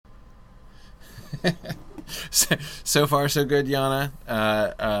So far, so good, Yana.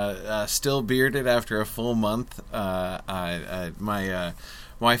 Still bearded after a full month. My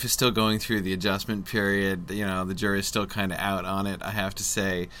wife is still going through the adjustment period. You know, the jury's still kind of out on it, I have to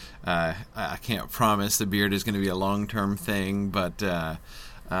say. I can't promise the beard is going to be a long-term thing, but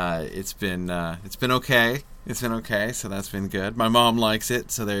it's been okay. It's been okay, so that's been good. My mom likes it,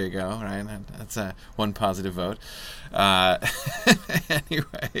 so there you go, right? That's one positive vote.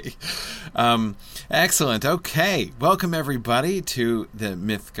 Anyway, excellent. Okay, welcome everybody to the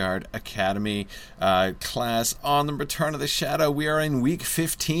Mythgard Academy class on the Return of the Shadow. We are in week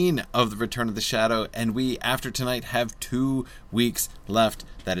 15 of the Return of the Shadow, and we, after tonight, have 2 weeks left.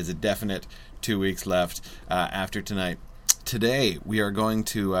 That is a definite 2 weeks left after tonight. Today, we are going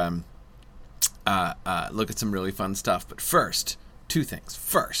to look at some really fun stuff. But first, 2 things.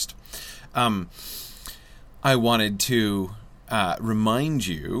 First, I wanted to remind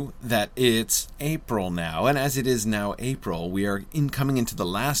you that it's April now, and as it is now April, we are coming into the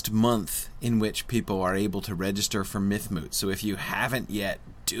last month in which people are able to register for Mythmoot. So if you haven't yet,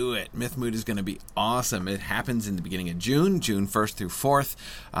 do it. Mythmoot is going to be awesome. It happens in the beginning of June 1st through 4th.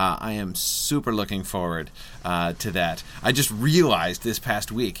 I am super looking forward to that. I just realized this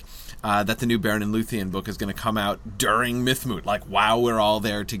past week that the new Baron and Luthien book is going to come out during Mythmoot, like while we're all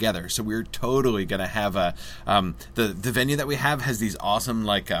there together. So we're totally going to have the venue that we have has these awesome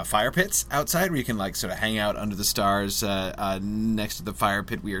like fire pits outside where you can like sort of hang out under the stars next to the fire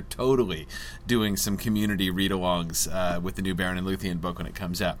pit. We are totally doing some community read-alongs with the new Baron and Luthien book when it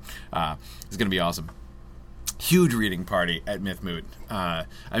comes out. It's going to be awesome. Huge reading party at Mythmoot. I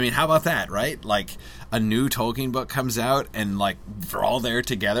mean, how about that, right? Like, a new Tolkien book comes out, and like we're all there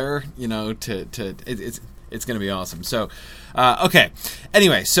together. You know, it's going to be awesome. So, okay.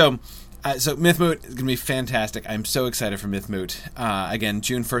 Anyway, so Mythmoot is going to be fantastic. I'm so excited for Mythmoot. Again,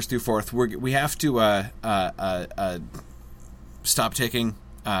 June 1st through 4th. We have to stop taking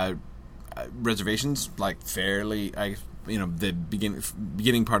reservations like fairly. The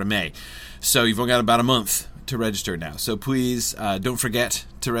beginning part of May. So you've only got about a month to register now. So please don't forget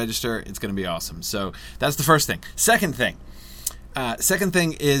to register. It's going to be awesome. So that's the first thing. Second thing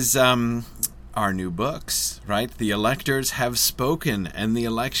is our new books, right? The electors have spoken and the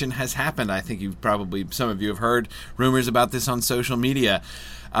election has happened. I think some of you have heard rumors about this on social media.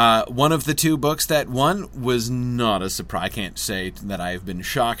 One of the 2 books that won was not a surprise. I can't say that I've been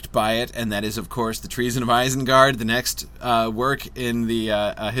shocked by it, and that is, of course, The Treason of Isengard, the next work in the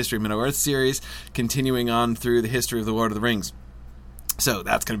History of Middle-earth series, continuing on through the history of the Lord of the Rings. So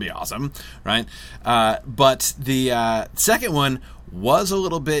that's going to be awesome, right? But the second one was a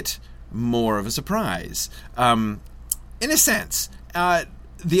little bit more of a surprise. In a sense,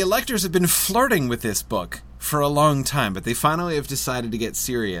 the electors have been flirting with this book for a long time, but they finally have decided to get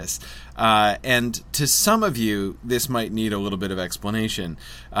serious. And to some of you, this might need a little bit of explanation.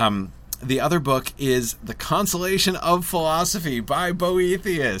 The other book is The Consolation of Philosophy by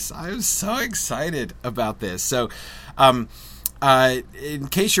Boethius. I'm so excited about this. So, in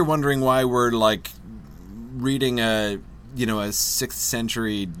case you're wondering why we're like reading a 6th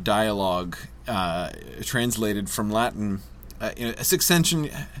century dialogue translated from Latin, a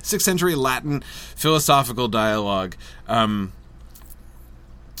 6th century Latin philosophical dialogue.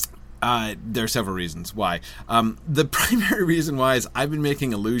 There are several reasons why. The primary reason why is I've been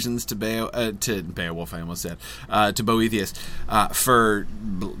making allusions to Beowulf, I almost said, to Boethius, for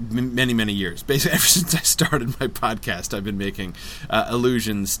many, many years. Basically, ever since I started my podcast, I've been making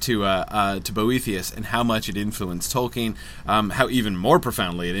allusions to Boethius and how much it influenced Tolkien, how even more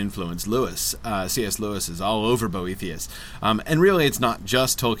profoundly it influenced Lewis. C.S. Lewis is all over Boethius. And really, it's not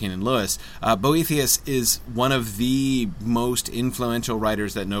just Tolkien and Lewis. Boethius is one of the most influential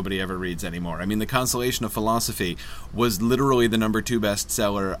writers that nobody ever reads anymore. I mean, The Consolation of Philosophy was literally the number 2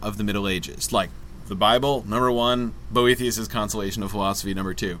 bestseller of the Middle Ages. Like, the Bible, number 1, Boethius' Consolation of Philosophy,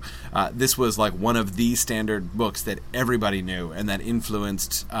 number 2. This was like one of the standard books that everybody knew and that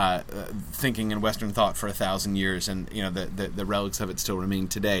influenced thinking and Western thought for 1,000 years, and the relics of it still remain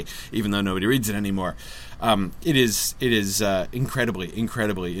today, even though nobody reads it anymore. It is incredibly,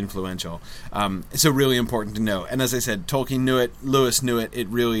 incredibly influential. So really important to know. And as I said, Tolkien knew it, Lewis knew it. It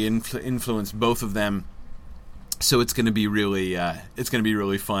really influenced both of them. So it's going to be really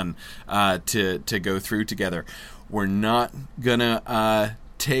fun to go through together. We're not gonna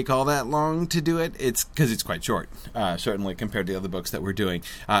take all that long to do it. It's because it's quite short, certainly compared to the other books that we're doing.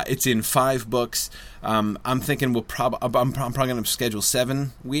 It's in 5 books. I'm thinking I'm probably going to schedule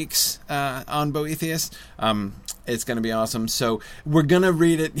 7 weeks on Boethius. It's going to be awesome. So we're going to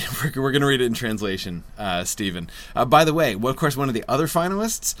read it. We're going to read it in translation, Stephen. By the way, well, of course, one of the other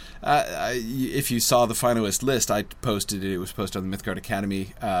finalists, if you saw the finalist list, I posted it. It was posted on the Mythgard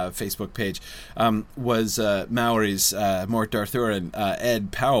Academy Facebook page. Was Maori's Mort Darthur and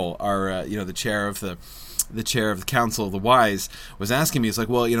Ed Powell, our the chair of the Council of the Wise, was asking me. He's like,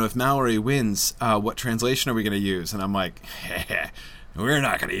 well, if Maori wins, what translation are we going to use? And I'm like, we're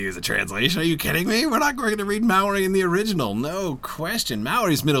not going to use a translation. Are you kidding me? We're going to read Maori in the original. No question.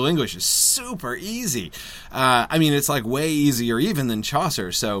 Maori's Middle English is super easy. It's like way easier even than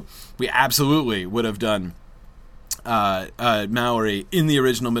Chaucer. So we absolutely would have done Maori in the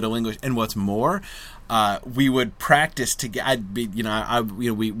original Middle English. And what's more, we would practice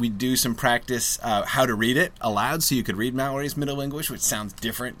we do some practice how to read it aloud, so you could read Maori's Middle English, which sounds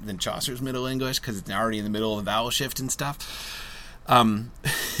different than Chaucer's Middle English because it's already in the middle of the vowel shift and stuff.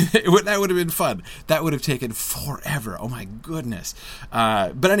 That would have been fun. That would have taken forever. Oh my goodness.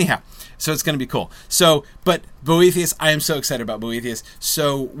 But anyhow, so it's going to be cool. So, but Boethius, I am so excited about Boethius.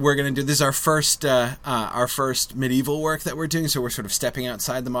 So we're going to do, this is our first medieval work that we're doing. So we're sort of stepping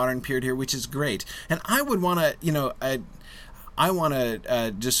outside the modern period here, which is great. And I would want to, I want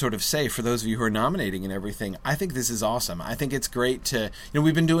to just sort of say, for those of you who are nominating and everything, I think this is awesome. I think it's great to,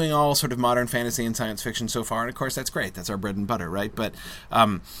 we've been doing all sort of modern fantasy and science fiction so far, and of course that's great. That's our bread and butter, right? But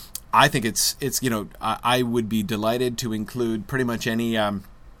I think it's I would be delighted to include pretty much any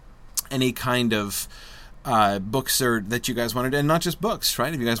kind of books that you guys want to do, and not just books,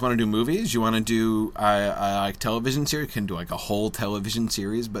 right? If you guys want to do movies, you want to do like television series, you can do like a whole television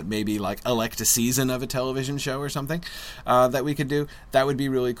series, but maybe like elect a season of a television show or something that we could do. That would be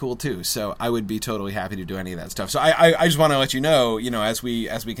really cool too. So I would be totally happy to do any of that stuff. So I just want to let you know, as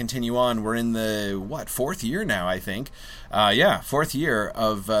we continue on, we're in the 4th year now, I think. 4th year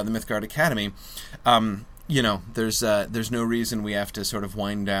of the Mythgard Academy. There's no reason we have to sort of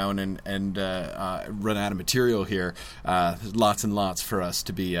wind down and run out of material here. There's lots and lots for us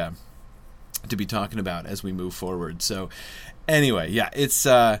to be talking about as we move forward. So, anyway, it's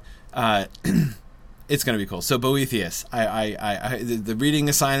it's going to be cool. So Boethius, the reading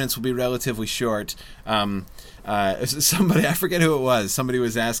assignments will be relatively short. Somebody, I forget who it was. Somebody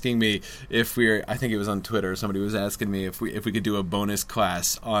was asking me if I think it was on Twitter. Somebody was asking me if we could do a bonus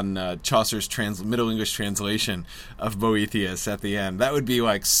class on Chaucer's Middle English translation of Boethius at the end. That would be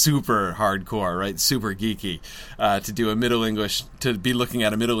like super hardcore, right? Super geeky to do to be looking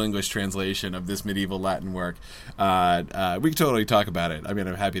at a Middle English translation of this medieval Latin work. We could totally talk about it. I'm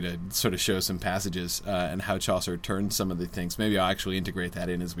happy to sort of show some passages and how Chaucer turned some of the things. Maybe I'll actually integrate that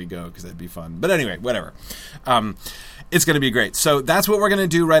in as we go because that'd be fun. But anyway, whatever. It's going to be great. So that's what we're going to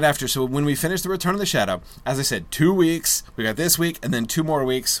do right after. So when we finish the Return of the Shadow, as I said, 2 weeks. We got this week and then 2 more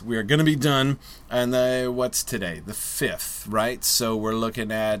weeks. We are going to be done. And what's today? The 5th, right? So we're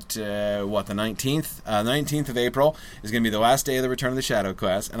looking at, the 19th? 19th of April is going to be the last day of the Return of the Shadow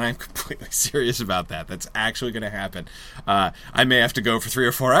class. And I'm completely serious about that. That's actually going to happen. I may have to go for 3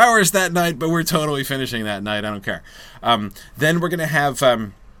 or 4 hours that night, but we're totally finishing that night. I don't care. Then we're going to have...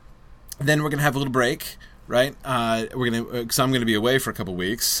 Then we're going to have a little break, right? Because I'm going to be away for a couple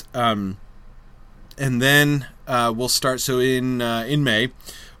weeks. And then we'll start, so in May,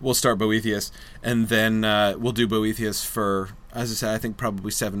 we'll start Boethius. And then we'll do Boethius for, as I said, I think probably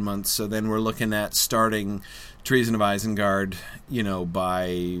 7 months. So then we're looking at starting Treason of Isengard, by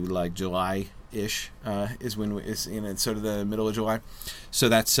like July-ish is when it's sort of the middle of July. So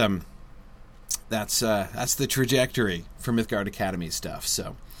that's the trajectory for Mythgard Academy stuff.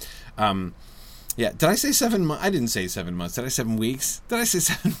 So... did I say 7 months? I didn't say 7 months. Did I 7 weeks? Did I say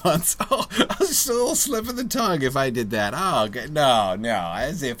 7 months? Oh, I was just a little slip of the tongue if I did that. Oh, no,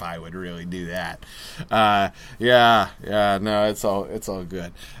 as if I would really do that. No, it's all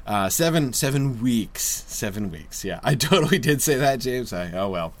good. 7 weeks. 7 weeks. Yeah, I totally did say that, James. Oh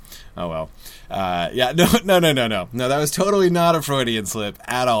well. No, that was totally not a Freudian slip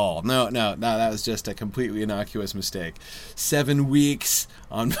at all. No, that was just a completely innocuous mistake. 7 weeks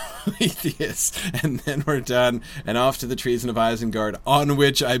on Boethius, and then we're done, and off to the Treason of Isengard, on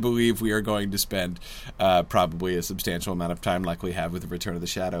which I believe we are going to spend probably a substantial amount of time like we have with the Return of the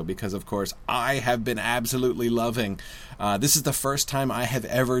Shadow, because, of course, I have been absolutely loving... this is the first time I have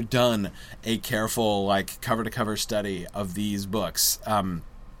ever done a careful, cover-to-cover study of these books.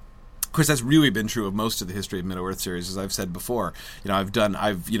 Of course, that's really been true of most of the History of Middle-earth series, as I've said before. I've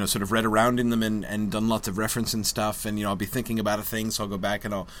sort of read around in them and done lots of reference and stuff, and, I'll be thinking about a thing, so I'll go back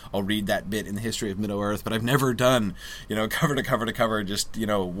and I'll read that bit in the History of Middle-earth, but I've never done, cover to cover to cover, just,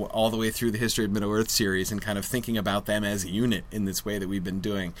 all the way through the History of Middle-earth series and kind of thinking about them as a unit in this way that we've been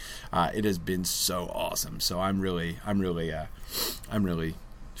doing. It has been so awesome. So I'm really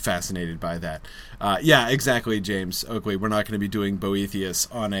fascinated by that. Yeah, exactly, James Oakley. We're not going to be doing Boethius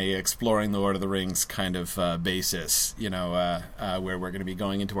on a exploring the Lord of the Rings kind of basis, where we're going to be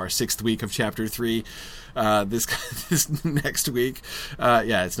going into our 6th week of Chapter 3 this next week.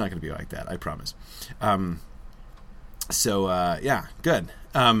 Yeah, it's not going to be like that, I promise. Yeah, good.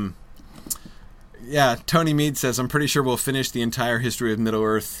 Yeah, Tony Mead says, I'm pretty sure we'll finish the entire History of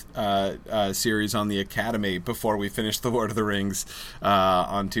Middle-earth series on the Academy before we finish The Lord of the Rings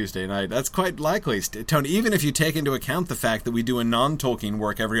on Tuesday night. That's quite likely, Tony, even if you take into account the fact that we do a non-Tolkien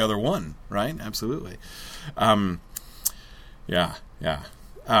work every other one, right? Absolutely. Yeah.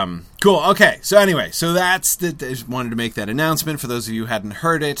 Cool. Okay. So anyway, I just wanted to make that announcement for those of you who hadn't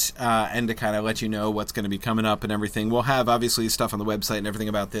heard it, and to kind of let you know what's going to be coming up and everything. We'll have obviously stuff on the website and everything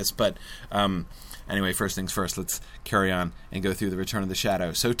about this, but anyway, first things first, let's carry on and go through the Return of the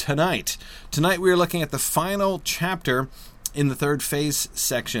Shadow. So tonight we are looking at the final chapter in the third phase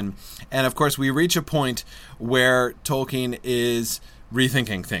section, and of course we reach a point where Tolkien is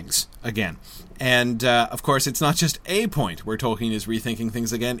rethinking things again. And, of course, it's not just a point where Tolkien is rethinking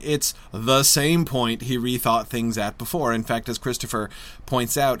things again. It's the same point he rethought things at before. In fact, as Christopher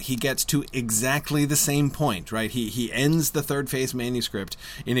points out, he gets to exactly the same point, right? He ends the third phase manuscript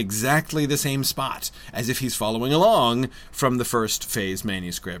in exactly the same spot, as if he's following along from the first phase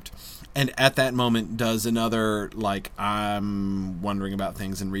manuscript. And at that moment does another, I'm wondering about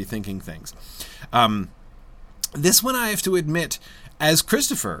things and rethinking things. This one, I have to admit, as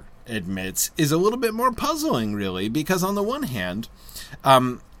Christopher admits, is a little bit more puzzling, really, because on the one hand,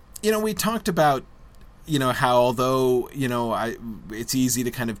 we talked about, how although, it's easy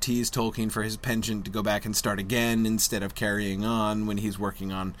to kind of tease Tolkien for his penchant to go back and start again instead of carrying on when he's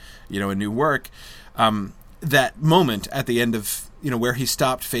working on, a new work, that moment at the end of, where he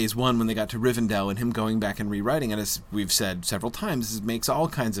stopped phase 1 when they got to Rivendell and him going back and rewriting it, as we've said several times, it makes all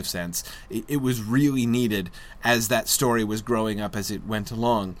kinds of sense. It was really needed as that story was growing up as it went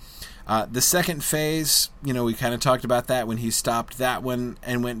along. The second phase, we kind of talked about that when he stopped that one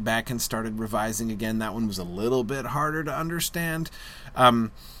and went back and started revising again. That one was a little bit harder to understand.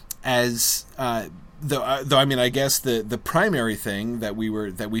 Though I guess the primary thing that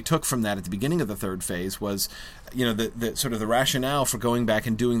we took from that at the beginning of the third phase was, the sort of the rationale for going back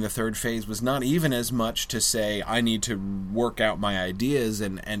and doing the third phase was not even as much to say I need to work out my ideas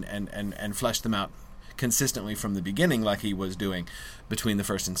and flesh them out consistently from the beginning like he was doing between the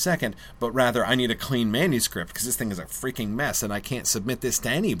first and second, but rather I need a clean manuscript because this thing is a freaking mess and I can't submit this to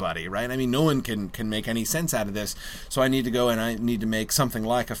anybody, right? I mean, no one can make any sense out of this, so I need to go and I need to make something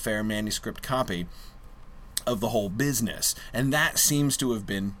like a fair manuscript copy of the whole business. And that seems to have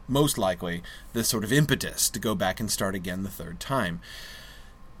been most likely the sort of impetus to go back and start again the third time.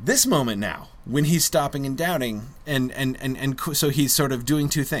 This moment now, when he's stopping and doubting, and so he's sort of doing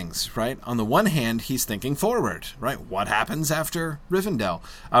two things, right? On the one hand, he's thinking forward, right? What happens after Rivendell?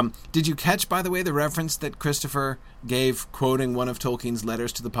 Did you catch, by the way, the reference that Christopher gave, quoting one of Tolkien's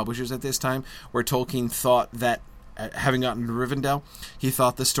letters to the publishers at this time, where Tolkien thought that, having gotten to Rivendell, he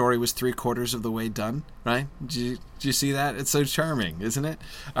thought the story was 3/4 of the way done, right? Did you see that? It's so charming, isn't it?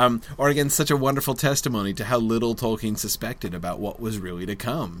 Or again, such a wonderful testimony to how little Tolkien suspected about what was really to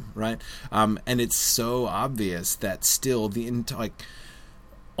come, right? And it's so obvious that still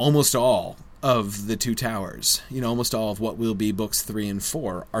almost all of the Two Towers, almost all of what will be books 3 and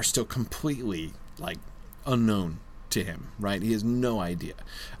 4 are still completely unknown to him, right? He has no idea.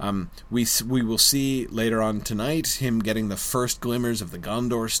 We will see later on tonight him getting the first glimmers of the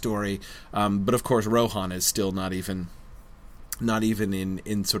Gondor story, but of course Rohan is still not even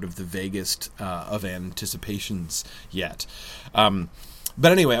in sort of the vaguest of anticipations yet.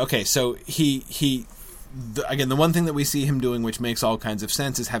 But anyway, okay, so again, the one thing that we see him doing, which makes all kinds of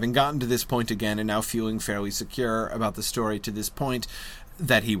sense, is having gotten to this point again and now feeling fairly secure about the story to this point,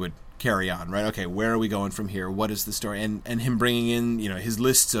 that he would carry on, right? Okay, where are we going from here? What is the story? And him bringing in, his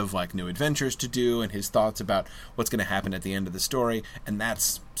lists of new adventures to do and his thoughts about what's going to happen at the end of the story. And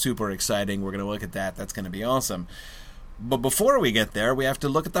that's super exciting. We're going to look at that. That's going to be awesome. But before we get there, we have to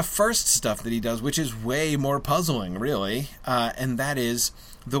look at the first stuff that he does, which is way more puzzling, really. And that is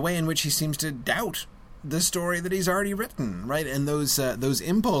the way in which he seems to doubt the story that he's already written, right? And those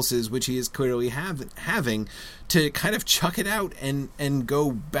impulses which he is clearly having to kind of chuck it out and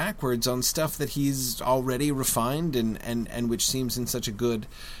go backwards on stuff that he's already refined and which seems in such a good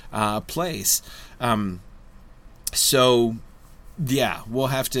place. So yeah, we'll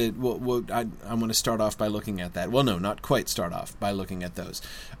have to. I'm going to start off by looking at that. Well, no, not quite start off by looking at those.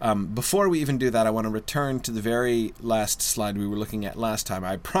 Before we even do that, I want to return to the very last slide we were looking at last time.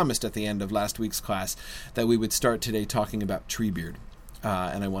 I promised at the end of last week's class that we would start today talking about Treebeard,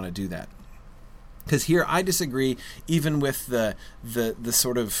 and I want to do that. Because here I disagree even with the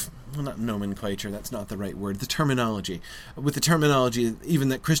sort of, well, not nomenclature, that's not the right word, the terminology. With the terminology even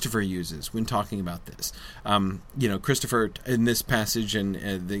that Christopher uses when talking about this. Christopher in this passage and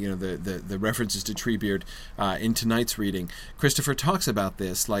the references to Treebeard in tonight's reading, Christopher talks about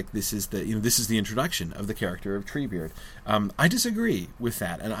this like this is the introduction of the character of Treebeard. I disagree with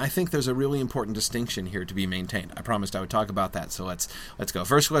that, and I think there's a really important distinction here to be maintained. I promised I would talk about that, so let's go.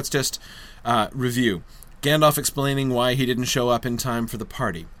 First, let's just review. Gandalf explaining why he didn't show up in time for the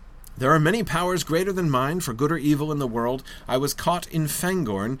party. There are many powers greater than mine for good or evil in the world. I was caught in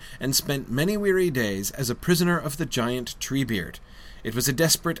Fangorn and spent many weary days as a prisoner of the giant Treebeard. It was a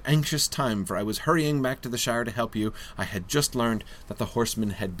desperate, anxious time, for I was hurrying back to the Shire to help you. I had just learned that the horsemen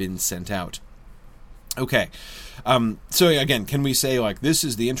had been sent out. Okay, so again, can we say, like, this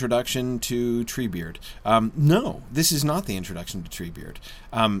is the introduction to Treebeard? No, this is not the introduction to Treebeard.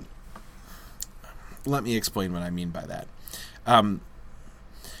 Let me explain what I mean by that.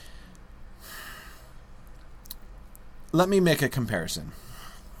 Let me make a comparison,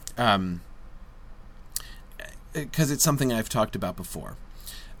 because it's something I've talked about before.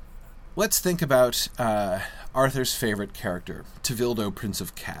 Let's think about Arthur's favorite character, Tevildo, Prince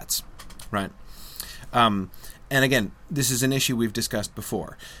of Cats, right? And again, this is an issue we've discussed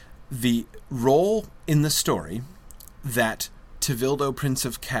before. The role in the story that Tevildo, Prince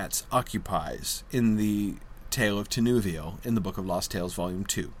of Cats occupies in the Tale of Tinuviel in the Book of Lost Tales, Volume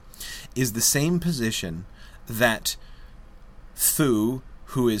 2, is the same position that Thu,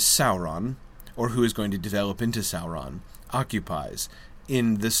 who is Sauron, or who is going to develop into Sauron, occupies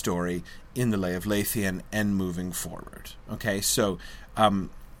in the story in the Lay of Lathian and moving forward. Okay, so one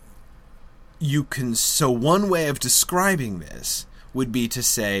way of describing this would be to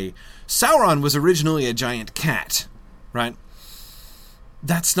say Sauron was originally a giant cat, right?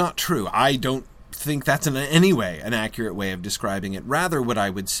 That's not true. I don't think that's in any way an accurate way of describing it. Rather, what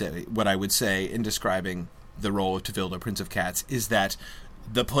I would say in describing the role of Tevildo, Prince of Cats, is that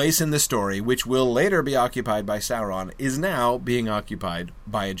the place in the story, which will later be occupied by Sauron, is now being occupied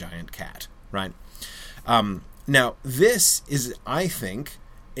by a giant cat, right? Now, this is, I think,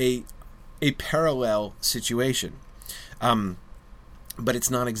 a parallel situation. But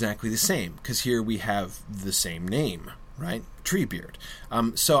it's not exactly the same, because here we have the same name, right? Treebeard.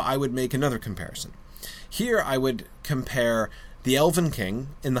 So I would make another comparison. Here I would compare the Elven King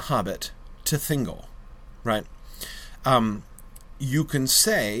in The Hobbit to Thingol, right? You can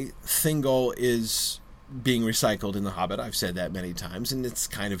say Thingol is being recycled in The Hobbit. I've said that many times, and it's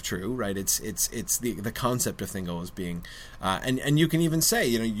kind of true, right? It's the concept of Thingol as being, and you can even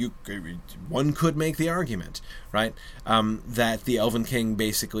say, one could make the argument, right, that the Elven King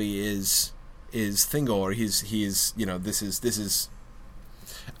basically is Thingol, or he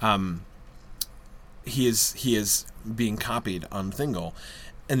is being copied on Thingol.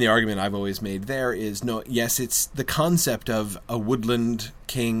 And the argument I've always made there is, no, yes, it's the concept of a woodland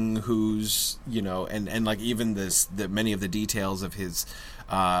king who's, and like even many of the details of his,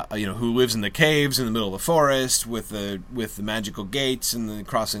 who lives in the caves in the middle of the forest with the magical gates and the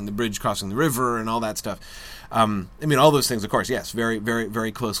crossing the river and all that stuff. All those things, of course, yes, very, very,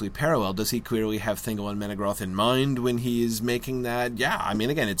 very closely parallel. Does he clearly have Thingol and Menegroth in mind when he is making that? Yeah,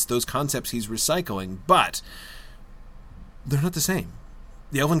 again, it's those concepts he's recycling, but they're not the same.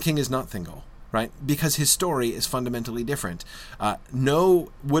 The Elven King is not Thingol, right? Because his story is fundamentally different. No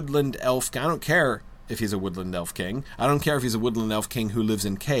woodland elf, I don't care if he's a woodland elf king. I don't care if he's a woodland elf king who lives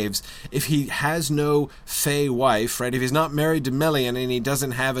in caves. If he has no fey wife, right? If he's not married to Melian and he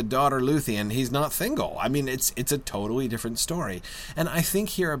doesn't have a daughter Luthien, he's not Thingol. It's a totally different story. And I think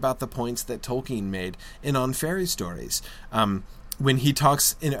here about the points that Tolkien made in On Fairy Stories. When he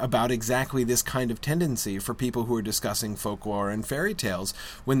talks about exactly this kind of tendency for people who are discussing folklore and fairy tales,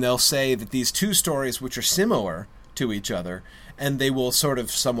 when they'll say that these two stories, which are similar, to each other, and they will sort of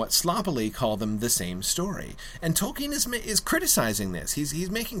somewhat sloppily call them the same story. And Tolkien is criticizing this.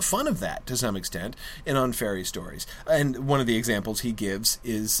 He's making fun of that to some extent on fairy stories. And one of the examples he gives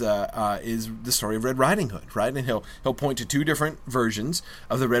is the story of Red Riding Hood, right? And he'll point to two different versions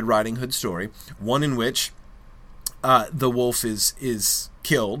of the Red Riding Hood story. One in which the wolf is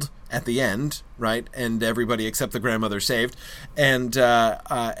killed at the end, right, and everybody except the grandmother saved, and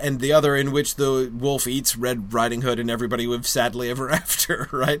the other in which the wolf eats Red Riding Hood and everybody lives sadly ever after,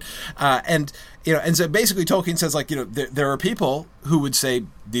 right? And so basically Tolkien says, like, there are people who would say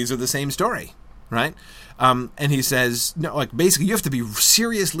these are the same story, right? And he says, no, like, basically you have to be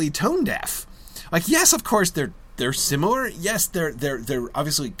seriously tone deaf. Like, yes, of course they're similar. Yes, they're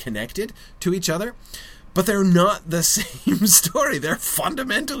obviously connected to each other. But they're not the same story. They're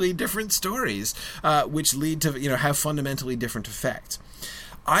fundamentally different stories, which lead to, have fundamentally different effects.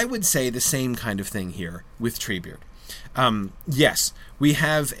 I would say the same kind of thing here with Treebeard. Yes, we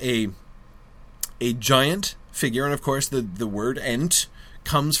have a giant figure, and of course the word ent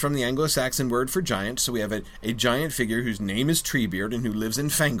comes from the Anglo-Saxon word for giant, so we have a giant figure whose name is Treebeard and who lives in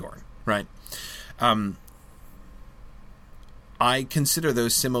Fangorn, right? I consider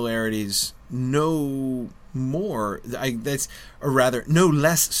those similarities no less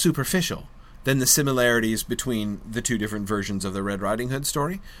superficial than the similarities between the two different versions of the Red Riding Hood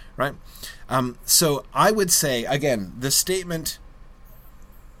story, right? So I would say, again, the statement,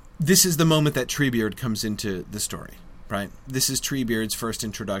 this is the moment that Treebeard comes into the story, right? This is Treebeard's first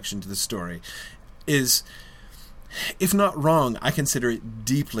introduction to the story, is, if not wrong, I consider it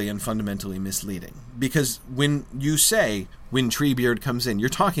deeply and fundamentally misleading. Because when you say, when Treebeard comes in, you're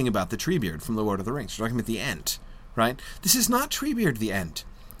talking about the Treebeard from The Lord of the Rings. You're talking about the Ent, right? This is not Treebeard the Ent.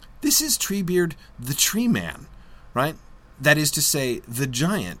 This is Treebeard the Tree Man, right? That is to say, the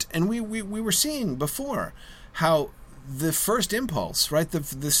giant. And we were seeing before how the first impulse, right?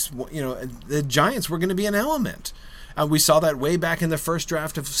 The giants were going to be an element. We saw that way back in the first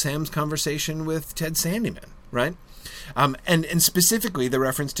draft of Sam's conversation with Ted Sandyman, right? And specifically the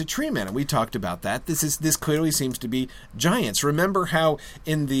reference to tree men, and we talked about that. This clearly seems to be giants. Remember how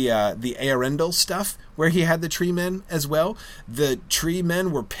in the Earendel stuff, where he had the tree men as well, the tree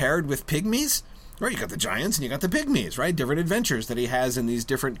men were paired with pygmies? Right, you got the giants and you got the pygmies, right? Different adventures that he has in these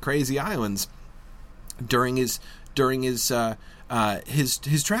different crazy islands during his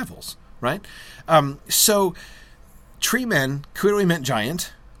travels, right? So tree men clearly meant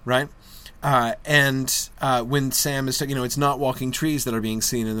giant, right? And when Sam is, it's not walking trees that are being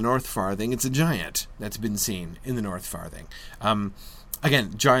seen in the North Farthing, it's a giant that's been seen in the North Farthing.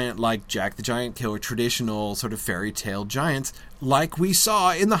 Again, giant like Jack the Giant Killer, traditional sort of fairy tale giants, like we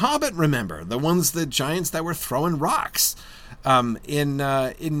saw in The Hobbit, remember? The giants that were throwing rocks in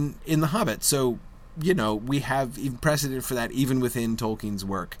The Hobbit. So, we have precedent for that even within Tolkien's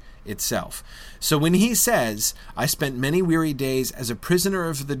work itself. So when he says, I spent many weary days as a prisoner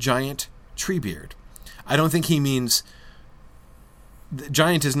of the giant Treebeard, I don't think he means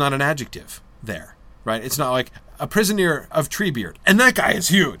giant is not an adjective there, right? It's not like a prisoner of Treebeard, and that guy is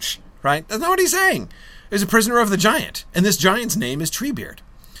huge, right? That's not what he's saying. He's a prisoner of the giant, and this giant's name is Treebeard.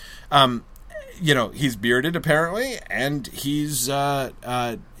 He's bearded apparently, and he's like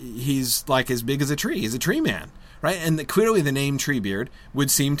as big as a tree. He's a tree man, right? And clearly the name Treebeard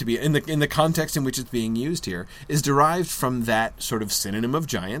would seem to be, in the context in which it's being used here, is derived from that sort of synonym of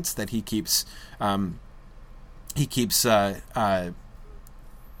giants that he keeps coming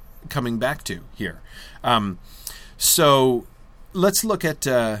back to here. So let's look at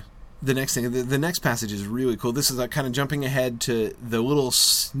the next thing. The next passage is really cool. This is kind of jumping ahead to the little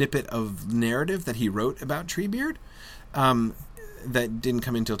snippet of narrative that he wrote about Treebeard that didn't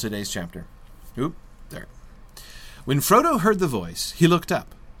come until today's chapter. Oop, there. When Frodo heard the voice, he looked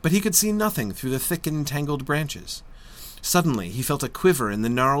up, but he could see nothing through the thick and tangled branches. Suddenly, he felt a quiver in the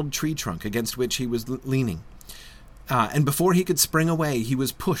gnarled tree trunk against which he was leaning. And before he could spring away, he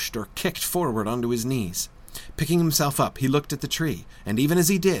was pushed or kicked forward onto his knees. Picking himself up, he looked at the tree, and even as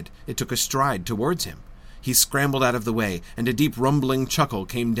he did, it took a stride towards him. He scrambled out of the way, and a deep rumbling chuckle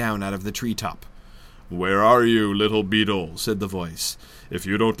came down out of the treetop. "Where are you, little beetle?" said the voice. "If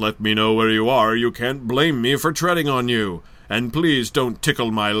you don't let me know where you are, you can't blame me for treading on you. And please don't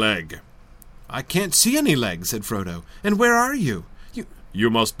tickle my leg." "I can't see any leg," said Frodo. "And where are you?" You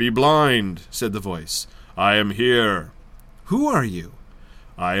must be blind," said the voice. "I am here." "Who are you?"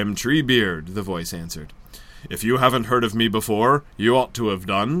 "I am Treebeard," the voice answered. "If you haven't heard of me before, you ought to have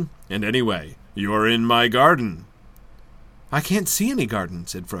done. And anyway, you are in my garden." "I can't see any garden,"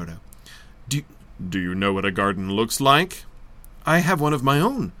 said Frodo. Do you know what a garden looks like?" "I have one of my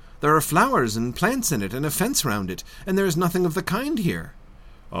own. There are flowers and plants in it and a fence round it, and there is nothing of the kind here."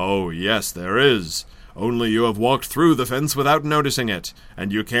 "Oh, yes, there is. Only you have walked through the fence without noticing it,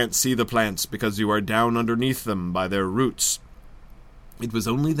 and you can't see the plants because you are down underneath them by their roots." It was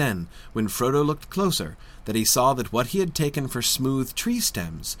only then, when Frodo looked closer, that he saw that what he had taken for smooth tree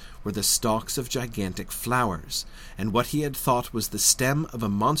stems were the stalks of gigantic flowers, and what he had thought was the stem of a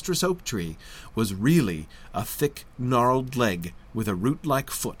monstrous oak tree was really a thick, gnarled leg with a root-like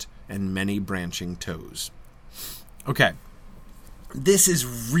foot and many branching toes. Okay, this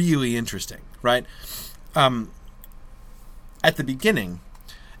is really interesting, right? At the beginning,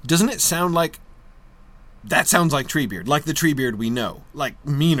 doesn't it sound like that sounds like Treebeard, like the Treebeard we know, like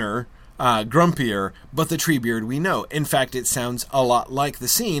meaner, grumpier, but the Treebeard we know. In fact, it sounds a lot like the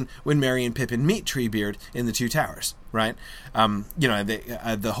scene when Merry and Pippin meet Treebeard in the Two Towers, right?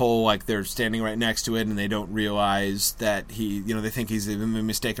 The whole, like, they're standing right next to it and they don't realize that they think he's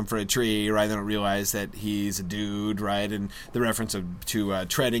mistaken for a tree, right? They don't realize that he's a dude, right? And the reference to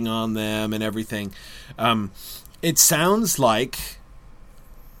treading on them and everything. It sounds like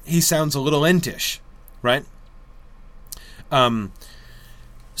he sounds a little entish, right? Yeah.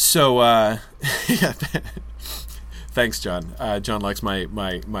 Thanks, John. John likes my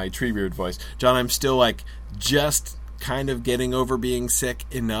Treebeard voice. John, I'm still like just kind of getting over being sick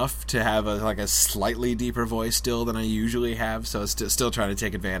enough to have a slightly deeper voice still than I usually have. So still trying to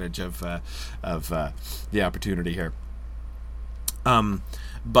take advantage of the opportunity here.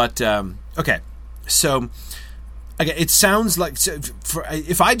 Okay. So again, it sounds like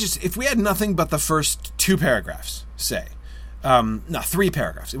if we had nothing but the first two paragraphs, say. Three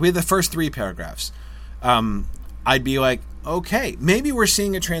paragraphs. If we had the first three paragraphs, I'd be like, okay, maybe we're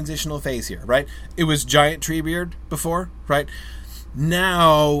seeing a transitional phase here, right? It was giant Treebeard before, right?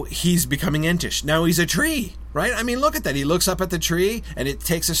 Now he's becoming entish. Now he's a tree, right? I mean, look at that. He looks up at the tree, and it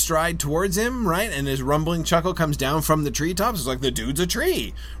takes a stride towards him, right? And his rumbling chuckle comes down from the treetops. It's like, the dude's a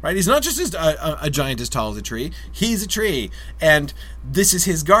tree, right? He's not just a giant as tall as a tree. He's a tree, and this is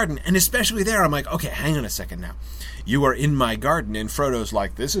his garden. And especially there, I'm like, okay, hang on a second now. You are in my garden, and Frodo's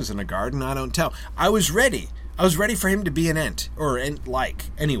like, this isn't a garden, I don't tell. I was ready for him to be an ent, or ent-like,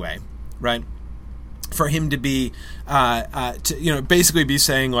 anyway, right? For him to be, basically be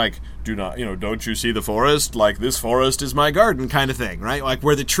saying, like, do not, don't you see the forest? Like, this forest is my garden, kind of thing, right? Like,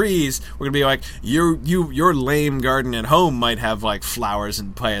 where the trees, we're gonna be like, your lame garden at home might have, like, flowers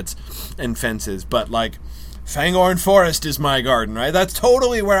and plants and fences, but, like, Fangorn Forest is my garden, right? That's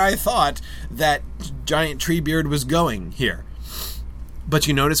totally where I thought that giant Treebeard was going here. But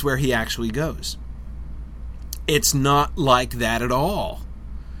you notice where he actually goes. It's not like that at all.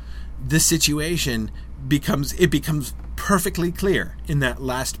 The situation becomes perfectly clear in that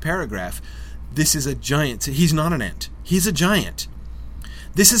last paragraph. This is a giant. He's not an ent. He's a giant.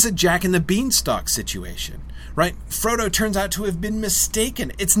 This is a Jack and the Beanstalk situation, right? Frodo turns out to have been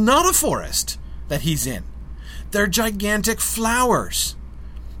mistaken. It's not a forest that he's in. They're gigantic flowers.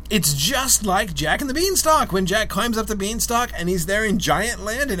 It's just like Jack and the Beanstalk, when Jack climbs up the beanstalk and he's there in giant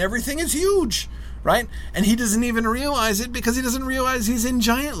land and everything is huge, right? And he doesn't even realize it because he doesn't realize he's in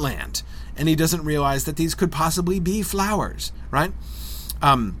giant land. And he doesn't realize that these could possibly be flowers, right?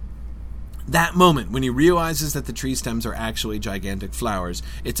 That moment when he realizes that the tree stems are actually gigantic flowers,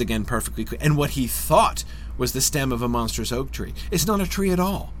 it's again perfectly clear. And what he thought was the stem of a monstrous oak tree, it's not a tree at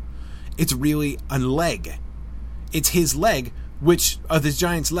all. It's really a leg. It's his leg, this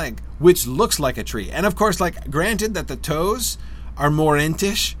giant's leg, which looks like a tree. And of course, like, granted that the toes are more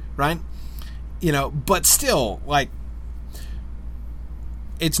entish, right? But still, like,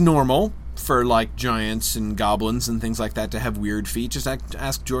 it's normal for, like, giants and goblins and things like that to have weird feet. Just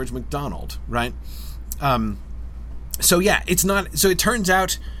ask George MacDonald, right? So yeah, it's not. So it turns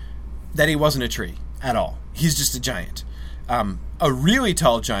out that he wasn't a tree at all. He's just a giant. A really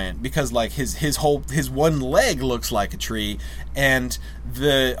tall giant, because like his one leg looks like a tree, and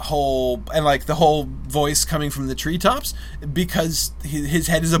the whole voice coming from the treetops, because his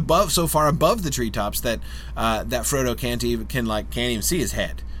head is so far above the treetops that Frodo can't even see his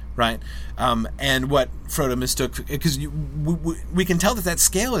head, right? And what Frodo mistook, because we can tell that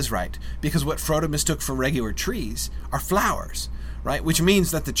scale is right, because what Frodo mistook for regular trees are flowers, right? Which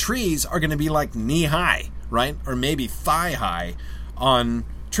means that the trees are going to be like knee high, right? Or maybe thigh high on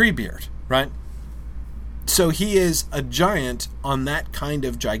Treebeard, right? So he is a giant on that kind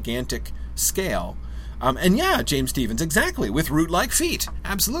of gigantic scale. And yeah, James Stevens, exactly, with root-like feet.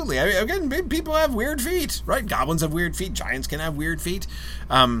 Absolutely. Again, people have weird feet, right? Goblins have weird feet. Giants can have weird feet.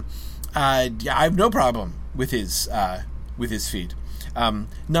 I have no problem with his feet.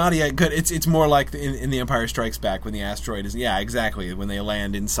 Nadia, good. It's more like in The Empire Strikes Back when the asteroid is, yeah, exactly, when they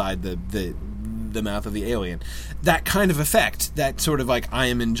land inside the mouth of the alien. That kind of effect, that sort of like, I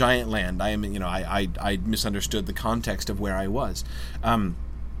am in giant land. I am, I misunderstood the context of where I was.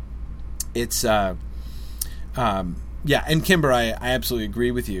 Yeah, and Kimber, I absolutely agree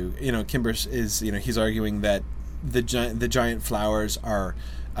with you. Kimber is, he's arguing that the giant flowers are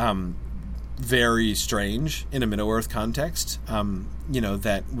very strange in a Middle-earth context.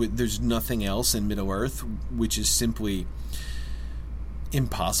 That there's nothing else in Middle-earth which is simply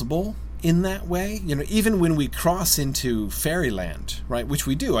impossible in that way. Even when we cross into fairyland, right, which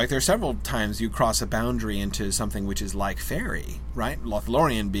we do, like there are several times you cross a boundary into something which is like fairy, right?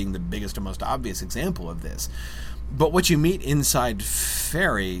 Lothlorien being the biggest and most obvious example of this. But what you meet inside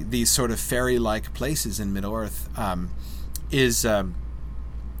fairy, these sort of fairy-like places in Middle-earth, is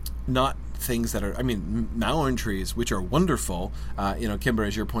not things that are, mallow trees, which are wonderful, Kimber,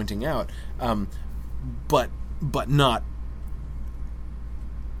 as you're pointing out, but not,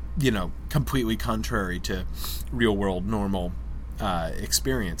 completely contrary to real-world normal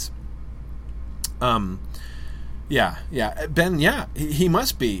experience. Yeah. Ben, he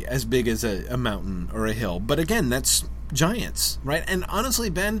must be as big as a mountain or a hill. But again, that's giants, right? And honestly,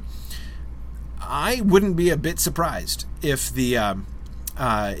 Ben, I wouldn't be a bit surprised if the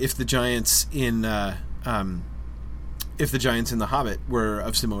giants in The Hobbit were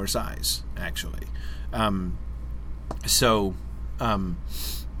of similar size, actually.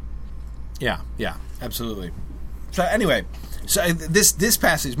 Yeah, absolutely. So anyway, this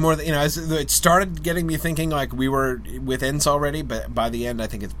passage, more than, it started getting me thinking like we were with Ents already, but by the end I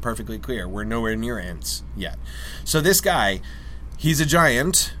think it's perfectly clear we're nowhere near Ents yet. So this guy, he's a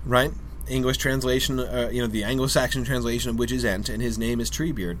giant, right? English translation, the Anglo-Saxon translation of which is Ent, and his name is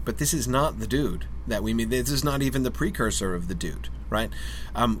Treebeard. But this is not the dude that we meet. This is not even the precursor of the dude, right?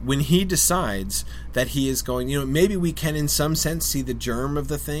 When he decides that he is going, maybe we can in some sense see the germ of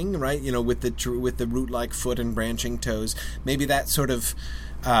the thing, right? With the root-like foot and branching toes. Maybe that sort of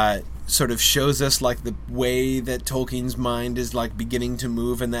shows us like the way that Tolkien's mind is like beginning to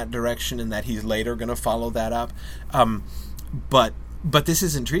move in that direction, and that he's later going to follow that up. But this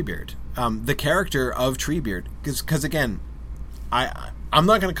isn't Treebeard. The character of Treebeard, because again, I'm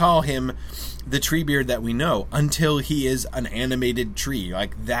not going to call him the Treebeard that we know until he is an animated tree.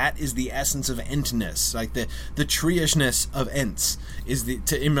 Like, that is the essence of Entness. Like, the tree-ishness of Ents is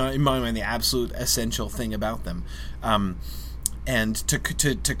in my mind the absolute essential thing about them. And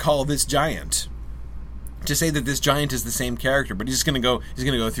to call this giant, to say that this giant is the same character, but he's going to go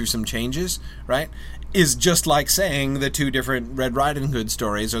through some changes, right? Is just like saying the two different Red Riding Hood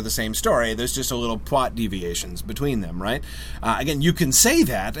stories are the same story. There's just a little plot deviations between them, right? Again, you can say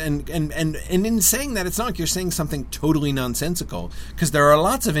that, and in saying that, it's not like you're saying something totally nonsensical, because there are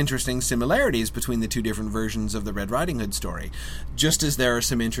lots of interesting similarities between the two different versions of the Red Riding Hood story, just as there are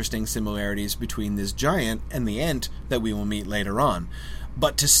some interesting similarities between this giant and the Ent that we will meet later on.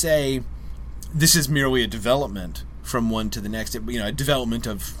 But to say this is merely a development from one to the next, a development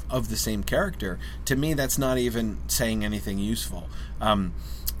of the same character, to me that's not even saying anything useful.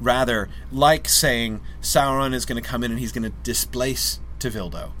 Rather, like saying Sauron is going to come in and he's going to displace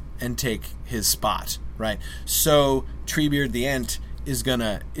Tevildo and take his spot, right? So Treebeard the Ent is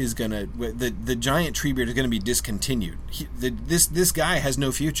gonna the giant Treebeard is gonna be discontinued. This guy has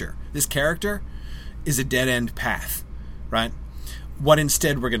no future. This character is a dead end path, right? What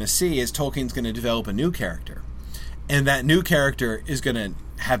instead we're going to see is Tolkien's going to develop a new character. And that new character is going to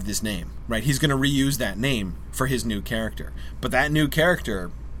have this name, right? He's going to reuse that name for his new character. But that new character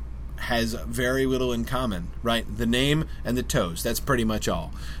has very little in common, right? The name and the toes. That's pretty much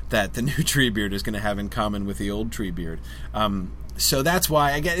all that the new Treebeard is going to have in common with the old Treebeard. So that's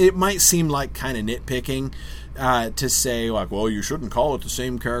why, again, it might seem like kind of nitpicking to say, like, well, you shouldn't call it the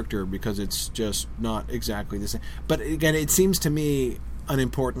same character because it's just not exactly the same. But again, it seems to me an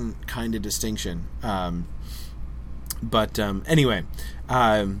important kind of distinction. Anyway,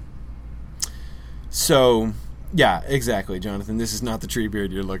 so yeah, exactly, Jonathan. This is not the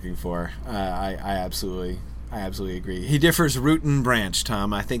Treebeard you're looking for. I absolutely agree. He differs root and branch,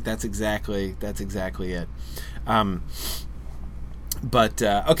 Tom. I think that's exactly it.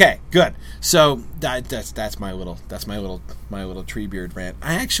 Okay, good. So that's my little Treebeard rant.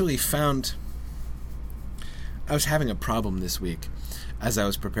 I actually found I was having a problem this week as I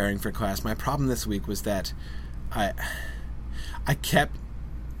was preparing for class. My problem this week was that I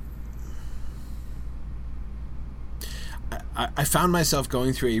found myself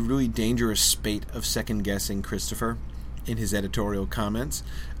going through a really dangerous spate of second-guessing Christopher in his editorial comments.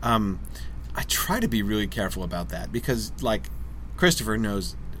 I try to be really careful about that because, like, Christopher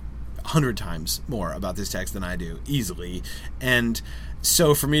knows 100 times more about this text than I do, easily. And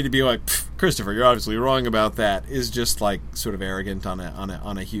so for me to be like, Christopher, you're obviously wrong about that, is just like sort of arrogant on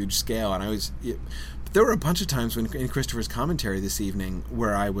a huge scale. And there were a bunch of times when in Christopher's commentary this evening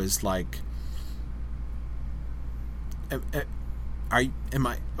where I was like,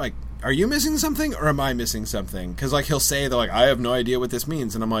 are you missing something, or am I missing something? Because like he'll say, they're like, I have no idea what this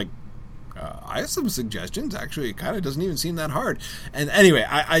means, and I'm like, I have some suggestions. Actually, it kind of doesn't even seem that hard. And anyway,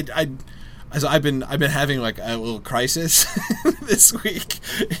 I've been having like a little crisis this week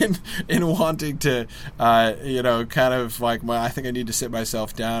in wanting to, kind of like, I think I need to sit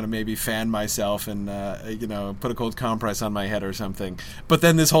myself down and maybe fan myself and put a cold compress on my head or something. But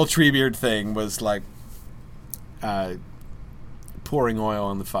then this whole Treebeard thing was like pouring oil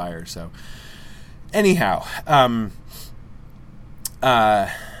on the fire. So anyhow,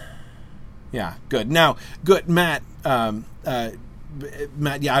 yeah, good. Now, good, Matt.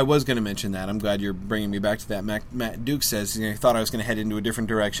 Matt, yeah, I was going to mention that. I'm glad you're bringing me back to that. Matt Duke says, he thought I was going to head into a different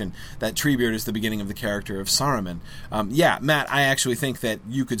direction, that Treebeard is the beginning of the character of Saruman. Yeah, Matt, I actually think that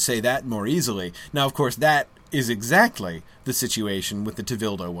you could say that more easily. Now, of course, that is exactly the situation with the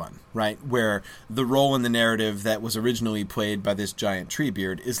Tevildo one, right? Where the role in the narrative that was originally played by this giant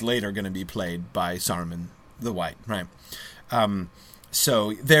Treebeard is later going to be played by Saruman the White, right?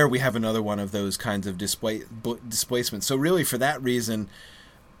 So there we have another one of those kinds of displacements. So really, for that reason,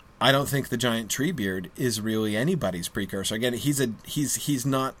 I don't think the giant Treebeard is really anybody's precursor. Again, he's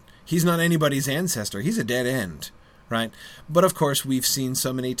not anybody's ancestor. He's a dead end, right? But of course, we've seen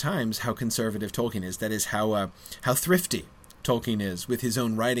so many times how conservative Tolkien is. That is how thrifty Tolkien is with his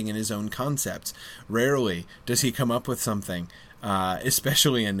own writing and his own concepts. Rarely does he come up with something,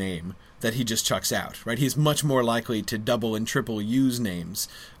 especially a name, that he just chucks out, right? He's much more likely to double and triple use names,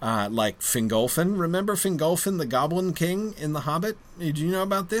 like Fingolfin. Remember Fingolfin, the Goblin King in The Hobbit? Did you know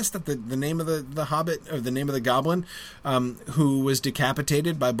about this? That the name of the Hobbit, or the name of the Goblin, who was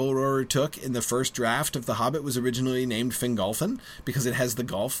decapitated by Bulwer Took in the first draft of The Hobbit, was originally named Fingolfin because it has the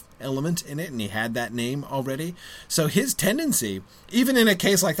golf element in it, and he had that name already. So his tendency, even in a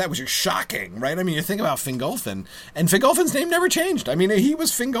case like that, which is shocking, right? I mean, you think about Fingolfin, and Fingolfin's name never changed. I mean, he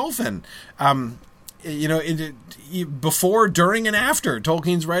was Fingolfin. Before, during, and after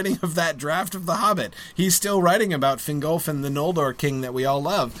Tolkien's writing of that draft of The Hobbit, he's still writing about Fingolfin, the Noldor king that we all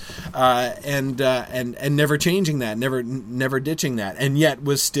love, and never changing that, never ditching that, and yet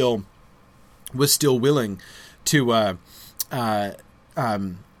was still willing to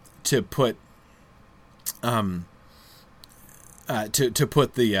put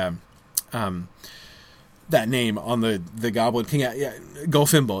the that name on the Goblin King. Yeah,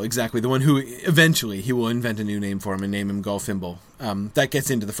 Golfimble, exactly. The one who eventually he will invent a new name for him and name him Golfimble. That gets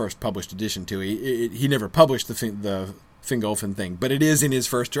into the first published edition too. He never published the Fingolfin thing, but it is in his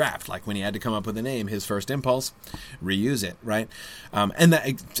first draft. Like when he had to come up with a name, his first impulse, reuse it, right? And that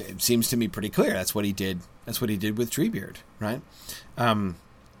it seems to me pretty clear. That's what he did. That's what he did with Treebeard, right?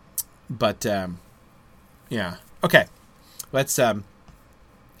 Yeah. Okay. Let's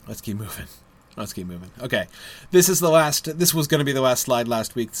keep moving. Let's keep moving. Okay, this was going to be the last slide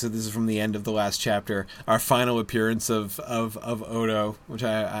last week, so this is from the end of the last chapter, our final appearance of Odo, which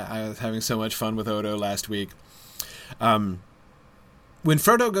I was having so much fun with Odo last week. When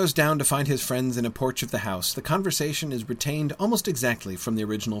Frodo goes down to find his friends in a porch of the house, the conversation is retained almost exactly from the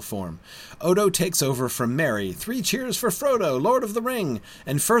original form. Odo takes over from Merry, 3 cheers for Frodo, Lord of the Ring,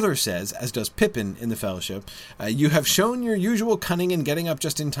 and further says, as does Pippin in the Fellowship, you have shown your usual cunning in getting up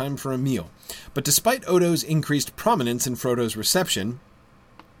just in time for a meal. But despite Odo's increased prominence in Frodo's reception,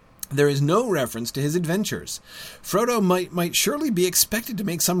 there is no reference to his adventures. Frodo might surely be expected to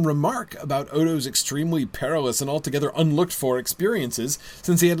make some remark about Odo's extremely perilous and altogether unlooked-for experiences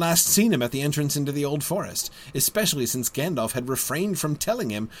since he had last seen him at the entrance into the Old Forest, especially since Gandalf had refrained from telling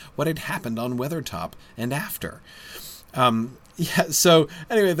him what had happened on Weathertop and after. So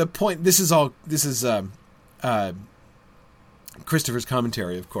anyway, the point, this is Christopher's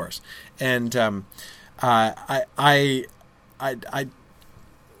commentary, of course, and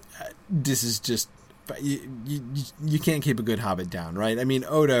this is just, you can't keep a good hobbit down, right? I mean,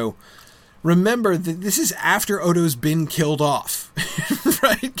 Odo, remember that this is after Odo's been killed off,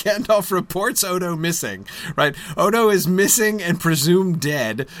 right? Gandalf reports Odo missing, right? Odo is missing and presumed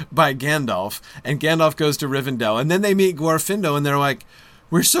dead by Gandalf, and Gandalf goes to Rivendell, and then they meet Glorfindel, and they're like,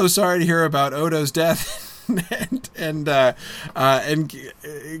 we're so sorry to hear about Odo's death. and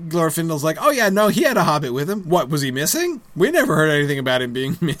Glorfindel's like, oh yeah, no, he had a hobbit with him. What, was he missing? We never heard anything about him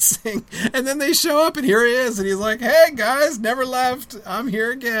being missing. And then they show up and here he is, and he's like, hey guys, never left, I'm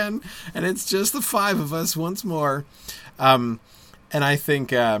here again, and it's just the 5 of us once more. And I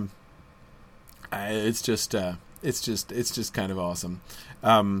think it's just kind of awesome.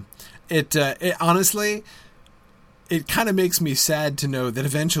 It honestly, it kind of makes me sad to know that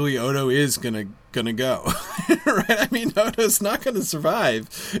eventually Odo is gonna go. Right? I mean, Odo's not gonna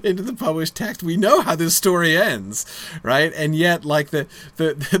survive into the published text. We know how this story ends, right? And yet, like the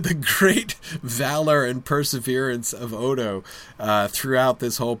great valor and perseverance of Odo throughout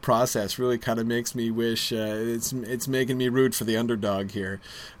this whole process really kind of makes me wish it's making me root for the underdog here.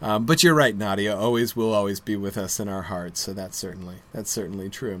 But you're right, Nadia. Will always be with us in our hearts. So that's certainly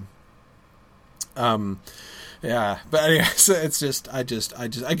true. Yeah, but anyway, so it's just, I just,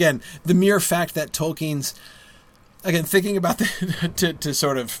 again, the mere fact that Tolkien's, again, thinking about to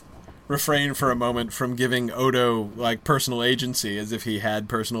sort of refrain for a moment from giving Odo like personal agency, as if he had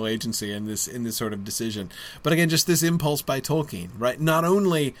personal agency in this sort of decision. But again, just this impulse by Tolkien, right? Not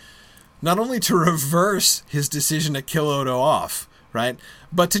only to reverse his decision to kill Odo off, right?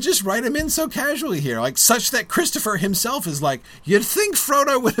 But to just write him in so casually here, like such that Christopher himself is like, you'd think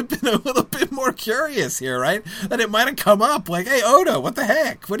Frodo would have been a little bit more curious here, right? That it might have come up like, hey, Odo, what the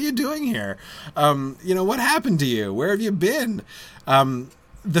heck? What are you doing here? What happened to you? Where have you been?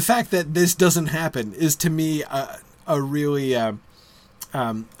 The fact that this doesn't happen is to me a really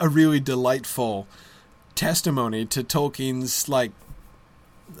delightful testimony to Tolkien's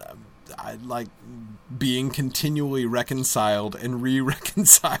being continually reconciled and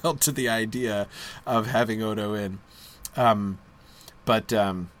re-reconciled to the idea of having Odo in.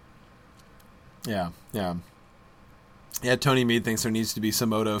 Yeah, Tony Mead thinks there needs to be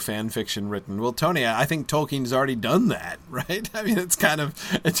some Odo fan fiction written. Well, Tony, I think Tolkien's already done that, right? I mean,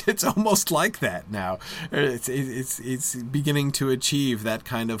 it's almost like that now. It's beginning to achieve that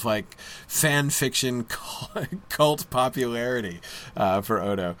kind of like fan fiction cult popularity for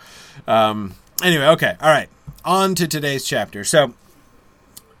Odo. Anyway, okay, all right. On to today's chapter. So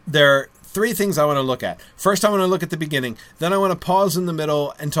there are three things I want to look at. First, I want to look at the beginning. Then I want to pause in the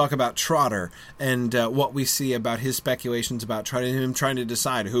middle and talk about Trotter and what we see about his speculations about him trying to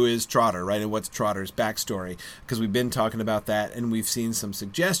decide who is Trotter, right, and what's Trotter's backstory. Because we've been talking about that, and we've seen some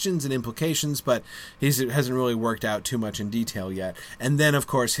suggestions and implications, but it hasn't really worked out too much in detail yet. And then, of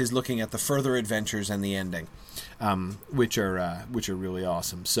course, his looking at the further adventures and the ending, which are really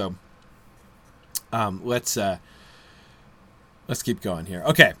awesome. So let's keep going here.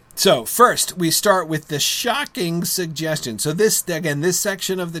 Okay. So first, we start with the shocking suggestion. So this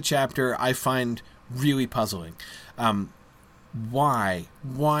section of the chapter I find really puzzling. Why?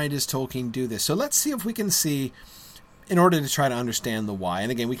 Why does Tolkien do this? So let's see if we can see, in order to try to understand the why. And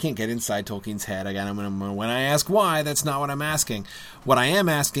again, we can't get inside Tolkien's head. Again, when I ask why, that's not what I'm asking. What I am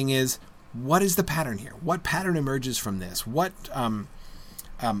asking is, what is the pattern here? What pattern emerges from this? What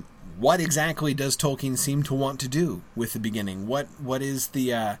exactly does Tolkien seem to want to do with the beginning? What is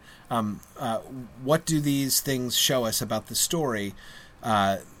the what do these things show us about the story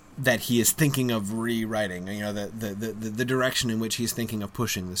that he is thinking of rewriting? You know, the direction in which he's thinking of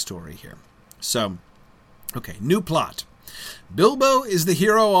pushing the story here. So, okay, new plot. Bilbo is the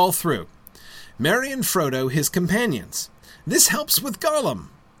hero all through. Merry and Frodo his companions. This helps with Gollum,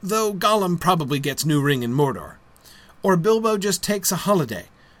 though Gollum probably gets new ring in Mordor. Or Bilbo just takes a holiday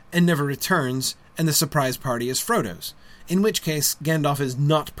and never returns, and the surprise party is Frodo's, in which case Gandalf is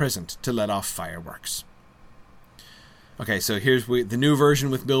not present to let off fireworks. Okay, so here's the new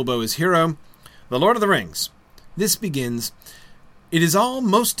version with Bilbo as hero. The Lord of the Rings. This begins, "It is all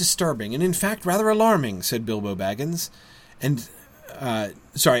most disturbing, and in fact rather alarming," said Bilbo Baggins, and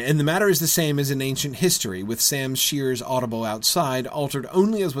the matter is the same as in ancient history, with Sam Shear's audible outside, altered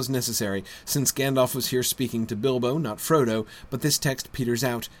only as was necessary, since Gandalf was here speaking to Bilbo, not Frodo, but this text peters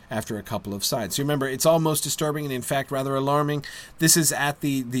out after a couple of sides. So remember, it's all most disturbing and in fact rather alarming. This is at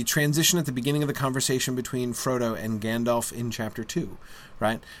the transition at the beginning of the conversation between Frodo and Gandalf in Chapter 2.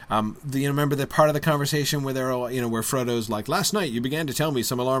 Right? Remember the part of the conversation where where Frodo's like, "Last night you began to tell me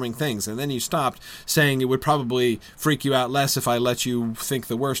some alarming things, and then you stopped, saying it would probably freak you out less if I let you think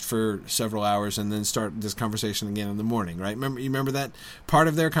the worst for several hours and then start this conversation again in the morning." Right? You remember that part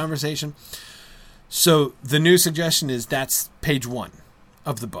of their conversation? So the new suggestion is that's page 1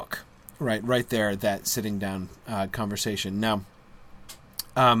 of the book. Right there, that sitting down conversation. Now,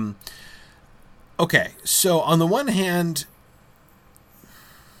 okay, so on the one hand,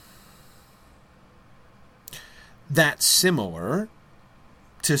 that's similar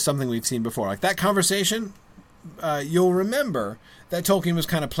to something we've seen before. Like that conversation, you'll remember that Tolkien was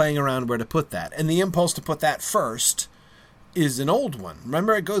kind of playing around where to put that. And the impulse to put that first is an old one.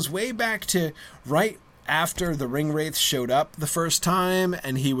 Remember, it goes way back to right after the ring wraith showed up the first time,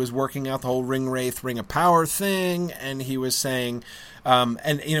 and he was working out the whole ring wraith ring of power thing, and he was saying,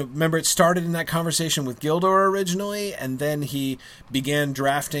 and remember it started in that conversation with Gildor originally, and then he began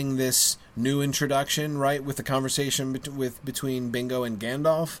drafting this new introduction, right, with the conversation between Bingo and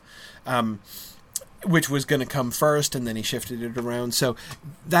Gandalf, which was going to come first, and then he shifted it around. So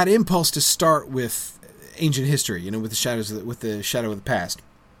that impulse to start with ancient history, with the shadow of the past.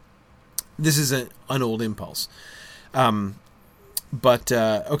 This is an old impulse. But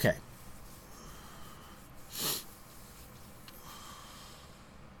okay.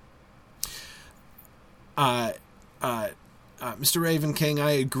 Mr. Raven King,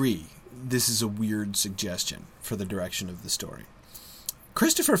 I agree. This is a weird suggestion for the direction of the story.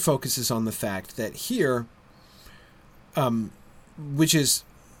 Christopher focuses on the fact that here, which is,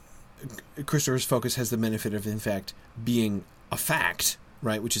 Christopher's focus has the benefit of, in fact, being a fact,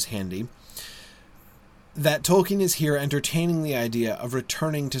 right, which is handy, that Tolkien is here entertaining the idea of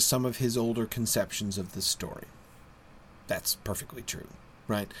returning to some of his older conceptions of the story. That's perfectly true,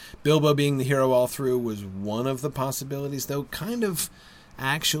 right? Bilbo being the hero all through was one of the possibilities, though kind of,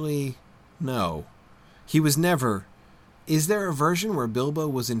 actually, no. He was never. Is there a version where Bilbo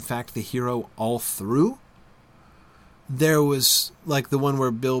was in fact the hero all through? There was, like, the one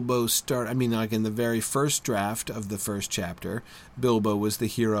where Bilbo like in the very first draft of the first chapter, Bilbo was the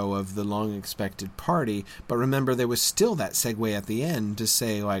hero of the long-expected party, but remember there was still that segue at the end to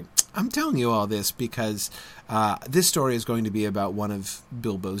say, like, I'm telling you all this because this story is going to be about one of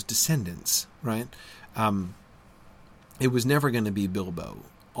Bilbo's descendants, right? It was never going to be Bilbo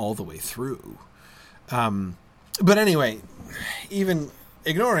all the way through. But anyway, even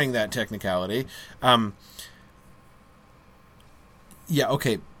ignoring that technicality, yeah,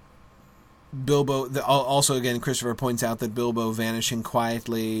 okay. Bilbo, also again, Christopher points out that Bilbo vanishing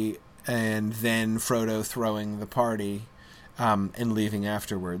quietly and then Frodo throwing the party and leaving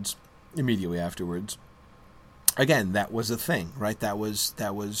immediately afterwards. Again, that was a thing, right? That was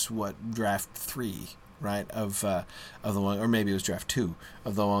what draft 3, right, of the long, or maybe it was draft 2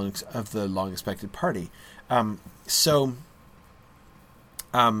 of the long expected party. So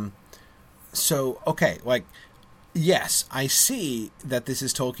okay, like, yes, I see that this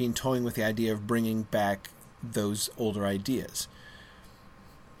is Tolkien toying with the idea of bringing back those older ideas.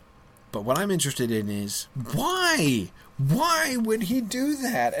 But what I'm interested in is, why? Why would he do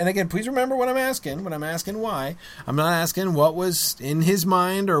that? And again, please remember what I'm asking. When I'm asking why, I'm not asking what was in his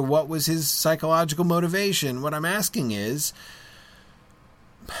mind or what was his psychological motivation. What I'm asking is,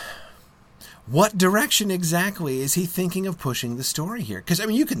 what direction exactly is he thinking of pushing the story here? Because,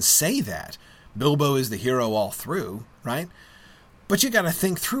 you can say that Bilbo is the hero all through, right? But you got to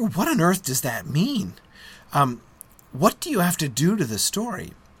think through, what on earth does that mean? What do you have to do to the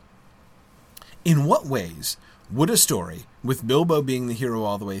story? In what ways would a story with Bilbo being the hero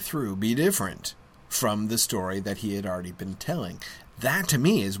all the way through be different from the story that he had already been telling? That, to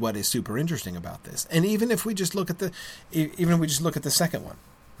me, is what is super interesting about this. And even if we just look at the second one,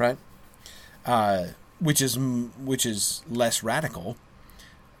 right? Which is less radical.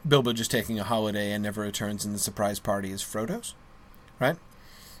 Bilbo just taking a holiday and never returns, and the surprise party is Frodo's, right?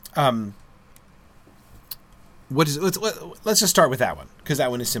 Let's just start with that one, because that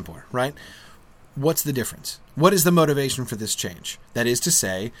one is simpler, right? What's the difference? What is the motivation for this change? That is to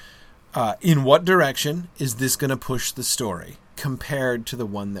say, in what direction is this going to push the story compared to the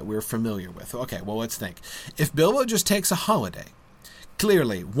one that we're familiar with? Okay, well, let's think. If Bilbo just takes a holiday,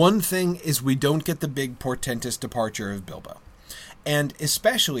 clearly, one thing is we don't get the big portentous departure of Bilbo. And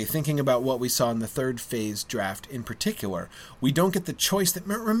especially thinking about what we saw in the third phase draft in particular, we don't get the choice that...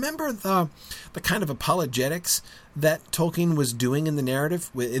 Remember the kind of apologetics that Tolkien was doing in the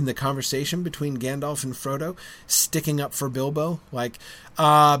narrative, in the conversation between Gandalf and Frodo, sticking up for Bilbo? Like,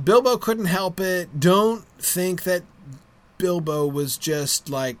 Bilbo couldn't help it. Don't think that Bilbo was just,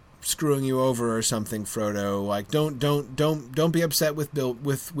 like, screwing you over or something, Frodo. Like, don't be upset with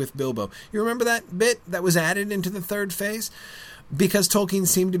Bilbo. You remember that bit that was added into the third phase? Because Tolkien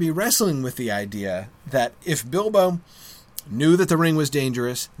seemed to be wrestling with the idea that if Bilbo knew that the ring was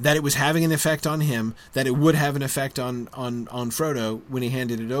dangerous, that it was having an effect on him, that it would have an effect on Frodo when he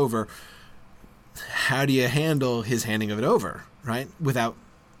handed it over, how do you handle his handing of it over, right? Without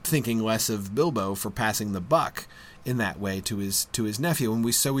thinking less of Bilbo for passing the buck in that way to his nephew. And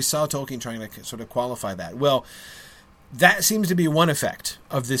we saw Tolkien trying to sort of qualify that. Well, that seems to be one effect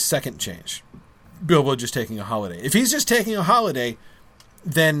of this second change. Bilbo just taking a holiday. If he's just taking a holiday,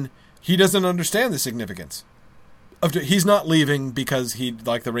 then he doesn't understand the significance. He's not leaving because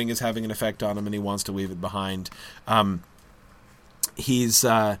the ring is having an effect on him and he wants to leave it behind. He's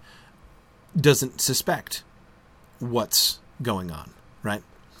doesn't suspect what's going on, right?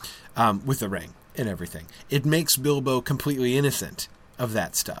 With the ring and everything. It makes Bilbo completely innocent of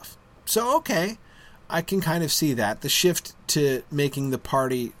that stuff. So, okay, I can kind of see that. The shift to making the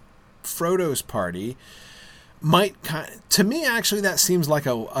party Frodo's party might to me, actually, that seems like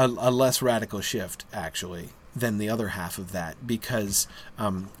a less radical shift, actually, than the other half of that, because,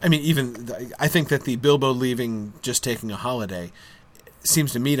 I think that the Bilbo leaving, just taking a holiday,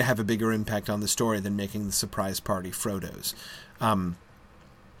 seems to me to have a bigger impact on the story than making the surprise party Frodo's.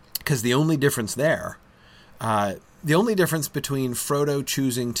 Because the only difference there, the only difference between Frodo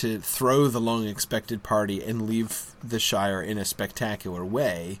choosing to throw the long-expected party and leave the Shire in a spectacular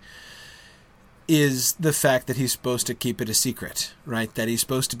way is the fact that he's supposed to keep it a secret, right? That he's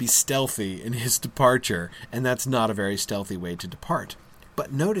supposed to be stealthy in his departure, and that's not a very stealthy way to depart.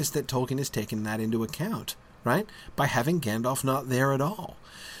 But notice that Tolkien has taken that into account, right? By having Gandalf not there at all.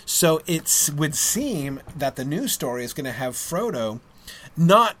 So it would seem that the new story is going to have Frodo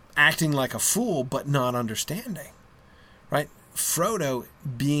not acting like a fool, but not understanding, right? Frodo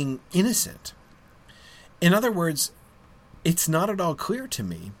being innocent. In other words, it's not at all clear to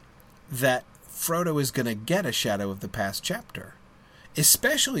me that Frodo is going to get a Shadow of the Past chapter,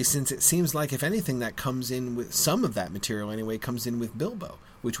 especially since it seems like, if anything, that comes in with some of that material anyway, comes in with Bilbo,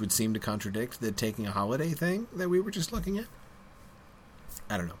 which would seem to contradict the taking a holiday thing that we were just looking at.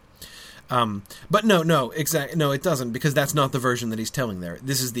 I don't know. But no, it doesn't, because that's not the version that he's telling there.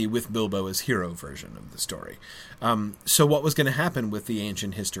 This is the with Bilbo as hero version of the story. So what was going to happen with the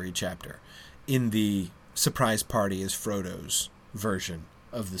ancient history chapter in the surprise party as Frodo's version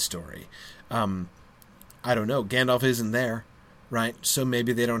of the story? I don't know. Gandalf isn't there, right? So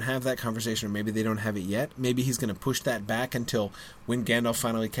maybe they don't have that conversation, or maybe they don't have it yet. Maybe he's going to push that back until when Gandalf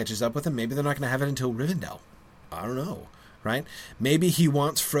finally catches up with him. Maybe they're not going to have it until Rivendell. I don't know, right? Maybe he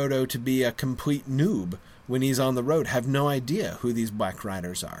wants Frodo to be a complete noob when he's on the road, have no idea who these Black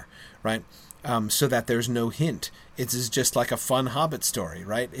Riders are, right? So that there's no hint. It's just like a fun Hobbit story,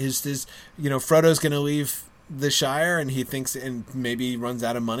 right? Frodo's going to leave the Shire, and he thinks, and maybe he runs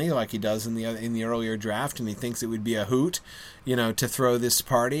out of money like he does in the earlier draft, and he thinks it would be a hoot, to throw this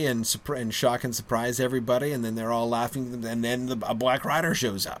party and shock and surprise everybody, and then they're all laughing, and then a Black Rider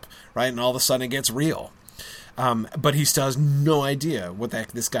shows up, right, and all of a sudden it gets real. But he still has no idea what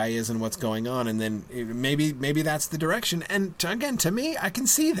this guy is and what's going on, and then maybe that's the direction. And again, to me, I can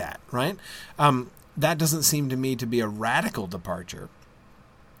see that, right? That doesn't seem to me to be a radical departure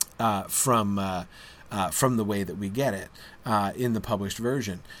from the way that we get it in the published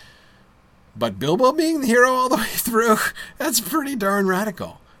version. But Bilbo being the hero all the way through, that's pretty darn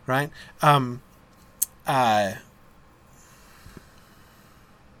radical, right?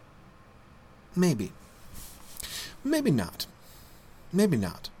 Maybe. Maybe not. Maybe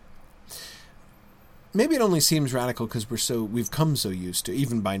not. Maybe it only seems radical because we've come so used to,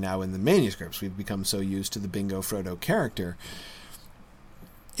 even by now in the manuscripts, we've become so used to the Bingo Frodo character.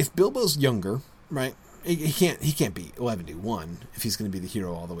 If Bilbo's younger, right, he can't be 11 to 1 if he's going to be the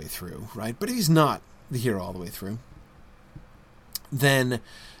hero all the way through, right? But if he's not the hero all the way through, then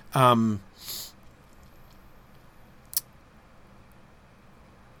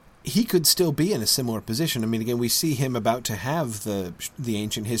he could still be in a similar position. I mean, again, we see him about to have the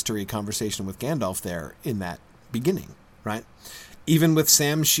ancient history conversation with Gandalf there in that beginning, right? Even with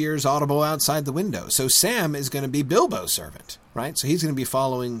Sam Shear's audible outside the window. So Sam is going to be Bilbo's servant, right? So he's going to be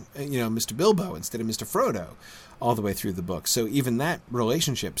following, Mr. Bilbo instead of Mr. Frodo all the way through the book. So even that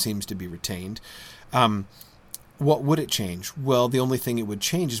relationship seems to be retained. What would it change? Well, the only thing it would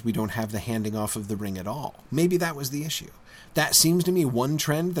change is we don't have the handing off of the ring at all. Maybe that was the issue. That seems to me one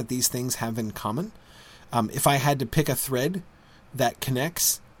trend that these things have in common. If I had to pick a thread that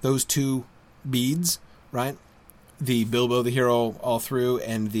connects those two beads, right? The Bilbo the hero all through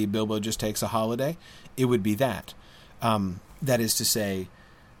and the Bilbo just takes a holiday, it would be that. That is to say,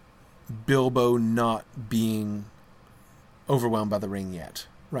 Bilbo not being overwhelmed by the ring yet,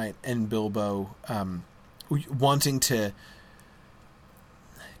 right? And Bilbo wanting to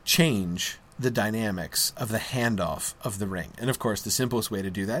change the dynamics of the handoff of the ring. And of course, the simplest way to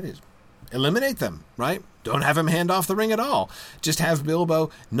do that is eliminate them, right? Don't have him hand off the ring at all. Just have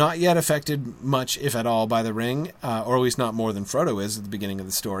Bilbo not yet affected much, if at all, by the ring, or at least not more than Frodo is at the beginning of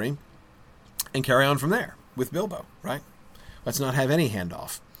the story, and carry on from there with Bilbo, right? Let's not have any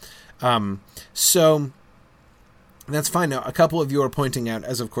handoff. So That's fine. Now, a couple of you are pointing out,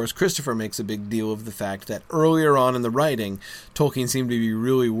 as of course Christopher makes a big deal of the fact that earlier on in the writing, Tolkien seemed to be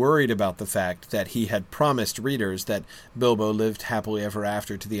really worried about the fact that he had promised readers that Bilbo lived happily ever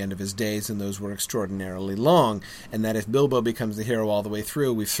after to the end of his days, and those were extraordinarily long, and that if Bilbo becomes the hero all the way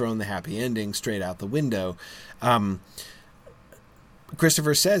through, we've thrown the happy ending straight out the window.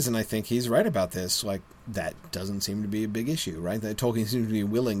 Christopher says, and I think he's right about this, like, that doesn't seem to be a big issue, right? That Tolkien seems to be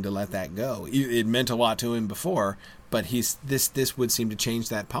willing to let that go. It meant a lot to him before, but this would seem to change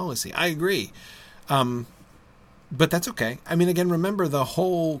that policy. I agree. But that's okay. I mean, again, remember the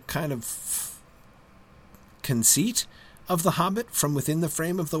whole kind of conceit of The Hobbit from within the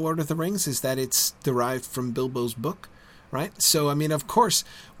frame of The Lord of the Rings is that it's derived from Bilbo's book, right? So, I mean, of course,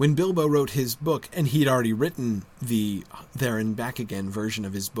 when Bilbo wrote his book, and he'd already written the There and Back Again version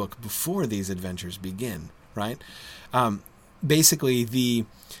of his book before these adventures begin, right? Basically,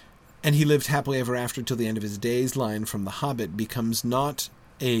 and he lived happily ever after till the end of his days line from The Hobbit becomes not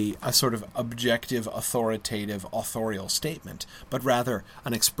a sort of objective, authoritative, authorial statement, but rather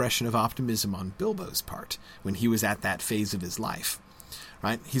an expression of optimism on Bilbo's part when he was at that phase of his life.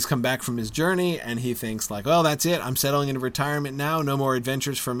 Right? He's come back from his journey and he thinks like, well, that's it. I'm settling into retirement now. No more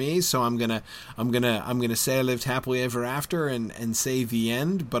adventures for me. So I'm gonna say I lived happily ever after and say the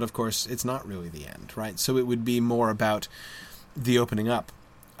end. But of course, it's not really the end, right? So it would be more about the opening up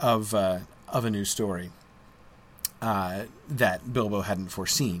of a new story that Bilbo hadn't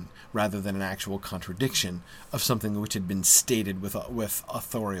foreseen, rather than an actual contradiction of something which had been stated with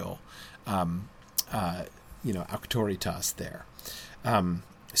authorial, auctoritas there.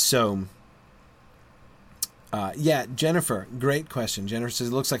 Jennifer, great question. Jennifer says,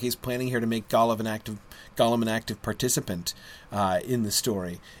 it looks like he's planning here to make Gollum an active participant in the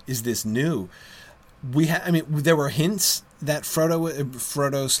story. Is this new? There were hints that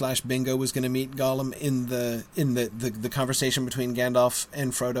Frodo / Bingo was going to meet Gollum in the conversation between Gandalf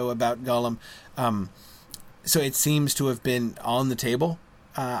and Frodo about Gollum. So it seems to have been on the table,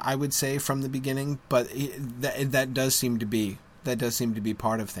 I would say, from the beginning, but that does seem to be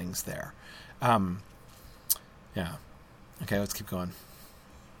part of things there. Yeah. Okay, let's keep going.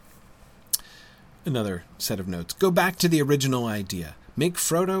 Another set of notes. Go back to the original idea. Make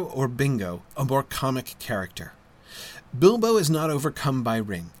Frodo or Bingo a more comic character. Bilbo is not overcome by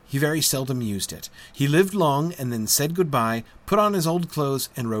Ring. He very seldom used it. He lived long and then said goodbye, put on his old clothes,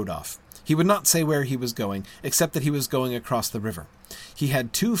 and rode off. He would not say where he was going, except that he was going across the river. He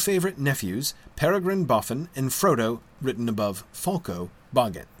had 2 favorite nephews, Peregrine Boffin and Frodo, written above Falco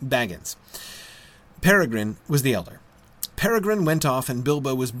Baggins. Peregrine was the elder. Peregrine went off and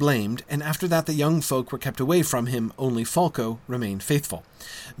Bilbo was blamed, and after that the young folk were kept away from him, only Falco remained faithful.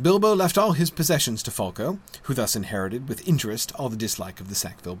 Bilbo left all his possessions to Falco, who thus inherited with interest all the dislike of the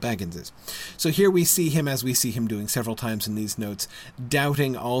Sackville Bagginses. So here we see him, as we see him doing several times in these notes,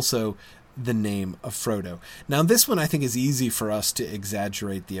 doubting also the name of Frodo. Now this one I think is easy for us to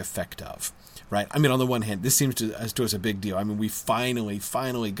exaggerate the effect of. Right? I mean, on the one hand, this seems to us a big deal. I mean, we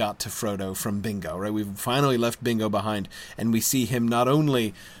finally got to Frodo from Bingo, right? We've finally left Bingo behind, and we see him not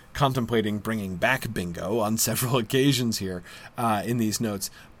only contemplating bringing back Bingo on several occasions here in these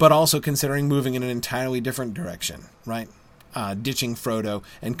notes, but also considering moving in an entirely different direction, right? Ditching Frodo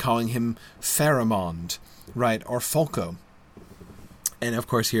and calling him Faramond, right? Or Falco. And of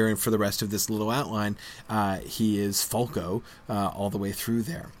course, here for the rest of this little outline, he is Falco all the way through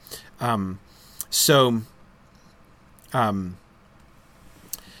there.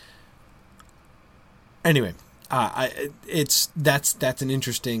 Anyway, that's an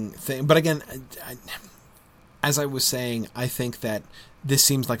interesting thing. But again, as I was saying, I think that this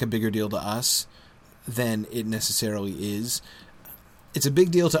seems like a bigger deal to us than it necessarily is. It's a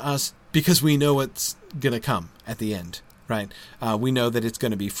big deal to us because we know what's going to come at the end, right? We know that it's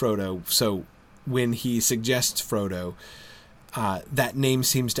going to be Frodo. So when he suggests Frodo, that name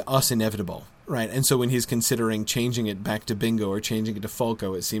seems to us inevitable, right? And so when he's considering changing it back to Bingo or changing it to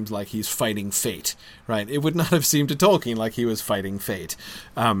Falco, it seems like he's fighting fate, right? It would not have seemed to Tolkien like he was fighting fate.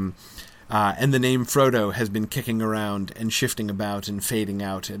 And the name Frodo has been kicking around and shifting about and fading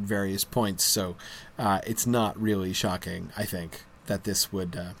out at various points. So it's not really shocking, I think, that this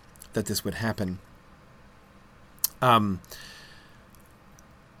would happen.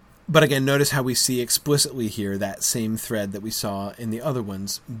 But again, notice how we see explicitly here that same thread that we saw in the other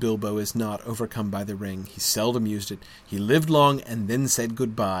ones. Bilbo is not overcome by the ring. He seldom used it. He lived long and then said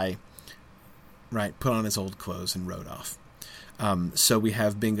goodbye, right? Put on his old clothes and rode off. So we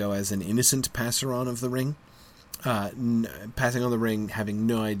have Bingo as an innocent passer-on of the ring, passing on the ring, having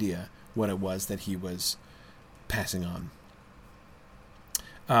no idea what it was that he was passing on.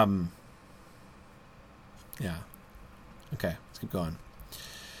 Yeah. Okay, let's keep going.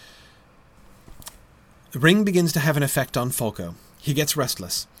 The ring begins to have an effect on Folko. He gets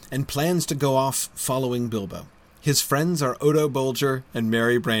restless and plans to go off following Bilbo. His friends are Odo Bolger and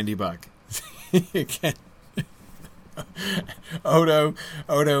Merry Brandybuck. Again,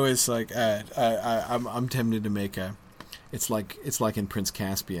 Odo is like I'm tempted to make a. It's like in Prince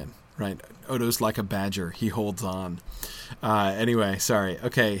Caspian, right? Odo's like a badger. He holds on. Anyway, sorry.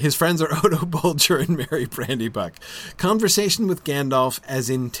 Okay, his friends are Odo Bolger and Merry Brandybuck. Conversation with Gandalf as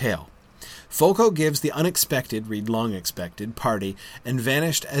in tale. Folko gives the unexpected, read long expected, party, and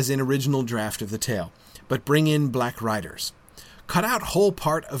vanished as in original draft of the tale, but bring in Black Riders. Cut out whole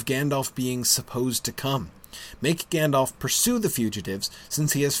part of Gandalf being supposed to come. Make Gandalf pursue the fugitives,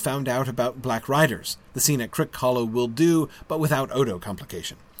 since he has found out about Black Riders. The scene at Crick Hollow will do, but without Odo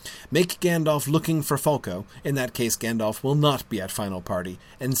complication. Make Gandalf looking for Folko. In that case, Gandalf will not be at final party,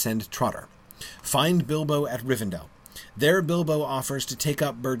 and send Trotter. Find Bilbo at Rivendell. There Bilbo offers to take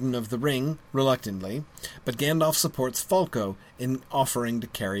up burden of the ring, reluctantly, but Gandalf supports Folko in offering to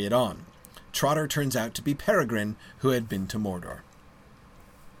carry it on. Trotter turns out to be Peregrine, who had been to Mordor.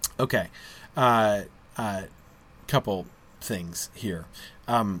 Okay, couple things here.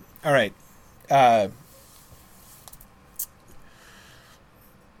 All right.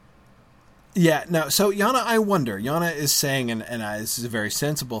 Yeah, no, so Yana, I wonder. Yana is saying, and this is a very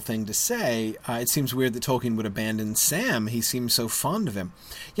sensible thing to say, it seems weird that Tolkien would abandon Sam. He seems so fond of him.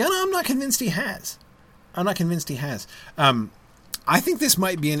 Yana, I'm not convinced he has. I think this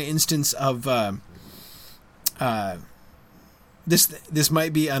might be an instance of... This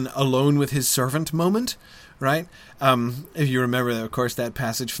might be an alone with his servant moment, right? If you remember, of course, that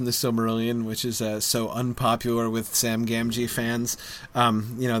passage from the Silmarillion, which is so unpopular with Sam Gamgee fans.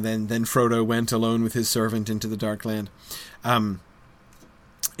 Then Frodo went alone with his servant into the Darkland. Sam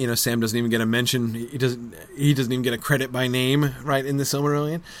doesn't even get a mention. He doesn't even get a credit by name, right, in the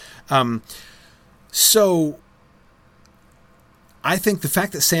Silmarillion. So I think the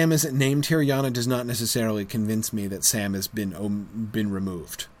fact that Sam isn't named here, Yana, does not necessarily convince me that Sam has been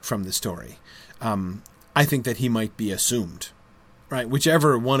removed from the story. I think that he might be assumed, right?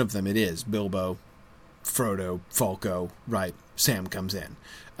 Whichever one of them it is, Bilbo, Frodo, Folko, right? Sam comes in,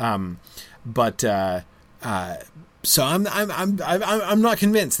 so I'm not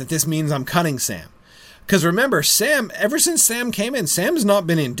convinced that this means I'm cutting Sam, because remember, Sam, ever since Sam came in, Sam's not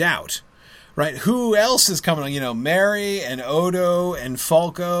been in doubt. Right, who else is coming on? Merry and Odo and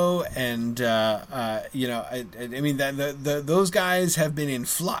Folko and those guys have been in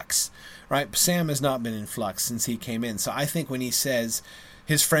flux, right? Sam has not been in flux since he came in. So I think when he says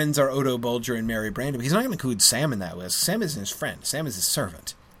his friends are Odo Bolger and Merry Brandybuck, he's not going to include Sam in that list. Sam isn't his friend. Sam is his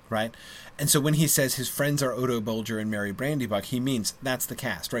servant, right? And so when he says his friends are Odo Bolger and Merry Brandybuck, he means that's the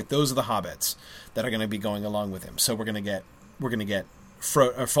cast, right? Those are the hobbits that are going to be going along with him. So we're going to get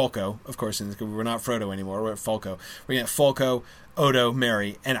Folko, of course, we're not Frodo anymore, we're at Folko. We're going to get Folko, Odo,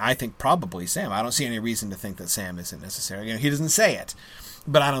 Merry, and I think probably Sam. I don't see any reason to think that Sam isn't necessary. He doesn't say it,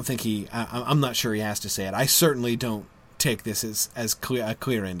 but I don't think I'm not sure he has to say it. I certainly don't take this as a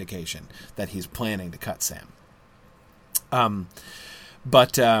clear indication that he's planning to cut Sam.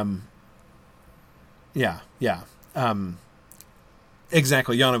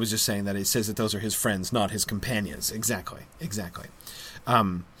 Exactly. Yana was just saying that it says that those are his friends, not his companions. Exactly.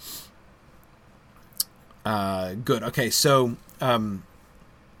 Good. Okay. So,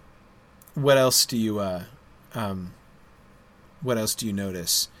 what else do you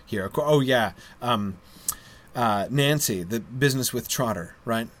notice here? Oh yeah. Nancy, the business with Trotter,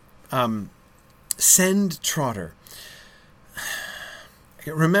 right? Send Trotter.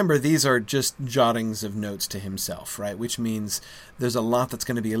 Remember, these are just jottings of notes to himself, right? Which means there's a lot that's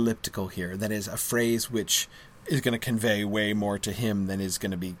going to be elliptical here. That is a phrase which is going to convey way more to him than is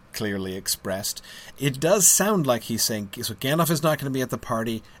going to be clearly expressed. It does sound like he's saying, so Gandalf is not going to be at the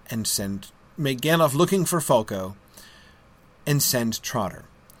party, and make Gandalf looking for Folko and send Trotter.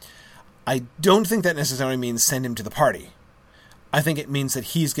 I don't think that necessarily means send him to the party. I think it means that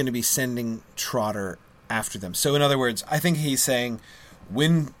he's going to be sending Trotter after them. So in other words, I think he's saying,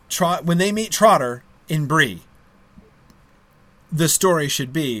 when they meet Trotter in Bree, the story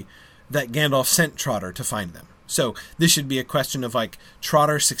should be that Gandalf sent Trotter to find them. So this should be a question of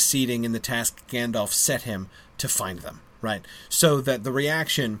Trotter succeeding in the task Gandalf set him to find them, right? So that the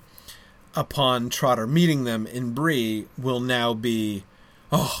reaction upon Trotter meeting them in Bree will now be,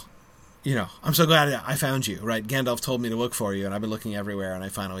 I'm so glad I found you, right? Gandalf told me to look for you, and I've been looking everywhere, and I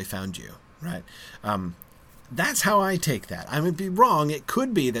finally found you, right? That's how I take that. I would be wrong. It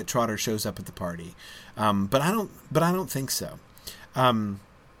could be that Trotter shows up at the party, but I don't think so.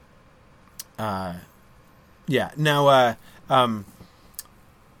 Yeah. Now,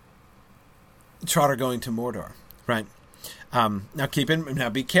 Trotter going to Mordor, right? Now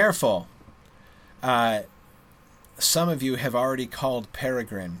be careful. Some of you have already called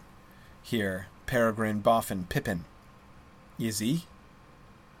Peregrine here, Peregrine Boffin Pippin. Is he?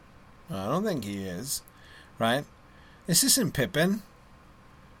 I don't think he is, right? This isn't Pippin.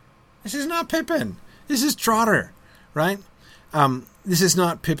 This is not Pippin. This is Trotter, right? This is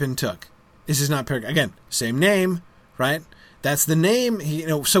not Pippin Took. This is not Peregrine. Again, same name, right? That's the name.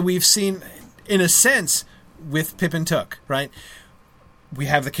 So we've seen, in a sense, with Pippin Took, right? We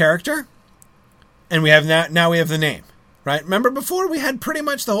have the character, and we have now we have the name, right? Remember before we had pretty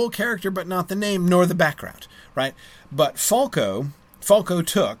much the whole character, but not the name nor the background, right? But Falco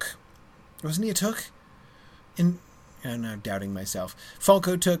Took, wasn't he a Took? I'm now doubting myself.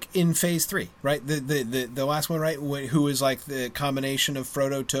 Falco Took in Phase 3, right? The last one, right? Who was like the combination of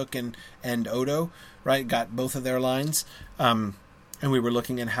Frodo Took and Odo, right? Got both of their lines, and we were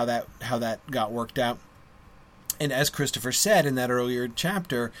looking at how that got worked out. And as Christopher said in that earlier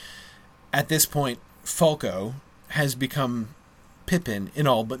chapter, at this point, Falco has become Pippin in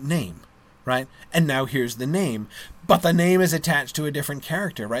all but name, right? And now here's the name, but the name is attached to a different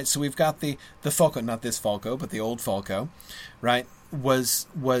character, right? So we've got the Falco, not this Falco, but the old Falco, right? Was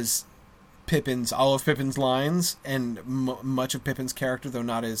all of Pippin's lines and much of Pippin's character, though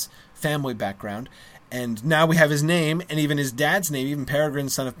not his family background. And now we have his name and even his dad's name, even Peregrine,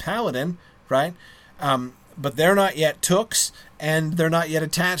 son of Paladin, right? But they're not yet Tooks, and they're not yet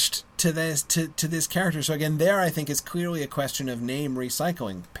attached to this character. So again, there I think is clearly a question of name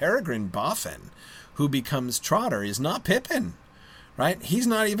recycling. Peregrine Boffin, who becomes Trotter, is not Pippin, right? He's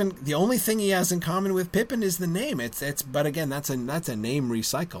not even, the only thing he has in common with Pippin is the name. But again, that's a name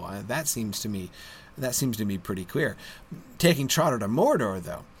recycle. That seems to me pretty clear. Taking Trotter to Mordor,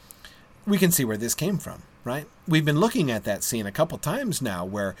 though, we can see where this came from, right? We've been looking at that scene a couple times now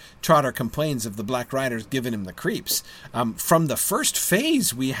where Trotter complains of the Black Riders giving him the creeps. From the first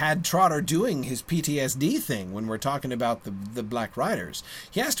phase, we had Trotter doing his PTSD thing when we're talking about the Black Riders.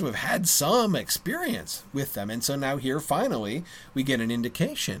 He has to have had some experience with them. And so now here, finally, we get an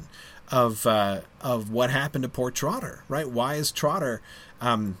indication of what happened to poor Trotter, right? Why is Trotter...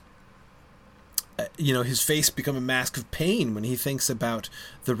 his face become a mask of pain when he thinks about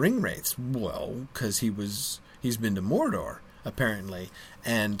the ring wraiths. Well, because he's been to Mordor, apparently,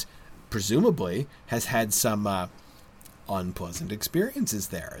 and presumably has had some unpleasant experiences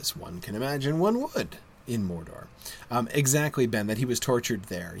there, as one can imagine one would in Mordor. Exactly, Ben, that he was tortured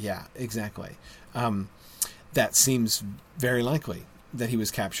there. Yeah, exactly. That seems very likely that he was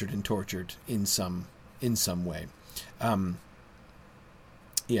captured and tortured in some way.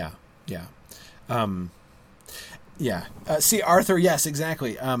 Yeah. See, Arthur, yes,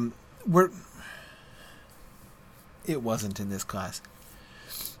 exactly. It wasn't in this class.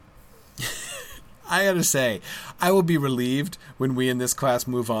 I gotta say, I will be relieved when we in this class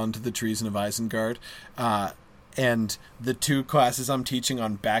move on to the Treason of Isengard, and the two classes I'm teaching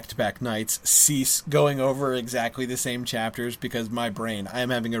on back-to-back nights cease going over exactly the same chapters, because my brain, I am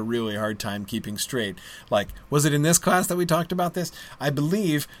having a really hard time keeping straight. Like, was it in this class that we talked about this? I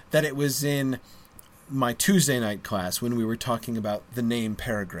believe that it was in my Tuesday night class when we were talking about the name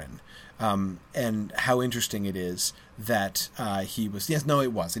Peregrine, and how interesting it is that he was... Yes, no,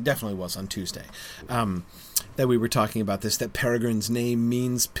 it definitely was on Tuesday, that we were talking about this, that Peregrine's name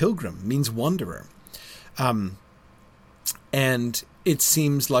means pilgrim, means wanderer. And it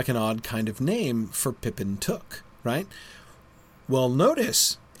seems like an odd kind of name for Pippin Took, right? Well,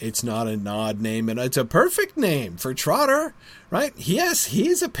 notice it's not an odd name, and it's a perfect name for Trotter, right? Yes,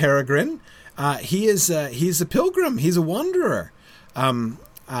 he's a peregrine. He's a pilgrim. He's a wanderer.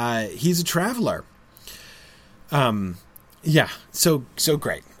 He's a traveler. So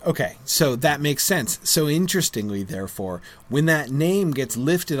great. Okay, so that makes sense. So interestingly, therefore, when that name gets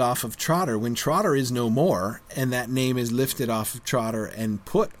lifted off of Trotter, when Trotter is no more, and that name is lifted off of Trotter and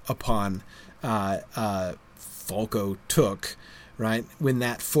put upon Falco Took, right? When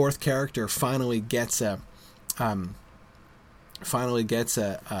that fourth character finally gets the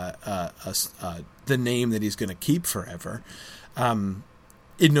name that he's going to keep forever,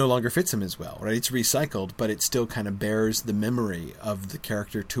 it no longer fits him as well, right? It's recycled, but it still kind of bears the memory of the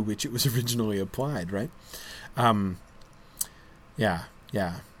character to which it was originally applied, right?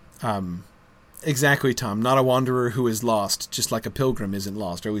 Exactly, Tom. Not a wanderer who is lost, just like a pilgrim isn't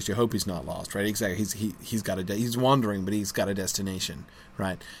lost, or at least you hope he's not lost, right? Exactly. He's wandering, but he's got a destination,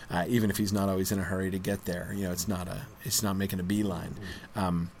 right? Even if he's not always in a hurry to get there, it's not making a beeline.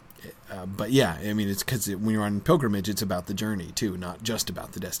 But yeah, I mean, it's because when you're on pilgrimage, it's about the journey too, not just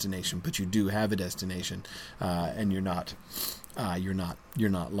about the destination. But you do have a destination, and you're not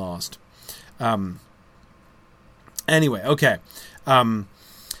lost. Anyway, okay. What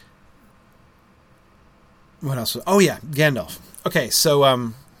else? Oh yeah, Gandalf. Okay,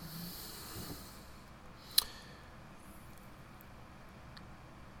 so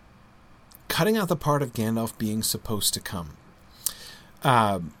cutting out the part of Gandalf being supposed to come.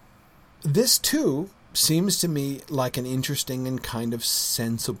 This too seems to me like an interesting and kind of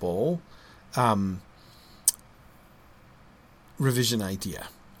sensible revision idea,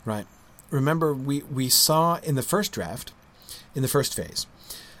 right? Remember, we saw in the first draft, in the first phase,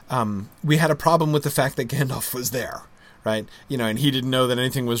 we had a problem with the fact that Gandalf was there, right? And he didn't know that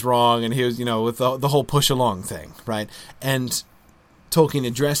anything was wrong, and he was, with the whole push along thing, right? And Tolkien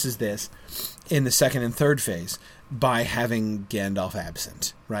addresses this in the second and third phase by having Gandalf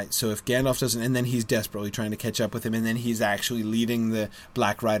absent, right? So if Gandalf doesn't, and then he's desperately trying to catch up with him, and then he's actually leading the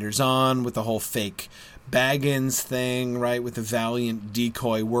Black Riders on with the whole fake Baggins thing, right? With the valiant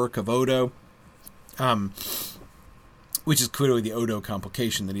decoy work of Odo, which is clearly the Odo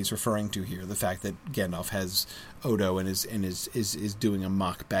complication that he's referring to here. The fact that Gandalf has Odo and is doing a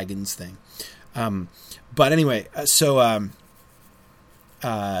mock Baggins thing. But anyway, so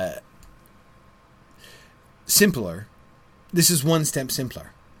simpler. This is one step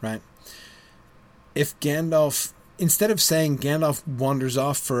simpler, right? If Gandalf, instead of saying Gandalf wanders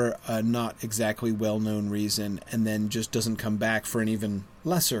off for a not exactly well-known reason and then just doesn't come back for an even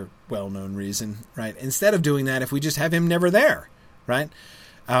lesser well-known reason, right? Instead of doing that, if we just have him never there, right?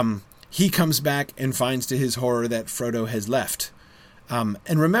 He comes back and finds to his horror that Frodo has left. And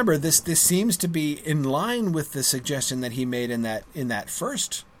remember, this seems to be in line with the suggestion that he made in that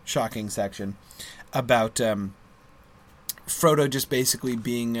first shocking section about Frodo just basically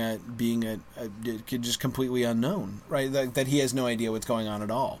being just completely unknown, right? That he has no idea what's going on at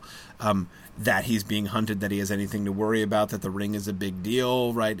all. That he's being hunted, that he has anything to worry about, that the ring is a big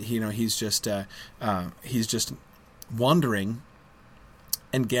deal, right? He's just wandering,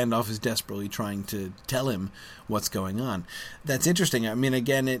 and Gandalf is desperately trying to tell him what's going on. That's interesting. I mean,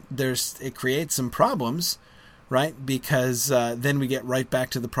 again, it creates some problems, right? Because then we get right back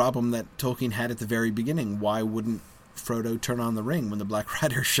to the problem that Tolkien had at the very beginning. Why wouldn't Frodo turn on the ring when the Black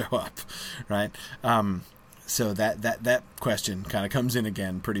Riders show up, right? So that question kind of comes in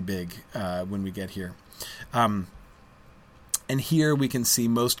again pretty big when we get here. And here we can see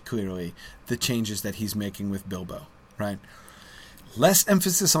most clearly the changes that he's making with Bilbo, right? Less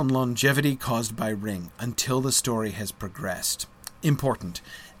emphasis on longevity caused by ring until the story has progressed. Important.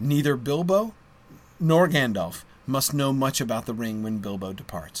 Neither Bilbo nor Gandalf must know much about the ring when Bilbo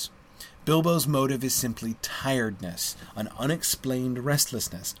departs. Bilbo's motive is simply tiredness, an unexplained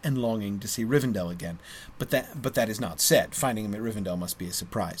restlessness, and longing to see Rivendell again. But that is not said. Finding him at Rivendell must be a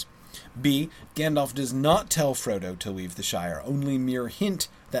surprise. B. Gandalf does not tell Frodo to leave the Shire, only mere hint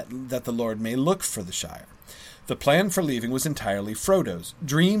that the Lord may look for the Shire. The plan for leaving was entirely Frodo's.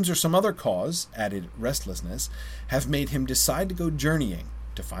 Dreams or some other cause, added restlessness, have made him decide to go journeying.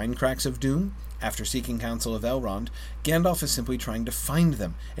 To find cracks of doom? After seeking counsel of Elrond, Gandalf is simply trying to find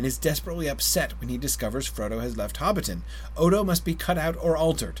them, and is desperately upset when he discovers Frodo has left Hobbiton. Odo must be cut out or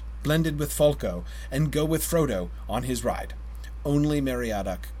altered, blended with Folco, and go with Frodo on his ride. Only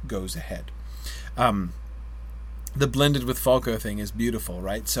Meriadoc goes ahead. The blended with Folco thing is beautiful,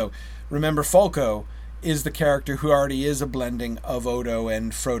 right? So remember, Folco is the character who already is a blending of Odo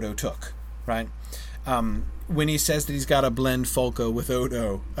and Frodo took, right? When he says that he's got to blend Folco with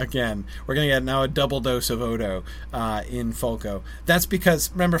Odo again, we're going to get now a double dose of Odo in Folco. That's because,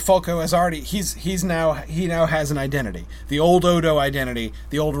 remember, Folco has already he now has an identity, the old Odo identity,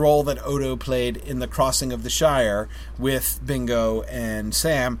 the old role that Odo played in the Crossing of the Shire with Bingo and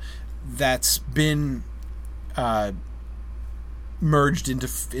Sam. That's been merged into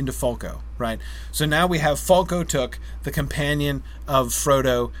Folco, right? So now we have Folco Took, the companion of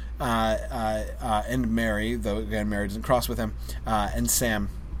Frodo and Merry, though again Merry doesn't cross with him, and Sam.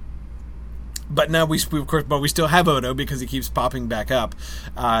 But now we still have Odo because he keeps popping back up.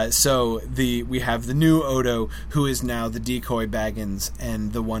 So we have the new Odo, who is now the decoy Baggins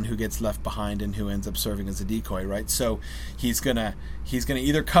and the one who gets left behind and who ends up serving as a decoy, right? So he's gonna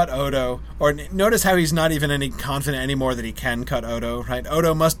either cut Odo, or notice how he's not even any confident anymore that he can cut Odo, right?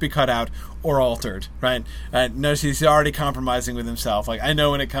 Odo must be cut out or altered, right? Notice he's already compromising with himself. Like, I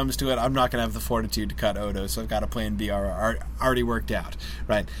know when it comes to it, I'm not going to have the fortitude to cut Odo, so I've got a plan B already worked out,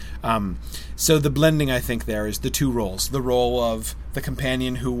 right? So the blending, I think, there is the two roles. The role of the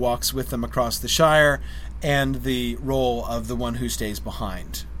companion who walks with them across the Shire, and the role of the one who stays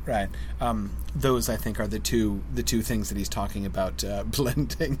behind, Right. Those, I think, are the two things that he's talking about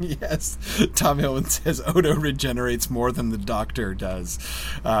blending. Yes. Tom Hillman says Odo regenerates more than the Doctor does.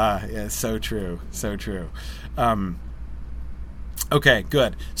 Yeah, so true. So true. Okay,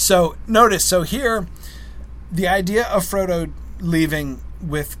 good. So notice, here, the idea of Frodo leaving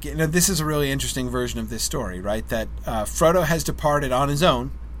with... this is a really interesting version of this story, right? That Frodo has departed on his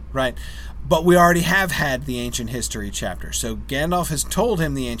own, right? But we already have had the Ancient History chapter. So Gandalf has told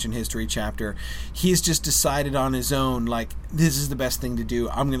him the Ancient History chapter. He's just decided on his own, this is the best thing to do.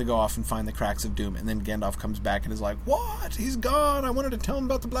 I'm going to go off and find the Cracks of Doom. And then Gandalf comes back and is like, what? He's gone. I wanted to tell him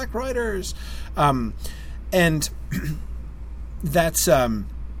about the Black Riders. And that's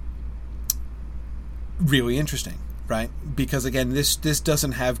really interesting. Right? Because, again, this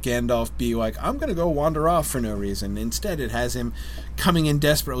doesn't have Gandalf be like, I'm going to go wander off for no reason. Instead, it has him coming in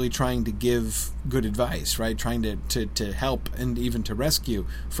desperately trying to give good advice, right? Trying to help and even to rescue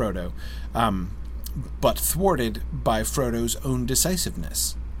Frodo, but thwarted by Frodo's own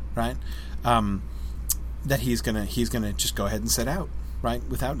decisiveness, right? That he's gonna just go ahead and set out, right,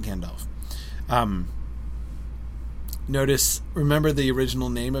 without Gandalf. Remember the original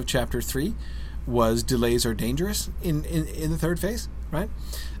name of Chapter 3? Was delays are dangerous in the third phase, right?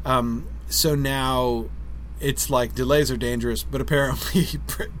 So now it's like delays are dangerous, but apparently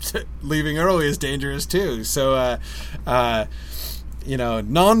leaving early is dangerous too. So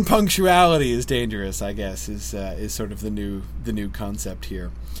non-punctuality is dangerous, I guess, is sort of the new concept here.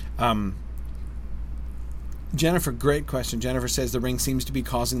 Jennifer, great question. Jennifer says the ring seems to be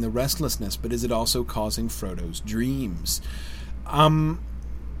causing the restlessness, but is it also causing Frodo's dreams?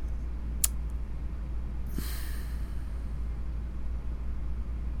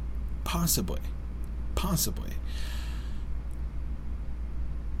 Possibly.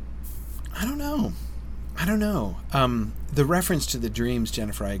 I don't know. The reference to the dreams,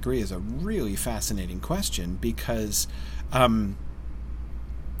 Jennifer, I agree, is a really fascinating question because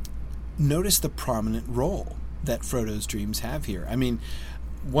notice the prominent role that Frodo's dreams have here. I mean,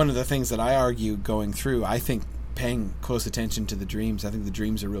 one of the things that I argue going through, I think paying close attention to the dreams, I think the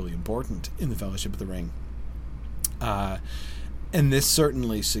dreams are really important in the Fellowship of the Ring. And this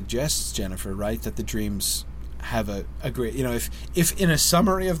certainly suggests, Jennifer, right, that the dreams have a great... if in a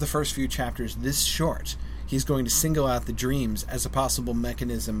summary of the first few chapters this short, he's going to single out the dreams as a possible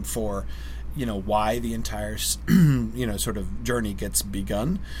mechanism for, why the entire, sort of journey gets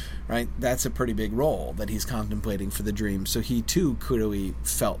begun, right? That's a pretty big role that he's contemplating for the dreams. So he, too, clearly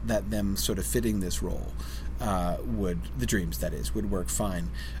felt that them sort of fitting this role the dreams, that is, would work fine.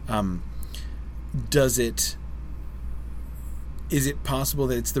 Is it possible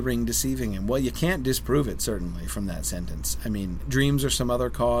that it's the ring deceiving him? Well, you can't disprove it, certainly, from that sentence. I mean, dreams or some other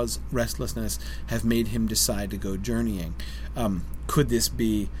cause, restlessness, have made him decide to go journeying. Could these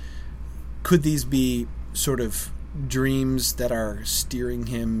be sort of dreams that are steering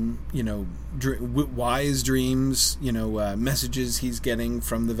him, wise dreams, messages he's getting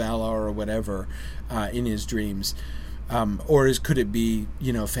from the Valar or whatever in his dreams? Or could it be,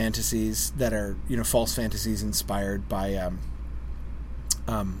 fantasies that are, false fantasies inspired by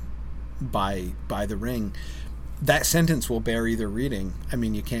the ring? That sentence will bear either reading. I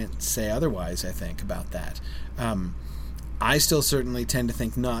mean, you can't say otherwise, I think, about that. I still certainly tend to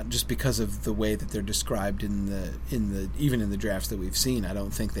think not, just because of the way that they're described even in the drafts that we've seen. I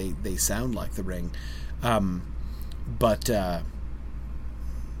don't think they sound like the ring. But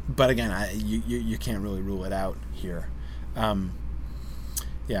again, you can't really rule it out here.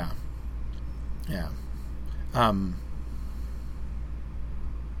 Yeah.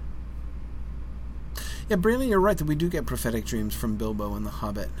 Yeah, Brandon, you're right that we do get prophetic dreams from Bilbo and the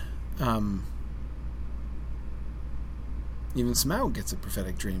Hobbit. Even Smaug gets a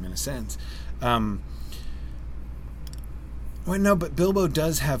prophetic dream in a sense. But Bilbo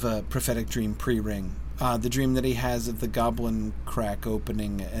does have a prophetic dream pre-ring. The dream that he has of the goblin crack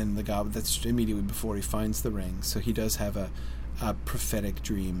opening and the goblin, that's immediately before he finds the ring. So he does have a prophetic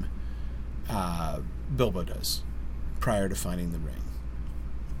dream. Bilbo does, prior to finding the ring.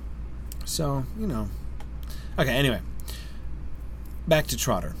 So, Okay, anyway. Back to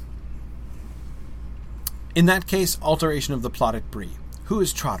Trotter. In that case, alteration of the plot at Bree. Who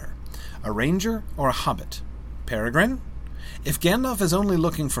is Trotter? A ranger or a hobbit? Peregrine? If Gandalf is only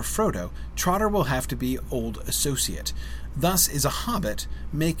looking for Frodo, Trotter will have to be old associate. Thus, if a hobbit,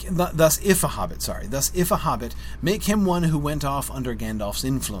 make him one who went off under Gandalf's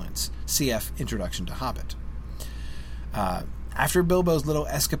influence. Cf. Introduction to Hobbit. After Bilbo's little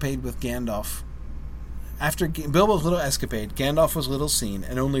escapade with Gandalf, After Bilbo's little escapade, Gandalf was little seen,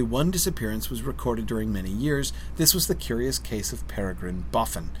 and only one disappearance was recorded during many years. This was the curious case of Peregrine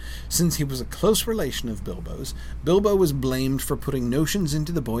Boffin. Since he was a close relation of Bilbo's, Bilbo was blamed for putting notions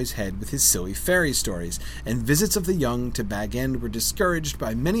into the boy's head with his silly fairy stories, and visits of the young to Bag End were discouraged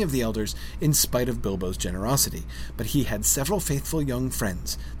by many of the elders in spite of Bilbo's generosity. But he had several faithful young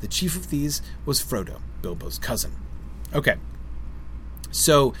friends. The chief of these was Frodo, Bilbo's cousin. Okay,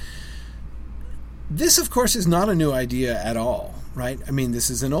 so this, of course, is not a new idea at all, right? I mean, this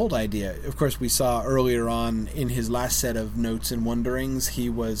is an old idea. Of course, we saw earlier on in his last set of Notes and Wonderings, he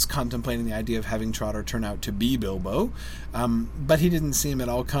was contemplating the idea of having Trotter turn out to be Bilbo, but he didn't seem at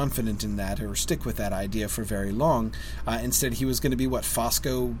all confident in that or stick with that idea for very long. Instead, he was going to be what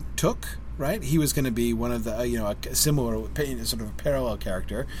Fosco took, right? He was going to be one of the, a similar, sort of a parallel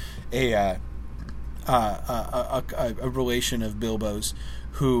character, a relation of Bilbo's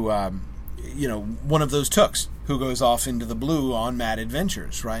who... one of those tooks who goes off into the blue on mad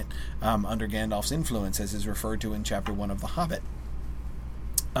adventures, right? Under Gandalf's influence, as is referred to in Chapter 1 of The Hobbit.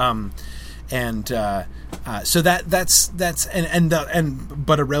 So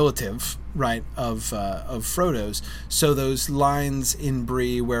but a relative, right, of Frodo's. So those lines in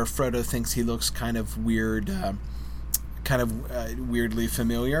Bree where Frodo thinks he looks kind of weird, weirdly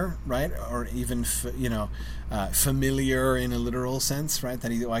familiar, right? Or even, familiar in a literal sense, right?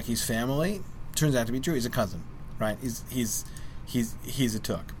 That he's family. Turns out to be true. He's a cousin, right? He's a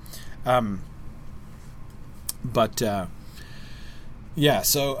took.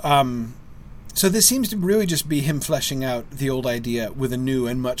 So this seems to really just be him fleshing out the old idea with a new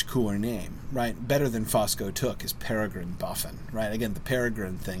and much cooler name, right? Better than Fosco took is Peregrine Boffin, right? Again, the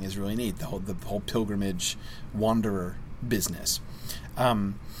Peregrine thing is really neat. The whole pilgrimage wanderer business.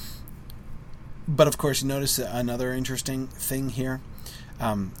 But of course, you notice another interesting thing here.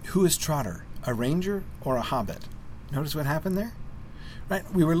 Who is Trotter? A ranger or a hobbit? Notice what happened there? Right?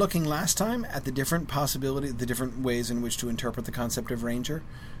 We were looking last time at the different possibilities, the different ways in which to interpret the concept of ranger,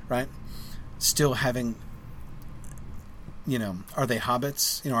 right? Still having, are they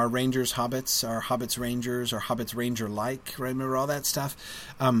hobbits? Are rangers hobbits? Are hobbits rangers? Are hobbits ranger-like? Right? Remember all that stuff?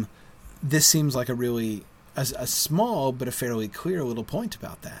 This seems like a small but a fairly clear little point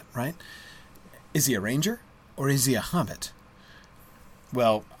about that, right? Is he a ranger or is he a hobbit?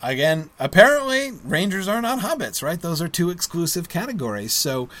 Well, again, apparently rangers are not hobbits, right? Those are two exclusive categories.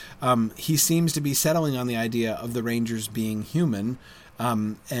 So he seems to be settling on the idea of the rangers being human,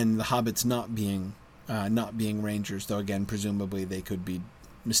 and the hobbits not being rangers. Though again, presumably they could be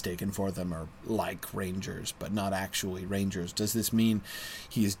mistaken for them or like rangers, but not actually rangers. Does this mean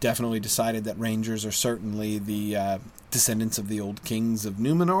he has definitely decided that rangers are certainly the descendants of the old kings of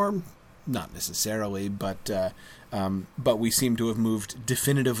Númenor? Not necessarily, but we seem to have moved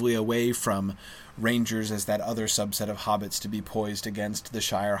definitively away from rangers as that other subset of hobbits to be poised against the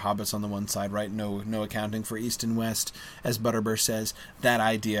Shire hobbits on the one side, right? No accounting for east and west, as Butterbur says. That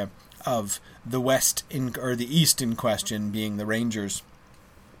idea of the west or the east in question being the rangers,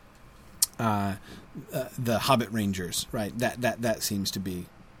 the hobbit rangers, right? That seems to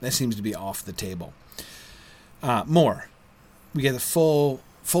be off the table. More, we get a full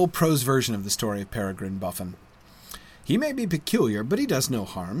prose version of the story of Peregrine Boffin. He may be peculiar, but he does no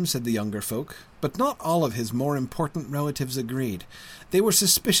harm, said the younger folk. But not all of his more important relatives agreed. They were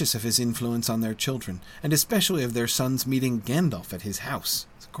suspicious of his influence on their children, and especially of their sons meeting Gandalf at his house.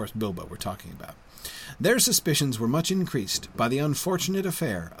 It's, of course, Bilbo we're talking about. Their suspicions were much increased by the unfortunate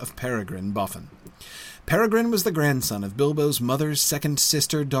affair of Peregrine Boffin. Peregrine was the grandson of Bilbo's mother's second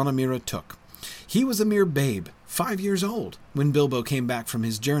sister, Donamira Took. He was a mere babe, 5 years old, when Bilbo came back from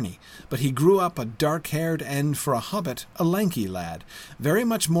his journey, but he grew up a dark-haired and, for a hobbit, a lanky lad, very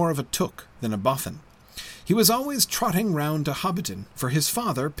much more of a Took than a Boffin. He was always trotting round to Hobbiton, for his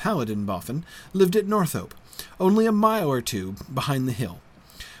father, Paladin Boffin, lived at Northope, only a mile or two behind the hill.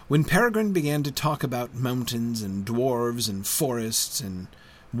 When Peregrine began to talk about mountains and dwarves and forests and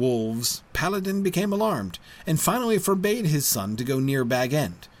wolves, Paladin became alarmed, and finally forbade his son to go near Bag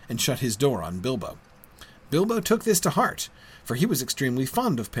End, and shut his door on Bilbo. Bilbo took this to heart, for he was extremely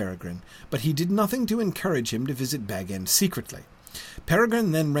fond of Peregrine, but he did nothing to encourage him to visit Bag End secretly.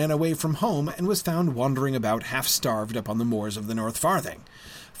 Peregrine then ran away from home and was found wandering about half-starved up on the moors of the North Farthing.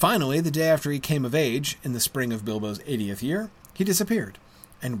 Finally, the day after he came of age, in the spring of Bilbo's 80th year, he disappeared,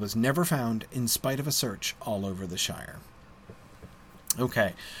 and was never found in spite of a search all over the Shire.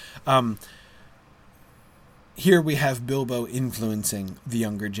 Okay, here we have Bilbo influencing the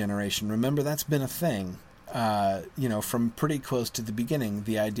younger generation. Remember, that's been a thing, from pretty close to the beginning.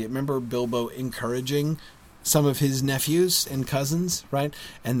 The idea, remember Bilbo encouraging some of his nephews and cousins, right?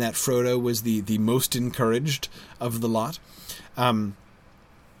 And that Frodo was the most encouraged of the lot.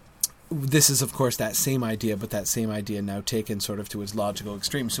 This is, of course, that same idea, but that same idea now taken sort of to its logical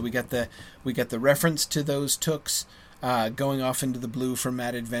extreme. So we get the reference to those Tooks going off into the blue for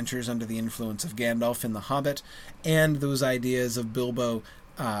mad adventures under the influence of Gandalf in The Hobbit, and those ideas of Bilbo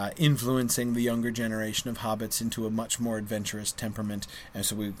influencing the younger generation of hobbits into a much more adventurous temperament. And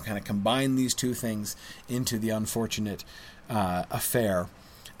so we kind of combine these two things into the unfortunate affair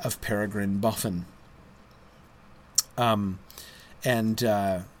of Peregrine Boffin.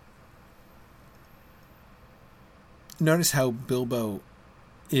 Notice how Bilbo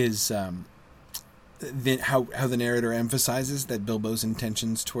is how the narrator emphasizes that Bilbo's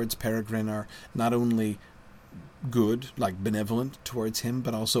intentions towards Peregrine are not only good, like benevolent towards him,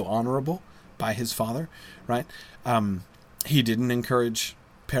 but also honorable by his father, right? He didn't encourage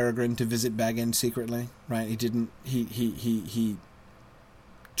Peregrine to visit Bag End secretly, right? He didn't. He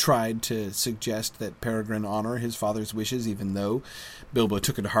tried to suggest that Peregrine honor his father's wishes, even though Bilbo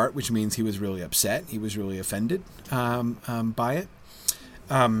took it to heart, which means he was really upset. He was really offended by it.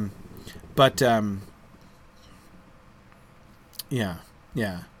 Yeah.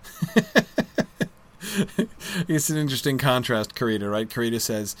 It's an interesting contrast, Karita, right? Karita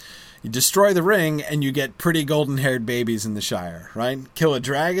says, you destroy the ring and you get pretty golden-haired babies in the Shire, right? Kill a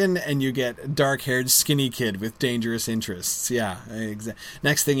dragon and you get a dark-haired skinny kid with dangerous interests. Yeah.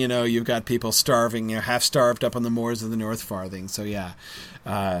 Next thing you know, you've got people starving, half starved up on the moors of the North Farthing. So yeah,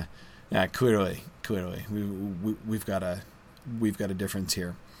 clearly, we've got a difference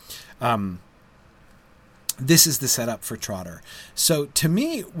here. This is the setup for Trotter. So to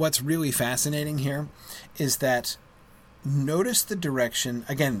me, what's really fascinating here is that notice the direction.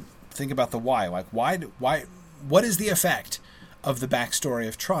 Again, think about the why. Like, why? What is the effect of the backstory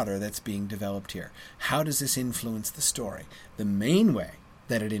of Trotter that's being developed here? How does this influence the story? The main way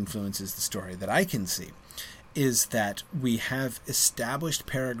that it influences the story that I can see is that we have established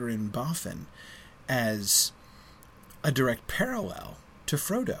Peregrine Boffin as a direct parallel to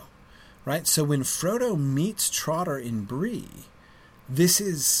Frodo. Right? So when Frodo meets Trotter in Bree, this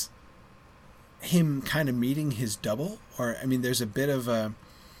is him kind of meeting his double. Or, I mean, there's a bit of a,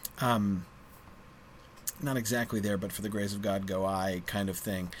 not exactly there, but for the grace of God go I kind of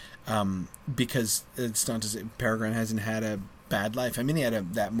thing. Because it's not to say Peregrine hasn't had a bad life. I mean, he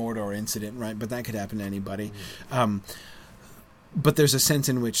had that Mordor incident, right? But that could happen to anybody. But there's a sense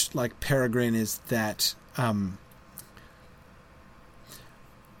in which, like, Peregrine is that...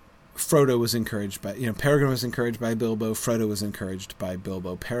 Frodo was encouraged by, Peregrine was encouraged by Bilbo, Frodo was encouraged by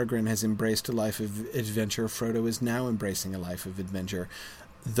Bilbo. Peregrine has embraced a life of adventure, Frodo is now embracing a life of adventure,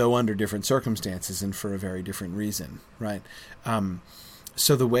 though under different circumstances and for a very different reason, right?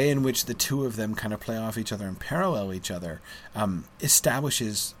 So the way in which the two of them kind of play off each other and parallel each other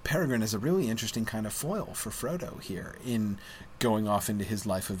establishes Peregrine as a really interesting kind of foil for Frodo here in going off into his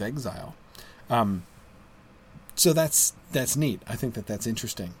life of exile. So that's neat. I think that's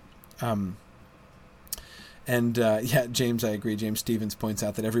interesting. James, I agree. James Stevens points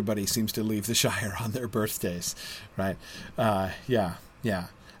out that everybody seems to leave the Shire on their birthdays, right?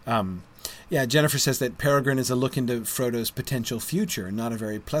 Jennifer says that Peregrine is a look into Frodo's potential future, not a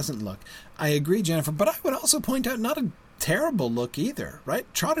very pleasant look. I agree, Jennifer, but I would also point out not a terrible look either,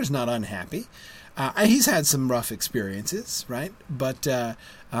 right? Trotter's not unhappy. He's had some rough experiences, right? But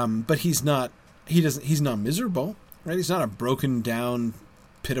he's not miserable, right? He's not a broken down,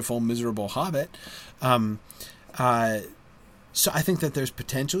 pitiful, miserable hobbit. So I think that there's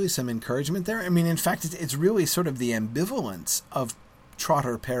potentially some encouragement there. I mean, in fact, it's really sort of the ambivalence of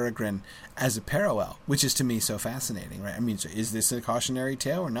Trotter Peregrine as a parallel, which is to me so fascinating, right? I mean, so is this a cautionary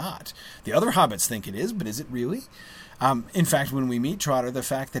tale or not? The other hobbits think it is, but is it really? In fact, when we meet Trotter, the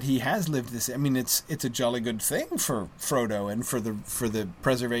fact that he has lived this, I mean, it's a jolly good thing for Frodo and for the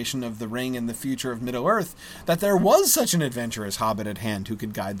preservation of the ring and the future of Middle-earth, that there was such an adventurous hobbit at hand who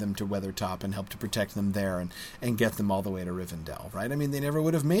could guide them to Weathertop and help to protect them there and get them all the way to Rivendell, right? I mean, they never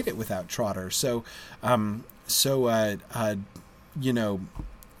would have made it without Trotter. So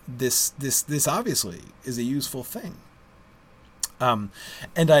this obviously is a useful thing.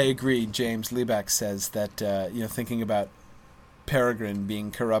 And I agree, James Liebeck says that, thinking about Peregrine being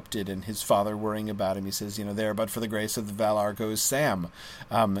corrupted and his father worrying about him, he says, there, but for the grace of the Valar goes Sam.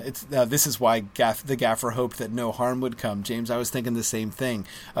 This is why the gaffer hoped that no harm would come. James, I was thinking the same thing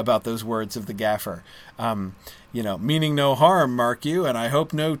about those words of the gaffer. Meaning no harm, mark you, and I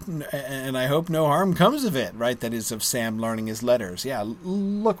hope no harm comes of it, right? That is of Sam learning his letters. Yeah,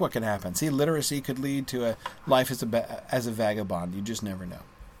 look what can happen. See, literacy could lead to a life as a vagabond. You just never know.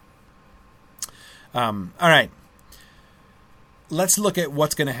 All right. Let's look at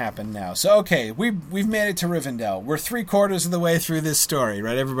what's going to happen now. So, okay, we've made it to Rivendell. We're 3/4 of the way through this story,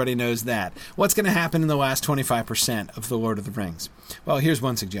 right? Everybody knows that. What's going to happen in the last 25% of The Lord of the Rings? Well, here's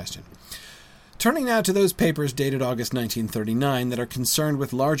one suggestion. Turning now to those papers dated August 1939 that are concerned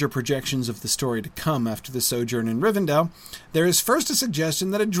with larger projections of the story to come after the sojourn in Rivendell, there is first a suggestion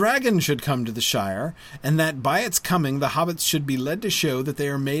that a dragon should come to the Shire, and that by its coming the hobbits should be led to show that they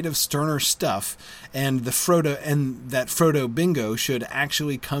are made of sterner stuff, and that Frodo Bingo should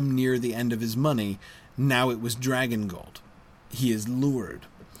actually come near the end of his money. Now it was dragon gold. He is lured.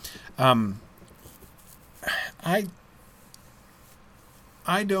 I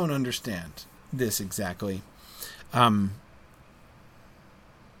don't understand this exactly. I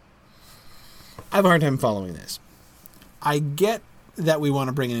have a hard time following this. I get that we want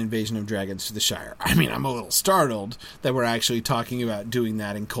to bring an invasion of dragons to the Shire. I mean, I'm a little startled that we're actually talking about doing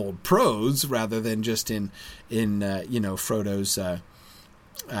that in cold prose rather than just in Frodo's sort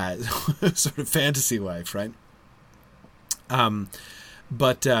of fantasy life, right?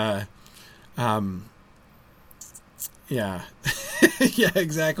 Yeah. Yeah,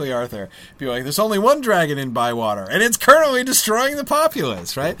 exactly, Arthur. Be like, there's only one dragon in Bywater, and it's currently destroying the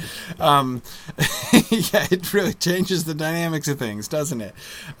populace, right? Yeah, it really changes the dynamics of things, doesn't it?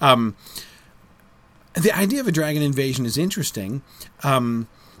 The idea of a dragon invasion is interesting. Would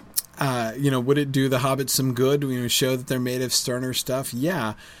it do the hobbits some good? Show that they're made of sterner stuff?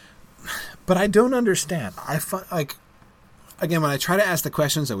 Yeah. But I don't understand. Again, when I try to ask the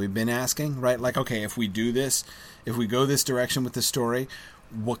questions that we've been asking, right? Like, okay, if we do this, if we go this direction with the story,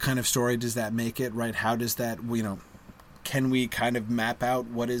 what kind of story does that make it, right? How does that, can we kind of map out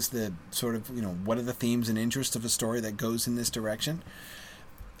what is the sort of, what are the themes and interests of a story that goes in this direction?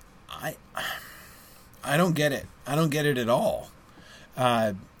 I don't get it. I don't get it at all.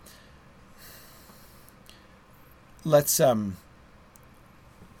 Let's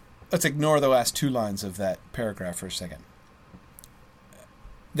ignore the last two lines of that paragraph for a second.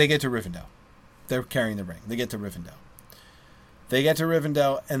 They get to Rivendell. They're carrying the ring. They get to Rivendell.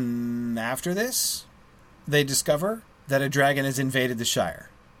 And after this, they discover that a dragon has invaded the Shire.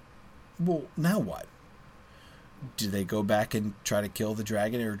 Well, now what? Do they go back and try to kill the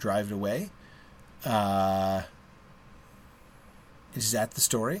dragon or drive it away? Is that the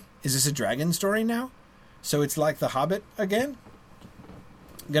story? Is this a dragon story now? So it's like The Hobbit again?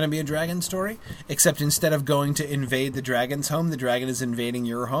 Going to be a dragon story, except instead of going to invade the dragon's home, the dragon is invading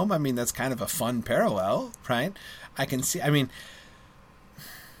your home. I mean, that's kind of a fun parallel, right? I can see,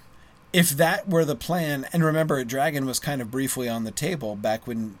 if that were the plan, and remember, a dragon was kind of briefly on the table back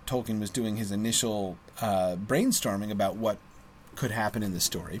when Tolkien was doing his initial brainstorming about what could happen in the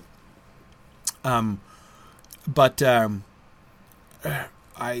story. I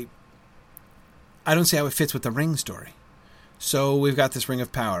don't see how it fits with the ring story. So we've got this Ring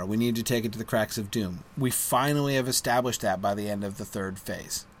of Power. We need to take it to the Cracks of Doom. We finally have established that by the end of the third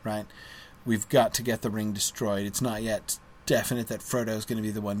phase, right? We've got to get the ring destroyed. It's not yet definite that Frodo's going to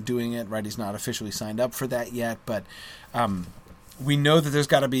be the one doing it, right? He's not officially signed up for that yet, but we know that there's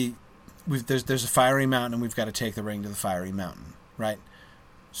got to be... There's a fiery mountain, and we've got to take the ring to the fiery mountain, right?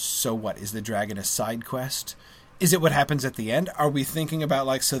 So what? Is the dragon a side quest? Is it what happens at the end? Are we thinking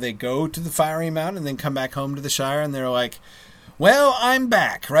about, so they go to the fiery mountain and then come back home to the Shire, and they're like... Well, I'm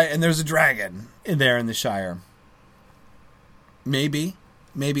back, right? And there's a dragon in the Shire. Maybe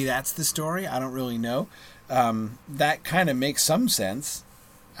that's the story. I don't really know. That kind of makes some sense,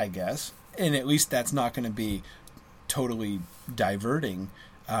 I guess. And at least that's not going to be totally diverting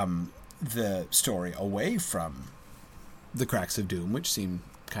the story away from the Cracks of Doom, which seem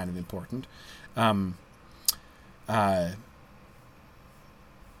kind of important. Yeah.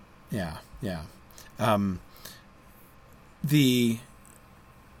 The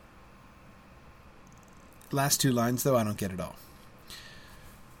last two lines, though, I don't get at all.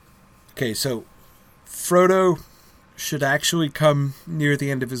 Okay, so Frodo should actually come near the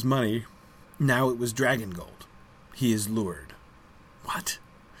end of his money. Now it was dragon gold. He is lured. What?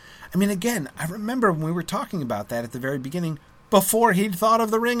 Again, I remember when we were talking about that at the very beginning, before he'd thought of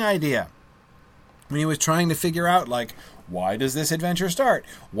the ring idea. When he was trying to figure out, why does this adventure start?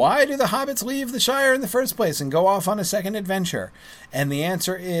 Why do the hobbits leave the Shire in the first place and go off on a second adventure? And the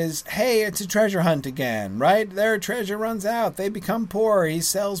answer is, hey, it's a treasure hunt again, right? Their treasure runs out. They become poor. He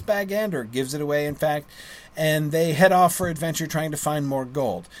sells Bagander, gives it away, in fact, and they head off for adventure trying to find more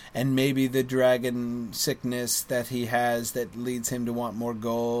gold. And maybe the dragon sickness that he has that leads him to want more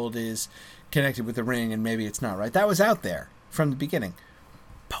gold is connected with the ring, and maybe it's not, right? That was out there from the beginning.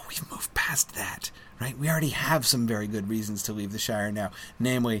 But we've moved past that, right? We already have some very good reasons to leave the Shire now.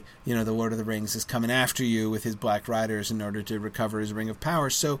 Namely, the Lord of the Rings is coming after you with his Black Riders in order to recover his Ring of Power.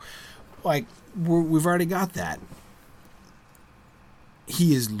 So, we've already got that.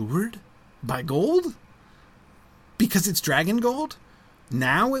 He is lured by gold? Because it's dragon gold?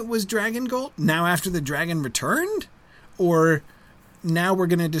 Now it was dragon gold? Now after the dragon returned? Or now we're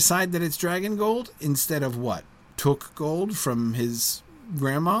going to decide that it's dragon gold instead of what? Took gold from his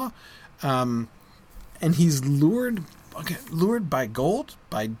grandma? And he's lured by gold?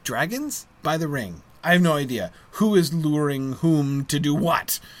 By dragons? By the ring? I have no idea. Who is luring whom to do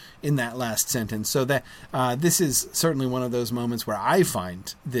what in that last sentence? So that this is certainly one of those moments where I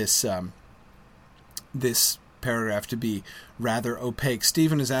find this paragraph to be rather opaque.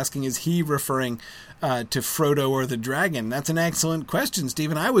 Stephen is asking, is he referring to Frodo or the dragon? That's an excellent question,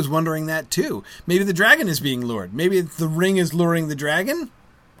 Stephen. I was wondering that too. Maybe the dragon is being lured. Maybe the ring is luring the dragon?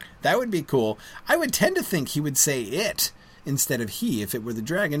 That would be cool. I would tend to think he would say it instead of he if it were the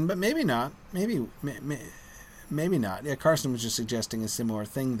dragon, but maybe not. Maybe not. Yeah, Carson was just suggesting a similar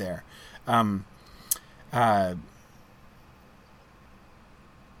thing there.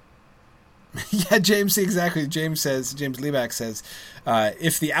 Yeah, James, exactly. James Lieback says,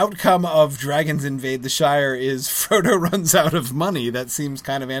 if the outcome of Dragons Invade the Shire is Frodo runs out of money, that seems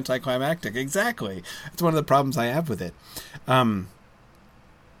kind of anticlimactic. Exactly. It's one of the problems I have with it.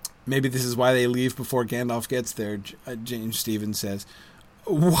 Maybe this is why they leave before Gandalf gets there, James Stevens says.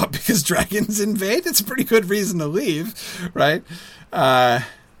 What, because dragons invade? It's a pretty good reason to leave, right? Yeah.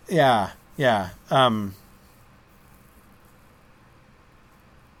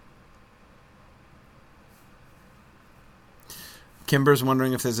 Kimber's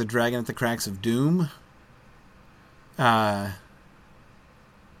wondering if there's a dragon at the cracks of doom.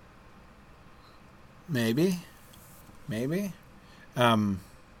 Maybe.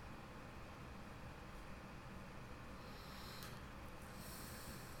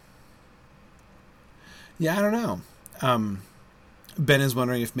 Yeah, I don't know. Ben is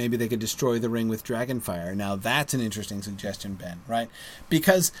wondering if maybe they could destroy the ring with dragonfire. Now, that's an interesting suggestion, Ben, right?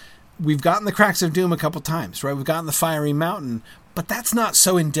 Because we've gotten the cracks of doom a couple times, right? We've gotten the fiery mountain, but that's not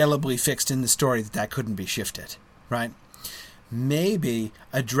so indelibly fixed in the story that couldn't be shifted, right? Maybe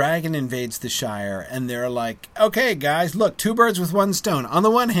a dragon invades the Shire and they're like, okay, guys, look, 2 birds with 1 stone. On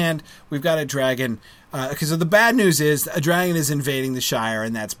the one hand, we've got a dragon, because the bad news is a dragon is invading the Shire,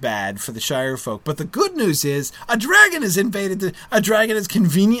 and that's bad for the Shire folk. But the good news is a dragon has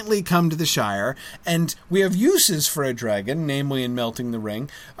conveniently come to the Shire, and we have uses for a dragon, namely in melting the ring.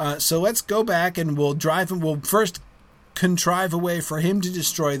 So let's go back and we'll first contrive a way for him to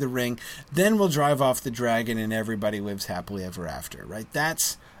destroy the ring, then we'll drive off the dragon and everybody lives happily ever after, right?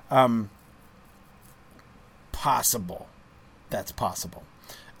 That's possible. That's possible.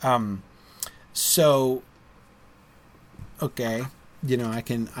 So okay, I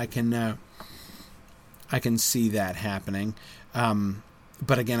can see that happening.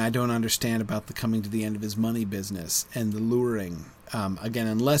 But again, I don't understand about the coming to the end of his money business and the luring. Again,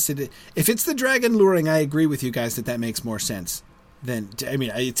 if it's the dragon luring, I agree with you guys that makes more sense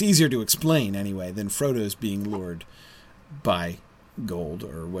it's easier to explain anyway than Frodo's being lured by gold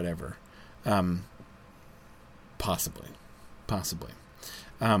or whatever. Possibly.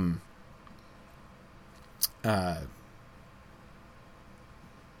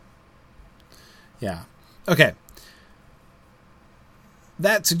 Yeah. Okay.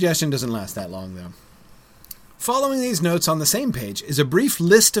 That suggestion doesn't last that long, though. Following these notes on the same page is a brief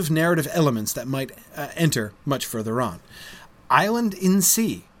list of narrative elements that might enter much further on. Island in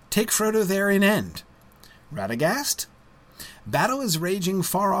sea. Take Frodo there in end. Radagast. Battle is raging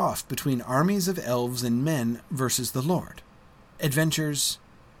far off between armies of elves and men versus the Lord. Adventures.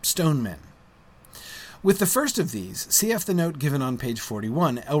 Stone men. With the first of these, cf. the note given on page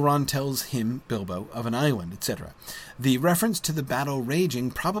 41, Elrond tells him, Bilbo, of an island, etc. The reference to the battle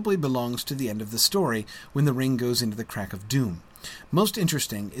raging probably belongs to the end of the story, when the ring goes into the crack of doom. Most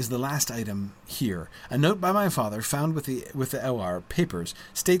interesting is the last item here. A note by my father, found with the LR papers,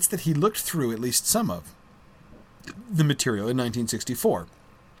 states that he looked through at least some of the material in 1964.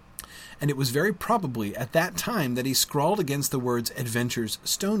 And it was very probably at that time that he scrawled against the words Adventures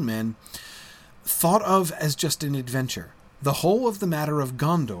Stone Men, thought of as just an adventure. The whole of the matter of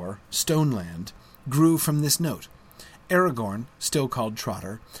Gondor, Stoneland, grew from this note. Aragorn, still called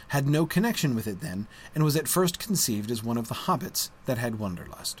Trotter, had no connection with it then, and was at first conceived as one of the hobbits that had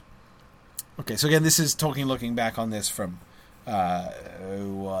Wanderlust. Okay, so again, this is Tolkien looking back on this from,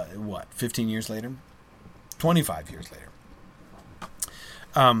 15 years later? 25 years later.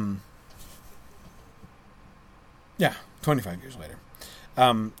 Yeah, 25 years later.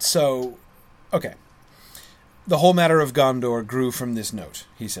 Okay. The whole matter of Gondor grew from this note,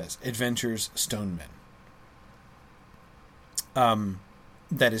 he says. Adventures, stone men.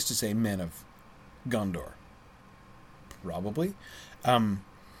 That is to say, men of Gondor. Probably. I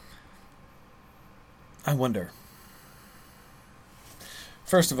wonder.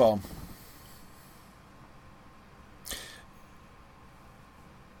 First of all,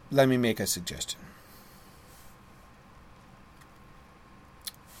 let me make a suggestion.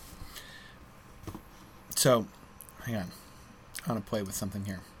 So, hang on. I want to play with something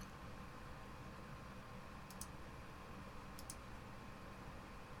here.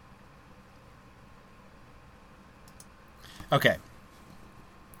 Okay.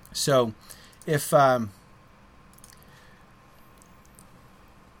 So, if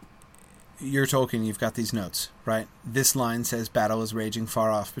you're Tolkien, you've got these notes, right? This line says, battle is raging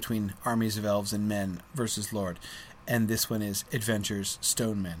far off between armies of elves and men versus Lord. And this one is adventures,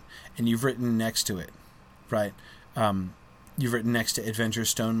 stone men. And you've written next to it, right? You've written next to adventures,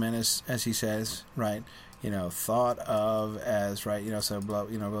 stone men, as he says, right? Thought of as, right? So,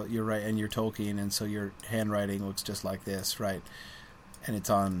 you're right, and you're Tolkien, and so your handwriting looks just like this, right? And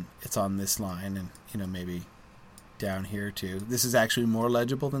it's on this line, and, maybe down here too. This is actually more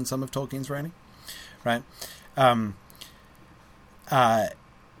legible than some of Tolkien's writing, right?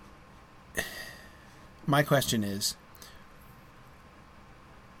 My question is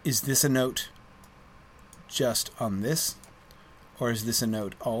this a note just on this, or is this a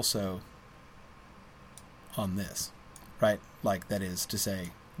note also on this, right? Like, that is to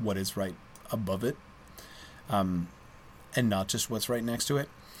say, what is right above it, and not just what's right next to it?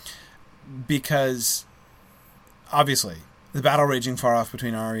 Because obviously, the battle raging far off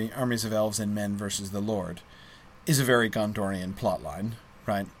between armies of elves and men versus the Lord is a very Gondorian plotline,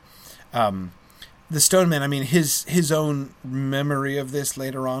 right? The stone men, I mean, his own memory of this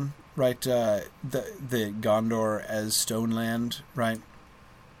later on, right? The Gondor as stone land, right?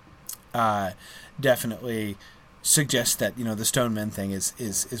 Definitely suggests that the stone men thing is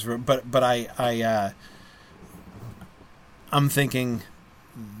but I'm thinking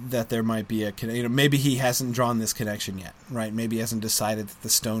that there might be maybe he hasn't drawn this connection yet, right? Maybe he hasn't decided that the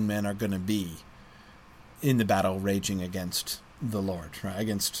stone men are going to be in the battle raging against the Lord, right?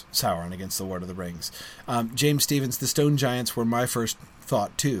 Against Sauron, against the Lord of the Rings. James Stevens, the stone giants were my first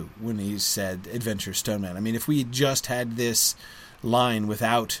thought too when he said adventure stone men. I mean, if we just had this line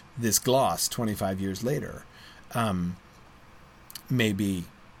without this gloss 25 years later, maybe,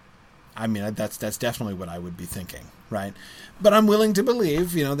 I mean, that's definitely what I would be thinking, right? But I'm willing to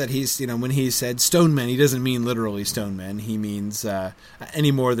believe, that he's, when he said stone men, he doesn't mean literally stone men. He means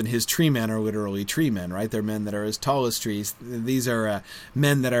any more than his tree men are literally tree men, right? They're men that are as tall as trees. These are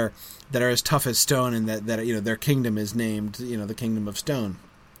men that are as tough as stone, and that their kingdom is named, the kingdom of stone,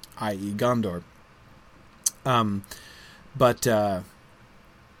 i.e. Gondor.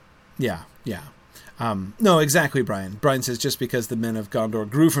 Yeah. No, exactly, Brian. Brian says just because the men of Gondor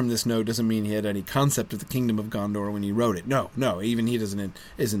grew from this note doesn't mean he had any concept of the kingdom of Gondor when he wrote it. No, even he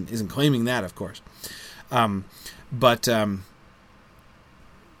isn't claiming that, of course.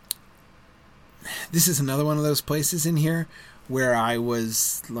 This is another one of those places in here where I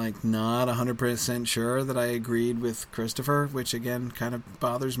was like not 100% sure that I agreed with Christopher, which again kind of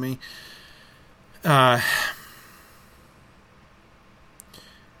bothers me.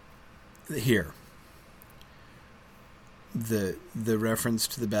 Here. The reference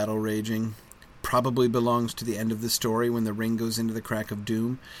to the battle raging probably belongs to the end of the story when the ring goes into the crack of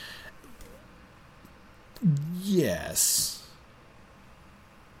doom. Yes.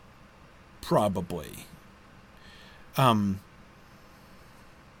 Probably. I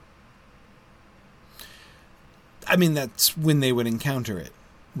mean, that's when they would encounter it,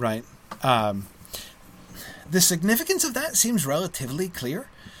 right? The significance of that seems relatively clear.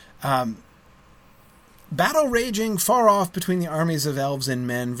 Battle raging far off between the armies of elves and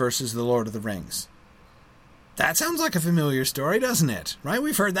men versus the Lord of the Rings. That sounds like a familiar story, doesn't it? Right?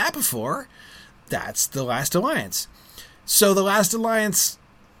 We've heard that before. That's the Last Alliance. So the Last Alliance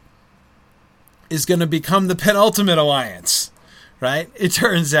is going to become the penultimate alliance, right? It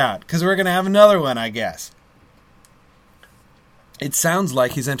turns out, because we're going to have another one, I guess. It sounds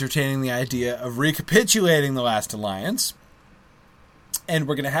like he's entertaining the idea of recapitulating the Last Alliance, and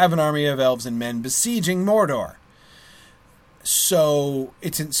we're going to have an army of elves and men besieging Mordor. So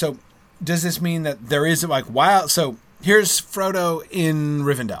does this mean that there is so here's Frodo in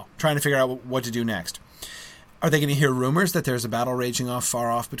Rivendell trying to figure out what to do next. Are they going to hear rumors that there's a battle raging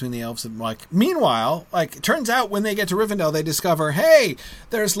far off between the elves and meanwhile, it turns out when they get to Rivendell, they discover, hey,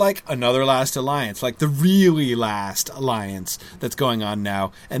 there's another last alliance, the really last alliance that's going on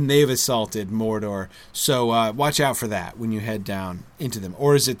now, and they've assaulted Mordor. So watch out for that when you head down into them.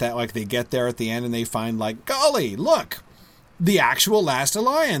 Or is it that they get there at the end and they find golly, look, the actual last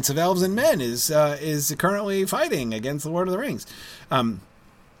alliance of elves and men is currently fighting against the Lord of the Rings. I'm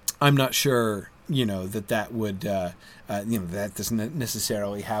not sure. That would that isn't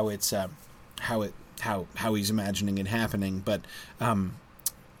necessarily how it's how he's imagining it happening, but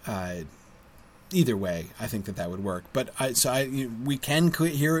either way, I think that would work. But we can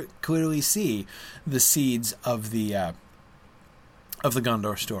clearly see the seeds of the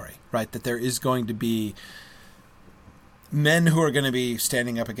Gondor story, right? That there is going to be men who are going to be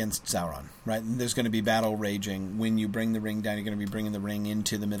standing up against Sauron, right? And there's going to be battle raging. When you bring the ring down, you're going to be bringing the ring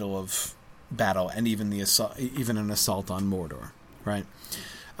into the middle of battle, and even an assault on Mordor, right?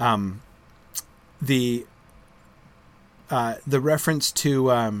 The reference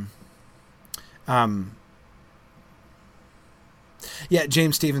to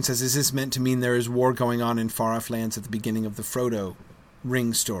James Stevens says, is this meant to mean there is war going on in far-off lands at the beginning of the Frodo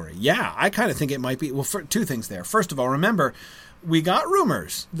ring story? Yeah, I kind of think it might be. Well, two things there. First of all, remember, we got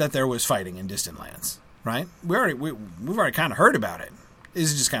rumors that there was fighting in distant lands, right? We've already kind of heard about it.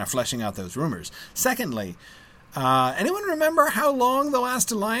 This is just kind of fleshing out those rumors. Secondly, anyone remember how long the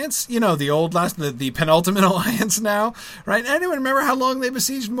last alliance, the penultimate alliance now, right? Anyone remember how long they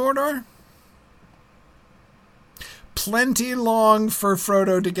besieged Mordor? Plenty long for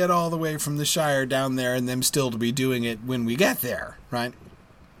Frodo to get all the way from the Shire down there and them still to be doing it when we get there, right?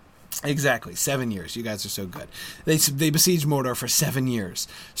 Exactly, 7 years. You guys are so good. They besieged Mordor for 7 years.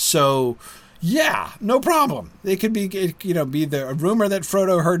 So, yeah, no problem. It could be, be a rumor that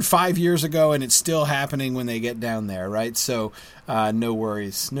Frodo heard 5 years ago, and it's still happening when they get down there, right? So, no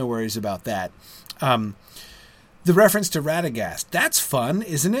worries about that. The reference to Radagast, that's fun,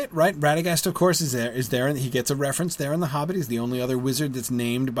 isn't it? Right? Radagast, of course, is there, and he gets a reference there in The Hobbit. He's the only other wizard that's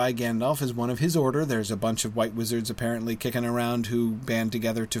named by Gandalf as one of his order. There's a bunch of white wizards apparently kicking around who band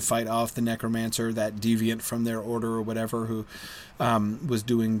together to fight off the necromancer, that deviant from their order or whatever, who was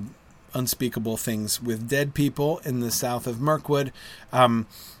doing unspeakable things with dead people in the south of Mirkwood. But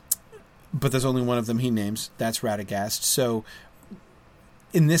there's only one of them he names. That's Radagast. So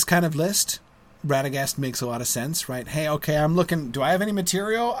in this kind of list, Radagast makes a lot of sense, right? Hey, okay, I'm looking, do I have any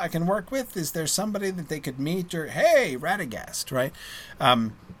material I can work with? Is there somebody that they could meet? Or, hey, Radagast, right?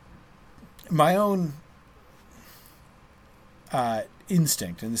 My own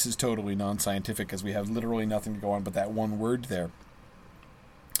instinct, and this is totally non-scientific because we have literally nothing to go on but that one word there.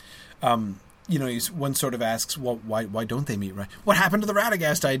 One sort of asks, well, why don't they meet, right? What happened to the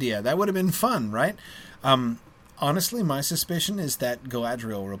Radagast idea? That would have been fun, right? Honestly, my suspicion is that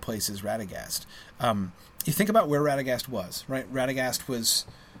Galadriel replaces Radagast. You think about where Radagast was, right? Radagast was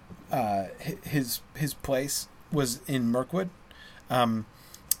his place was in Mirkwood, on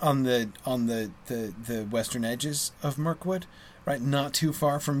the western edges of Mirkwood, right? Not too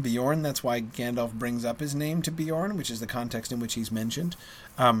far from Beorn. That's why Gandalf brings up his name to Beorn, which is the context in which he's mentioned.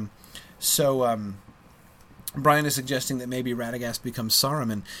 Brian is suggesting that maybe Radagast becomes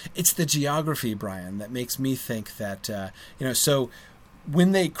Saruman. It's the geography, Brian, that makes me think that, so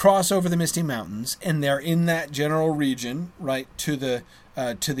when they cross over the Misty Mountains and they're in that general region, right, to the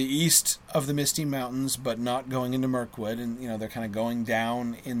east of the Misty Mountains, but not going into Mirkwood, and, they're kind of going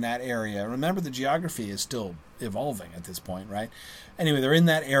down in that area. Remember, the geography is still evolving at this point, right? Anyway, they're in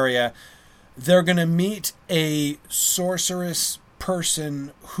that area. They're going to meet a sorceress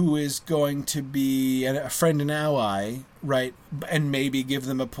person who is going to be a friend and ally, right, and maybe give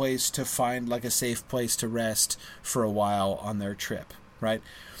them a place to find, a safe place to rest for a while on their trip, right?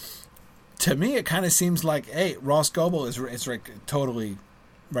 To me, it kind of seems like, hey, Ross Goebel is totally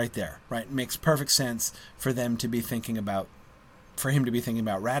right there, right? It makes perfect sense for him to be thinking about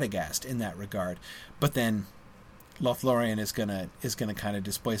Radagast in that regard, but then Lothlorien is gonna kind of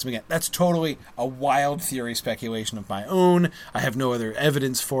displace him again. That's totally a wild theory speculation of my own. I have no other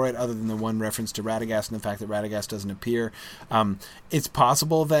evidence for it other than the one reference to Radagast and the fact that Radagast doesn't appear. It's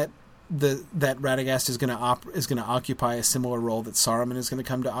possible that that Radagast is gonna occupy a similar role that Saruman is going to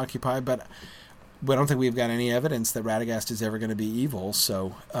come to occupy, but I don't think we've got any evidence that Radagast is ever going to be evil.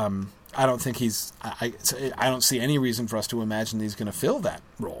 So I don't think I don't see any reason for us to imagine that he's going to fill that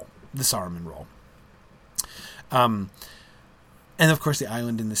role, the Saruman role. And of course the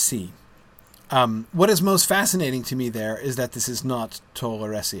island in the sea. What is most fascinating to me there is that this is not Tol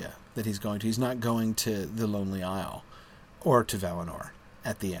Eressëa that he's going to. He's not going to the Lonely Isle or to Valinor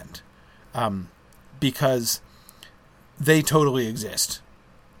at the end. Because they totally exist,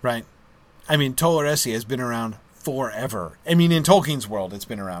 right? I mean, Tolerancia has been around forever. I mean, in Tolkien's world, it's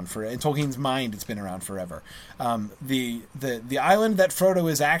been around in Tolkien's mind, it's been around forever. The island that Frodo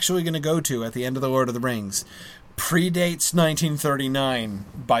is actually going to go to at the end of the Lord of the Rings predates 1939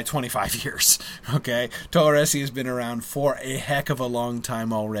 by 25 years. Okay, Tolerancia has been around for a heck of a long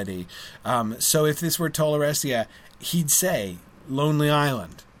time already. So if this were Tolerancia, he'd say Lonely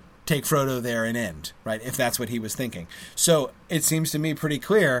Island. Take Frodo there and end, right? If that's what he was thinking. So it seems to me pretty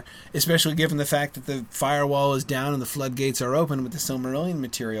clear, especially given the fact that the firewall is down and the floodgates are open with the Silmarillion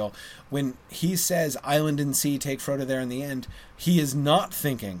material. When he says island and sea, take Frodo there in the end, he is not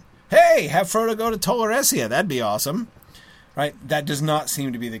thinking, hey, have Frodo go to Tolerancia. That'd be awesome, right? That does not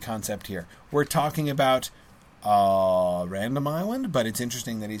seem to be the concept here. We're talking about a random island, but it's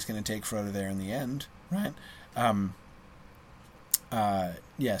interesting that he's going to take Frodo there in the end, right?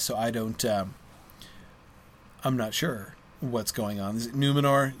 Yeah, so I don't, I'm not sure what's going on.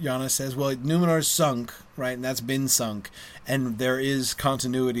 Numenor, Yana says, well, Numenor's sunk, right, and that's been sunk, and there is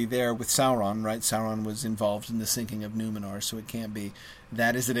continuity there with Sauron, right? Sauron was involved in the sinking of Numenor, so it can't be.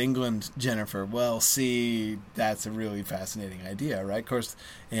 That is in England, Jennifer. Well, see, that's a really fascinating idea, right? Of course,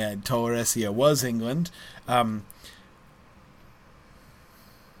 Tolerancia was England. You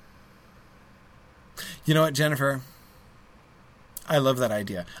know what, Jennifer? I love that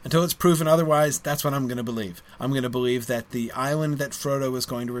idea. Until it's proven otherwise, that's what I'm going to believe. I'm going to believe that the island that Frodo is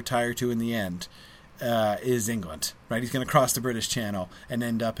going to retire to in the end is England. Right? He's going to cross the British Channel and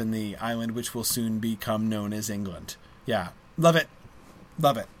end up in the island which will soon become known as England. Yeah. Love it.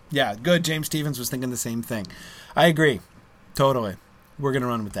 Love it. Yeah, good. James Stevens was thinking the same thing. I agree. Totally. We're going to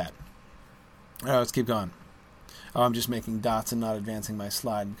run with that. All right, let's keep going. Oh, I'm just making dots and not advancing my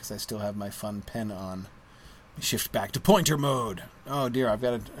slide because I still have my fun pen on. Shift back to pointer mode. Oh dear, I've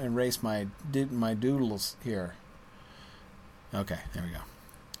got to erase my doodles here. Okay, there we go.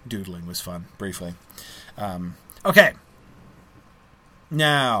 Doodling was fun, briefly. Okay.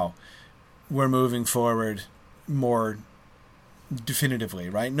 Now, we're moving forward more definitively,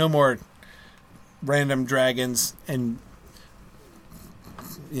 right? No more random dragons and,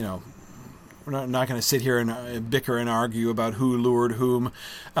 you know, we're not going to sit here and bicker and argue about who lured whom.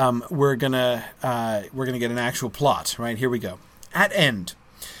 We're gonna get an actual plot. Right, here we go. At end,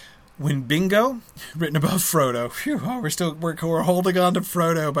 when Bingo, written above Frodo, we're holding on to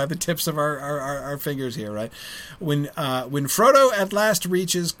Frodo by the tips of our fingers here. Right, when Frodo at last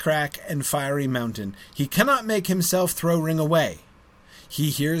reaches Crack and Fiery Mountain, he cannot make himself throw Ring away. He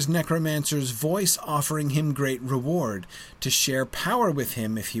hears Necromancer's voice offering him great reward to share power with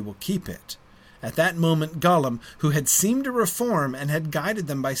him if he will keep it. At that moment, Gollum, who had seemed to reform and had guided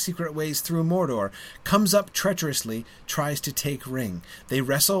them by secret ways through Mordor, comes up treacherously, tries to take Ring. They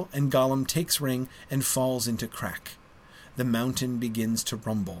wrestle, and Gollum takes Ring and falls into Crack. The mountain begins to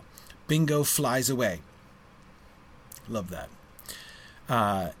rumble. Bingo flies away. Love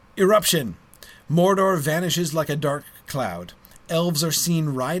that. Eruption. Mordor vanishes like a dark cloud. Elves are seen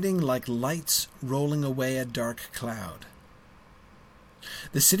riding like lights rolling away a dark cloud.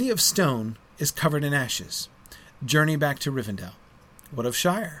 The city of stone is covered in ashes. Journey back to Rivendell. What of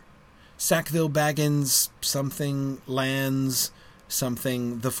Shire? Sackville Baggins, something, lands,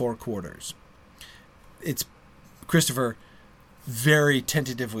 something, the Four Quarters. It's Christopher very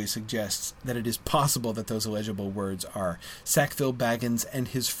tentatively suggests that it is possible that those illegible words are Sackville Baggins and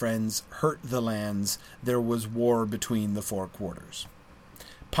his friends hurt the lands. There was war between the Four Quarters.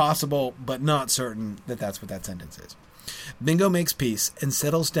 Possible, but not certain that that's what that sentence is. Bingo makes peace and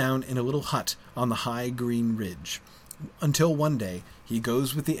settles down in a little hut on the high green ridge, until one day he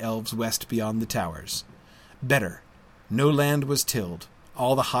goes with the elves west beyond the towers. Better, no land was tilled.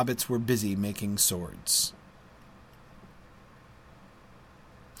 All the hobbits were busy making swords.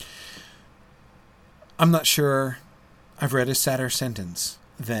 I'm not sure I've read a sadder sentence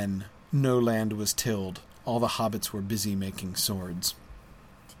than no land was tilled. All the hobbits were busy making swords.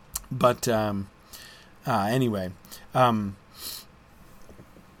 But, anyway,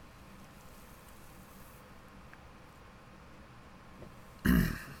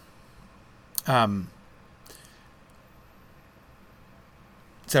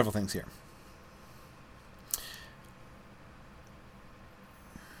 several things here.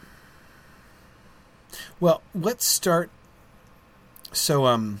 Well, let's start.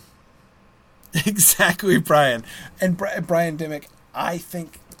 So, exactly, Brian. And Brian Dimmick, I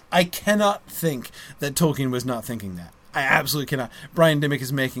cannot think that Tolkien was not thinking that. I absolutely cannot. Brian Dimmick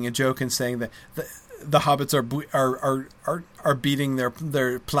is making a joke and saying that the hobbits are beating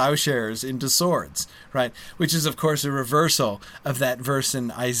their plowshares into swords, right? Which is, of course, a reversal of that verse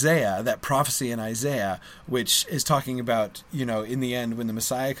in Isaiah, that prophecy in Isaiah, which is talking about, in the end when the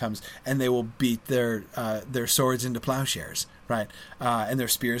Messiah comes, and they will beat their swords into plowshares, right? And their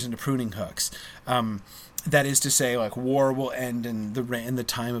spears into pruning hooks. That is to say, like, war will end and the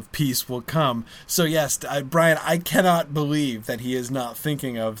time of peace will come. So yes, Brian, I cannot believe that he is not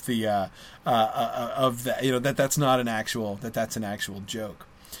thinking of the that's an actual joke.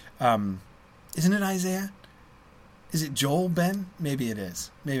 Isn't it Isaiah? Is it Joel, Ben? Maybe it is.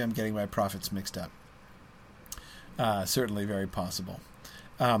 Maybe I'm getting my prophets mixed up. Certainly very possible.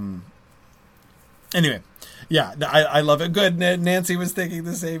 Anyway, yeah, I love it. Good. Nancy was thinking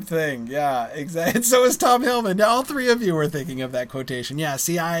the same thing. Yeah, exactly. And so was Tom Hillman. Now, all three of you were thinking of that quotation. Yeah.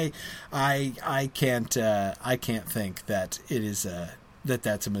 See, I can't think that it is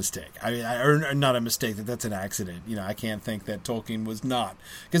that's a mistake. I mean, or not a mistake, that's an accident. I can't think that Tolkien was not,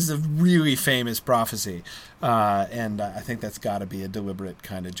 because it's a really famous prophecy, and I think that's got to be a deliberate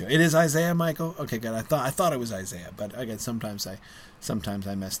kind of joke. It is Isaiah, Michael. Okay, good. I thought it was Isaiah, but again, sometimes I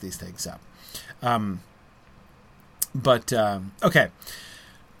mess these things up. Okay.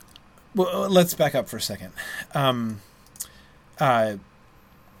 Well, let's back up for a second.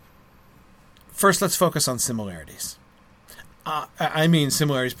 First, let's focus on similarities. I mean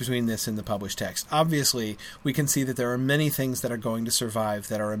similarities between this and the published text. Obviously, we can see that there are many things that are going to survive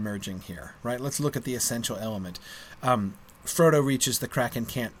that are emerging here, right? Let's look at the essential element. Frodo reaches the crack and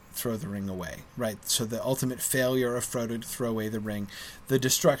can't throw the ring away, right? So the ultimate failure of Frodo to throw away the ring, the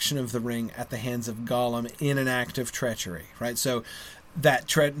destruction of the ring at the hands of Gollum in an act of treachery, right? So that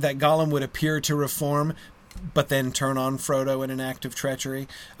Gollum would appear to reform, but then turn on Frodo in an act of treachery.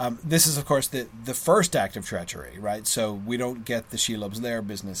 This is, of course, the first act of treachery, right? So we don't get the Shelob's Lair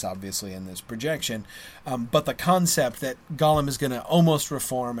business, obviously, in this projection. But the concept that Gollum is going to almost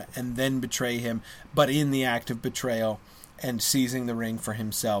reform and then betray him, but in the act of betrayal and seizing the ring for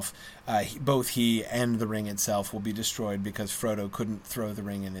himself, both he and the ring itself will be destroyed because Frodo couldn't throw the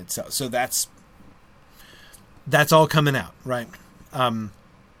ring in itself. So that's all coming out, right?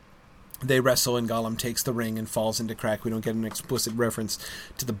 They wrestle and Gollum takes the ring and falls into crack. We don't get an explicit reference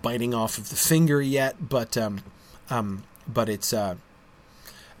to the biting off of the finger yet, but it's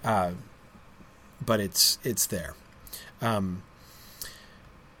there. And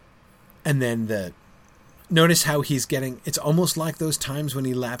then notice how he's getting, it's almost like those times when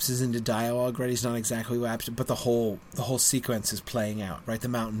he lapses into dialogue, right? He's not exactly lapsed, but the whole sequence is playing out, right? The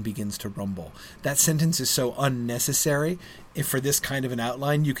mountain begins to rumble. That sentence is so unnecessary. If for this kind of an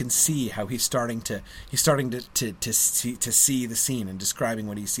outline, you can see how he's starting to see the scene and describing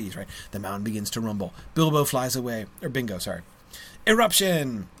what he sees, right? The mountain begins to rumble. Bilbo flies away, or Bingo, sorry.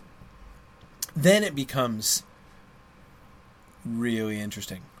 Eruption! Then it becomes really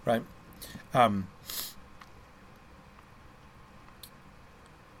interesting, right? Hang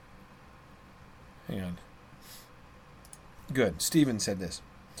on. Good. Stephen said this.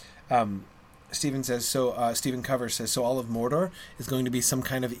 Stephen says, Stephen Covers says, so all of Mordor is going to be some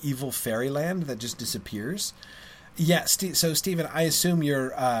kind of evil fairyland that just disappears? Yeah, so Stephen, I assume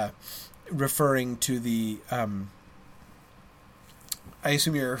you're referring to the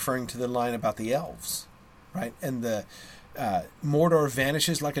line about the elves, right? And the Mordor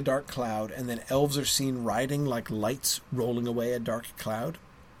vanishes like a dark cloud, and then elves are seen riding like lights rolling away a dark cloud.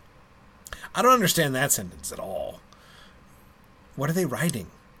 I don't understand that sentence at all. What are they riding?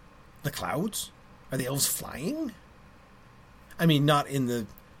 The clouds? Are the elves flying? I mean, not in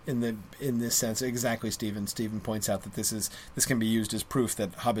this sense exactly. Stephen points out that this can be used as proof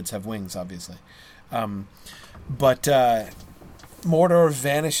that hobbits have wings, obviously. But Mordor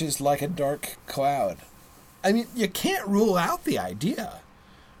vanishes like a dark cloud. I mean, you can't rule out the idea,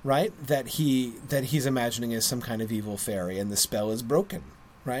 right? That he's imagining as some kind of evil fairy, and the spell is broken.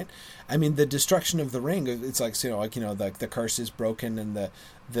 Right, I mean the destruction of the ring. It's like the curse is broken and the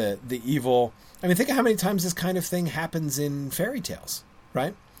evil. I mean, think of how many times this kind of thing happens in fairy tales,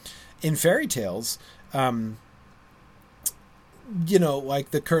 right? In fairy tales, like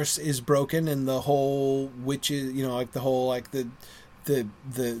the curse is broken and the whole witches,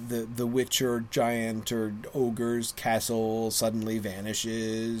 the witch or giant or ogre's castle suddenly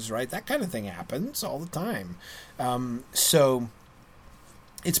vanishes, right? That kind of thing happens all the time. So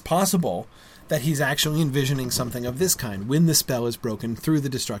it's possible that he's actually envisioning something of this kind. When the spell is broken through the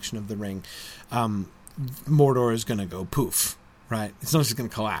destruction of the ring, Mordor is going to go poof, right? It's not just going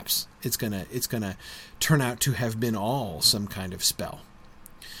to collapse. It's going to turn out to have been all some kind of spell,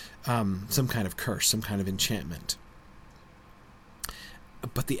 some kind of curse, some kind of enchantment.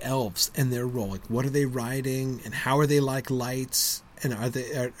 but the elves and their role, like what are they riding and how are they like lights? And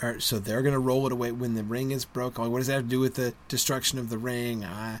so they're going to roll it away when the ring is broken? What does that have to do with the destruction of the ring?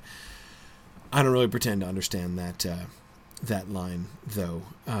 I don't really pretend to understand that line, though.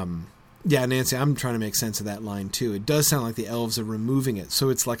 Yeah, Nancy, I'm trying to make sense of that line, too. It does sound like the elves are removing it. So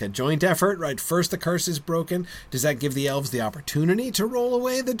it's like a joint effort, right? First the curse is broken. Does that give the elves the opportunity to roll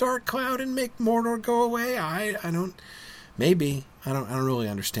away the dark cloud and make Mordor go away? I don't... Maybe. I don't really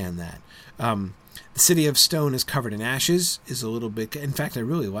understand that. The city of stone is covered in ashes is a little bit... In fact, I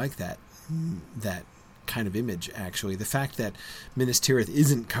really like that kind of image, actually. The fact that Minas Tirith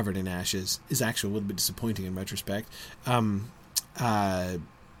isn't covered in ashes is actually a little bit disappointing in retrospect.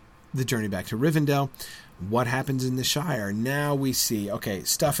 The journey back to Rivendell. What happens in the Shire? Now we see, okay,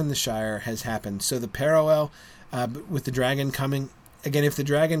 stuff in the Shire has happened. So the parallel with the dragon coming... Again, if the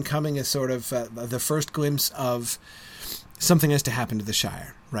dragon coming is sort of the first glimpse of... Something has to happen to the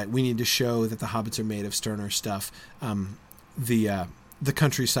Shire, right? We need to show that the hobbits are made of sterner stuff. The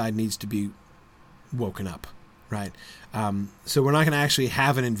countryside needs to be woken up, right? So we're not going to actually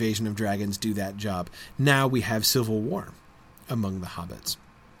have an invasion of dragons do that job. Now we have civil war among the hobbits.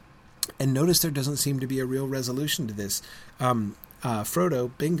 And notice there doesn't seem to be a real resolution to this.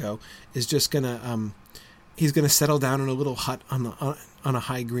 Frodo, Bingo, is just going to... he's going to settle down in a little hut on a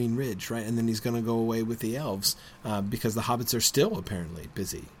high green ridge, right? And then he's going to go away with the elves because the hobbits are still apparently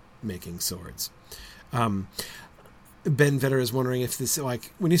busy making swords. Ben Vetter is wondering if this,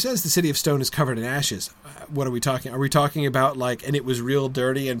 like, when he says the city of stone is covered in ashes, what are we talking? Are we talking about, like, and it was real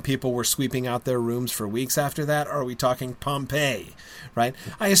dirty and people were sweeping out their rooms for weeks after that? Or are we talking Pompeii, right?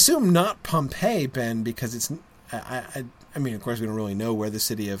 I assume not Pompeii, Ben, because it's... I mean, of course, we don't really know where the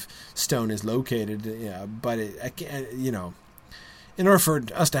city of stone is located, but in order for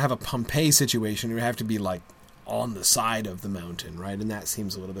us to have a Pompeii situation, it would have to be like on the side of the mountain, right? And that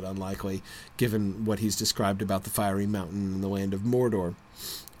seems a little bit unlikely, given what he's described about the fiery mountain in the land of Mordor.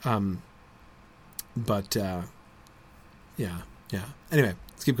 Yeah. Anyway,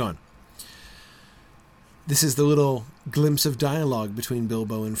 let's keep going. This is the little glimpse of dialogue between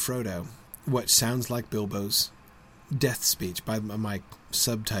Bilbo and Frodo, what sounds like Bilbo's death speech. By my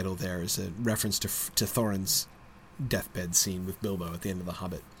subtitle there is a reference to Thorin's deathbed scene with Bilbo at the end of The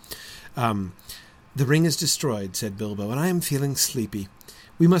Hobbit. The ring is destroyed, said Bilbo, and I am feeling sleepy.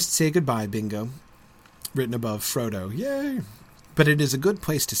 We must say goodbye, Bingo. Written above, Frodo. Yay! But it is a good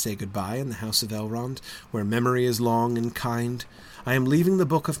place to say goodbye in the House of Elrond, where memory is long and kind. I am leaving the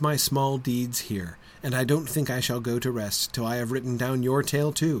book of my small deeds here, and I don't think I shall go to rest till I have written down your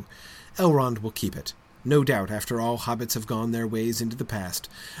tale too. Elrond will keep it. No doubt, after all hobbits have gone their ways into the past.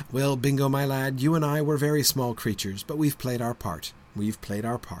 Well, Bingo, my lad, you and I were very small creatures, but we've played our part. We've played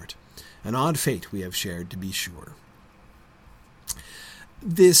our part. An odd fate we have shared, to be sure.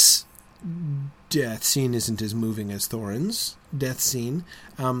 This death scene isn't as moving as Thorin's death scene,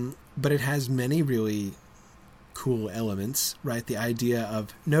 but it has many really cool elements, right? The idea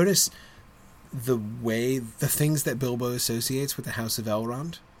of, notice the things that Bilbo associates with the House of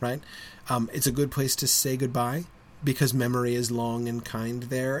Elrond, right? It's a good place to say goodbye because memory is long and kind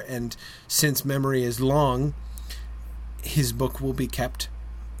there, and since memory is long, his book will be kept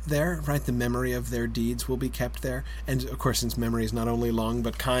there, right? The memory of their deeds will be kept there. And of course, since memory is not only long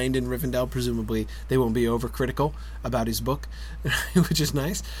but kind in Rivendell, presumably they won't be overcritical about his book, which is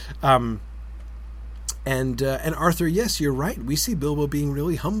nice. And Arthur, yes, you're right. We see Bilbo being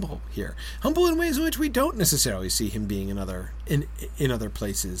really humble here. Humble in ways in which we don't necessarily see him being in other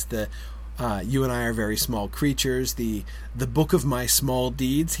places. You and I are very small creatures. The book of my small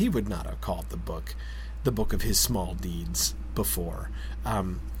deeds, he would not have called the book of his small deeds before.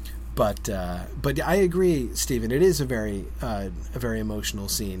 But I agree, Stephen. It is a very emotional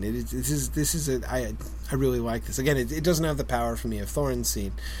scene. I really like this. Again, it doesn't have the power for me of Thorin's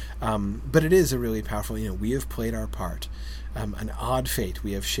scene, but it is a really powerful. We have played our part. An odd fate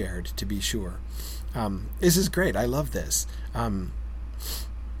we have shared, to be sure. This is great. I love this.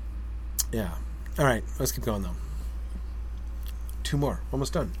 Yeah. All right. Let's keep going though. 2 more.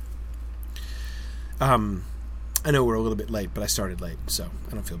 Almost done. I know we're a little bit late, but I started late, so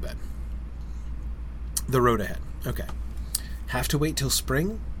I don't feel bad. The road ahead. Okay. Have to wait till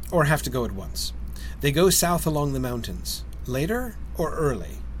spring, or have to go at once? They go south along the mountains. Later or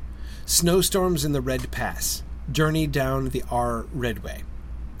early? Snowstorms in the Red Pass. Journey down the Redway.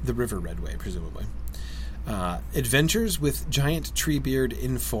 The River Redway, presumably. Adventures with Giant Treebeard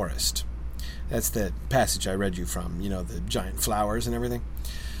in Forest. That's the passage I read you from, the giant flowers and everything.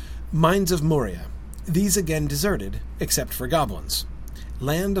 Mines of Moria. These again deserted, except for goblins.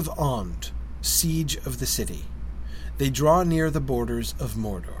 Land of Ond, siege of the city. They draw near the borders of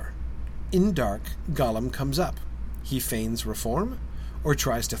Mordor. In dark, Gollum comes up. He feigns reform, or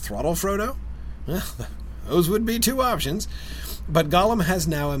tries to throttle Frodo? Well, those would be two options. But Gollum has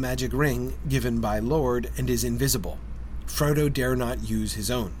now a magic ring given by Lord and is invisible. Frodo dare not use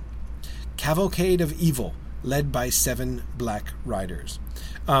his own. Cavalcade of Evil, led by 7 black riders.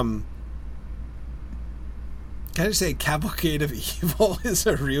 Can I just say Cavalcade of Evil is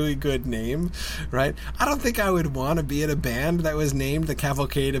a really good name, right? I don't think I would want to be in a band that was named the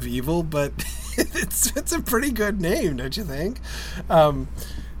Cavalcade of Evil, but it's a pretty good name, don't you think?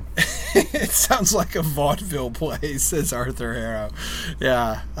 It sounds like a vaudeville play, says Arthur Harrow.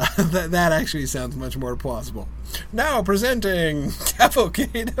 Yeah, that actually sounds much more plausible. Now presenting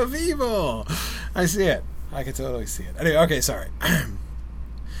Cavalcade of Evil. I see it. I can totally see it. Anyway, okay, sorry.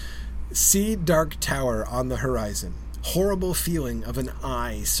 See dark tower on the horizon. Horrible feeling of an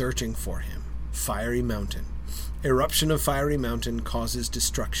eye searching for him. Fiery mountain. Eruption of fiery mountain causes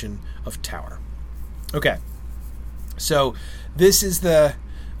destruction of tower. Okay. So, this is the...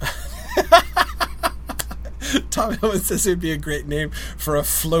 Tom Hillman says it would be a great name for a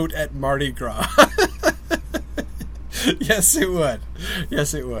float at Mardi Gras. Yes, it would.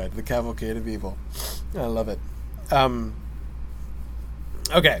 Yes, it would. The Cavalcade of Evil. I love it.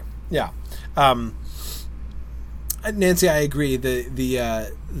 Okay. Yeah. Nancy, I agree.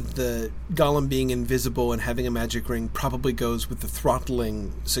 The Gollum being invisible and having a magic ring probably goes with the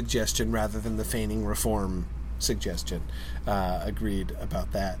throttling suggestion rather than the feigning reform suggestion. Agreed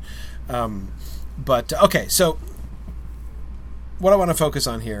about that. But okay, so what I want to focus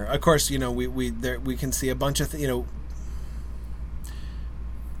on here, of course, we can see a bunch of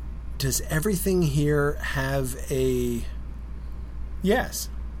does everything here have a... Yes.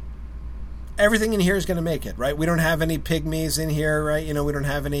 Everything in here is going to make it, right? We don't have any pygmies in here, right? We don't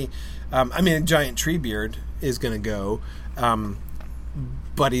have any... a giant Treebeard is going to go,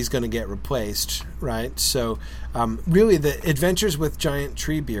 but he's going to get replaced, right? So, really, the Adventures with Giant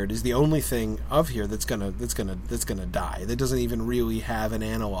Treebeard is the only thing of here that's gonna die. That doesn't even really have an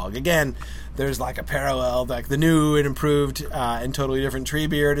analog. Again, there's like a parallel, like the new and improved and totally different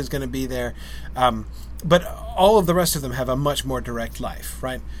Treebeard is going to be there. But all of the rest of them have a much more direct life,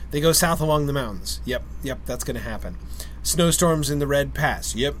 right? They go south along the mountains. Yep, that's going to happen. Snowstorms in the Red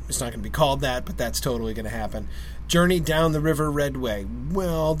Pass. Yep, it's not going to be called that, but that's totally going to happen. Journey down the River Redway.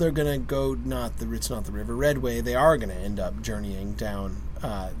 Well, they're going to go it's not the River Redway. They are going to end up journeying down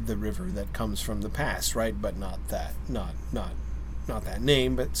the river that comes from the pass, right? But not that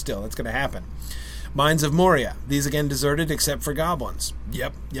name, but still, it's going to happen. Mines of Moria. These again deserted except for goblins.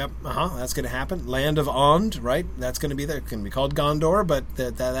 Yep. That's going to happen. Land of Ond, right? That's going to be there. It's going to be called Gondor, but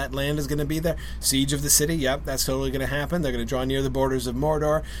that land is going to be there. Siege of the city. Yep, that's totally going to happen. They're going to draw near the borders of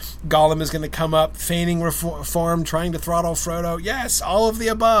Mordor. Gollum is going to come up, feigning reform, trying to throttle Frodo. Yes, all of the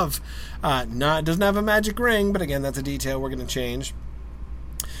above. Doesn't have a magic ring, but again, that's a detail we're going to change.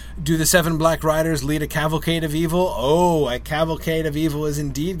 Do the 7 Black Riders lead a cavalcade of evil? Oh, a cavalcade of evil is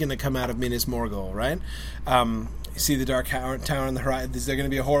indeed going to come out of Minas Morgul, right? See the dark tower on the horizon. Is there going to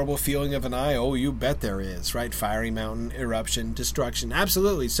be a horrible feeling of an eye? Oh, you bet there is, right? Fiery mountain, eruption, destruction.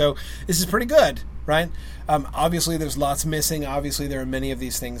 Absolutely. So this is pretty good, right? Obviously, there's lots missing. Obviously, there are many of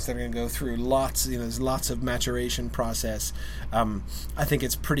these things that are going to go through there's lots of maturation process. I think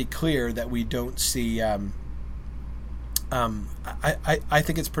it's pretty clear that we don't see... I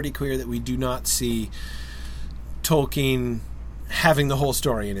think it's pretty clear that we do not see Tolkien having the whole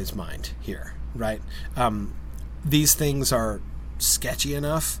story in his mind here, right? These things are sketchy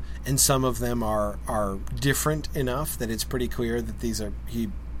enough, and some of them are different enough that it's pretty clear that these are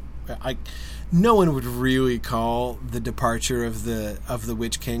no one would really call the departure of the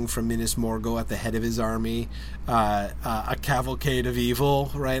Witch King from Minas Morgul at the head of his army a cavalcade of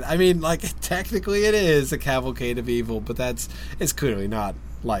evil, right? I mean, technically it is a cavalcade of evil, but it's clearly not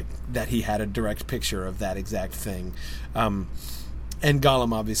like that he had a direct picture of that exact thing. And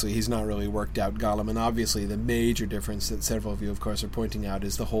Gollum, obviously, he's not really worked out Gollum, and obviously the major difference that several of you, of course, are pointing out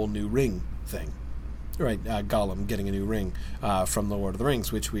is the whole new ring thing. Right, Gollum getting a new ring from The Lord of the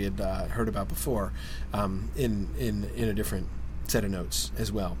Rings, which we had heard about before in a different set of notes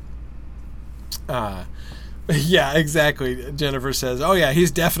as well. Yeah, exactly. Jennifer says, "Oh yeah, he's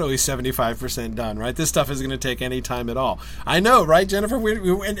definitely 75% done. Right, this stuff isn't going to take any time at all." I know, right, Jennifer?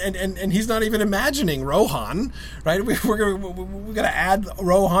 And he's not even imagining Rohan. Right, we're going to add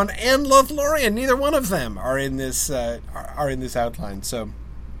Rohan and Lothlorien. Neither one of them are in this outline. So.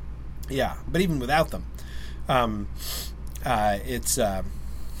 Yeah, but even without them, it's not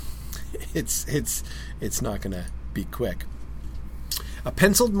going to be quick. A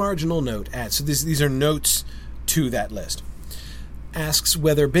penciled marginal note adds. So these are notes to that list. Asks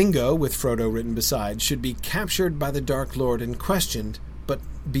whether Bingo, with Frodo written beside, should be captured by the Dark Lord and questioned, but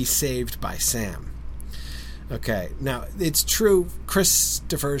be saved by Sam. Okay, now, it's true,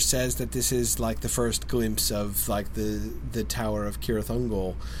 Christopher says that this is like the first glimpse of like the Tower of Cirith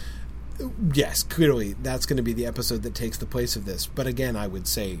Ungol. Yes, clearly, that's going to be the episode that takes the place of this. But again, I would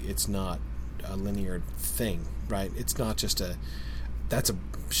say it's not a linear thing, right? It's not just that's a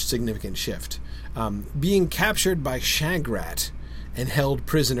significant shift. Being captured by Shagrat and held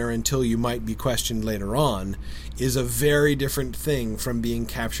prisoner until you might be questioned later on is a very different thing from being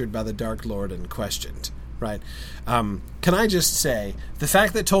captured by the Dark Lord and questioned. Right. Can I just say, the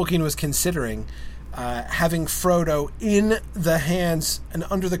fact that Tolkien was considering having Frodo in the hands and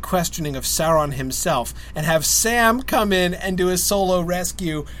under the questioning of Sauron himself, and have Sam come in and do a solo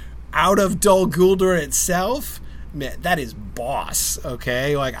rescue out of Dol Guldur itself, man, that is boss,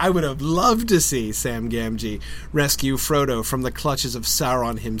 okay? Like, I would have loved to see Sam Gamgee rescue Frodo from the clutches of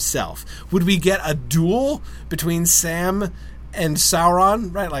Sauron himself. Would we get a duel between Sam and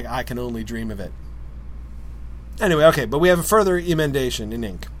Sauron? Right, like, I can only dream of it. Anyway, okay, but we have a further emendation in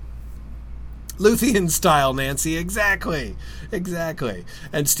ink. Luthien style, Nancy, exactly.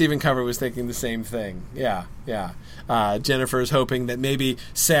 And Stephen Cover was thinking the same thing. Yeah. Jennifer's hoping that maybe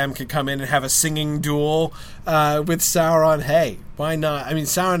Sam could come in and have a singing duel with Sauron. Hey, why not? I mean,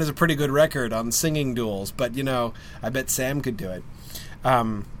 Sauron has a pretty good record on singing duels, but, I bet Sam could do it.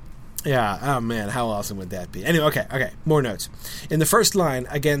 Yeah, oh man, how awesome would that be? Anyway, okay, more notes. In the first line,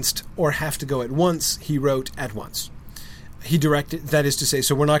 against or have to go at once, he wrote at once. He directed, that is to say,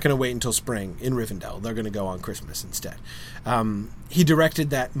 so we're not going to wait until spring in Rivendell. They're going to go on Christmas instead. He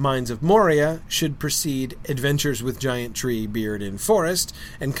directed that Mines of Moria should precede Adventures with Giant Tree, Beard in Forest,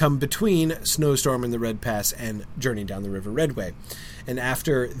 and come between Snowstorm in the Red Pass and Journey Down the River Redway. And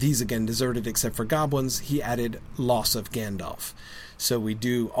after these again deserted except for goblins, he added Loss of Gandalf. So we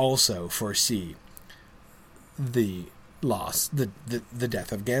do also foresee the loss, the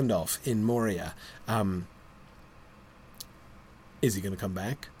death of Gandalf in Moria. Is he going to come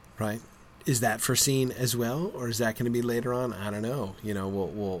back? Right? Is that foreseen as well, or is that going to be later on? I don't know.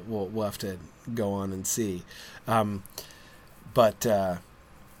 We'll have to go on and see. Yeah.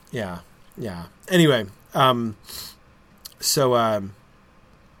 Anyway,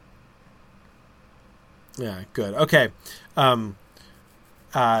 yeah, good. Okay. I'm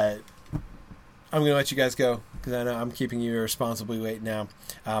going to let you guys go because I know I'm keeping you irresponsibly late now.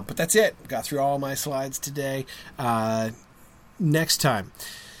 But that's it. Got through all my slides today. Next time.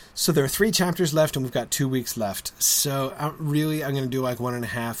 So there are 3 chapters left and we've got 2 weeks left. So I'm going to do like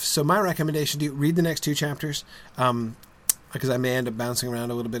 1.5. So my recommendation to you, read the next 2 chapters. Because I may end up bouncing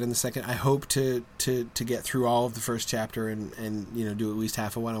around a little bit in the second. I hope to get through all of the first chapter and do at least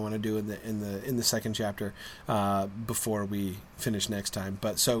half of what I want to do in the second chapter before we finish next time.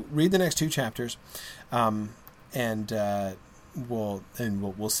 But so read the next 2 chapters, and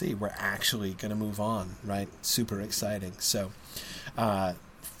we'll see. We're actually going to move on, right? Super exciting. So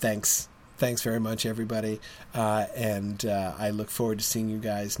thanks very much, everybody. And I look forward to seeing you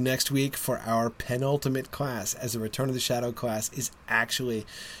guys next week for our penultimate class, as the Return of the Shadow class is actually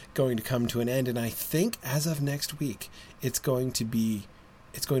going to come to an end. And I think as of next week, it's going to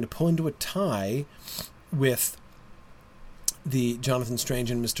pull into a tie with the Jonathan Strange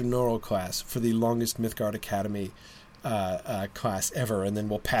and Mr. Norrell class for the longest Mythgard Academy class ever. And then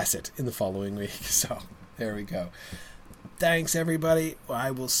we'll pass it in the following week. So there we go. Thanks, everybody. I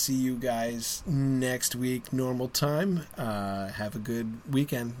will see you guys next week, normal time. Have a good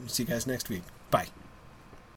weekend. See you guys next week. Bye.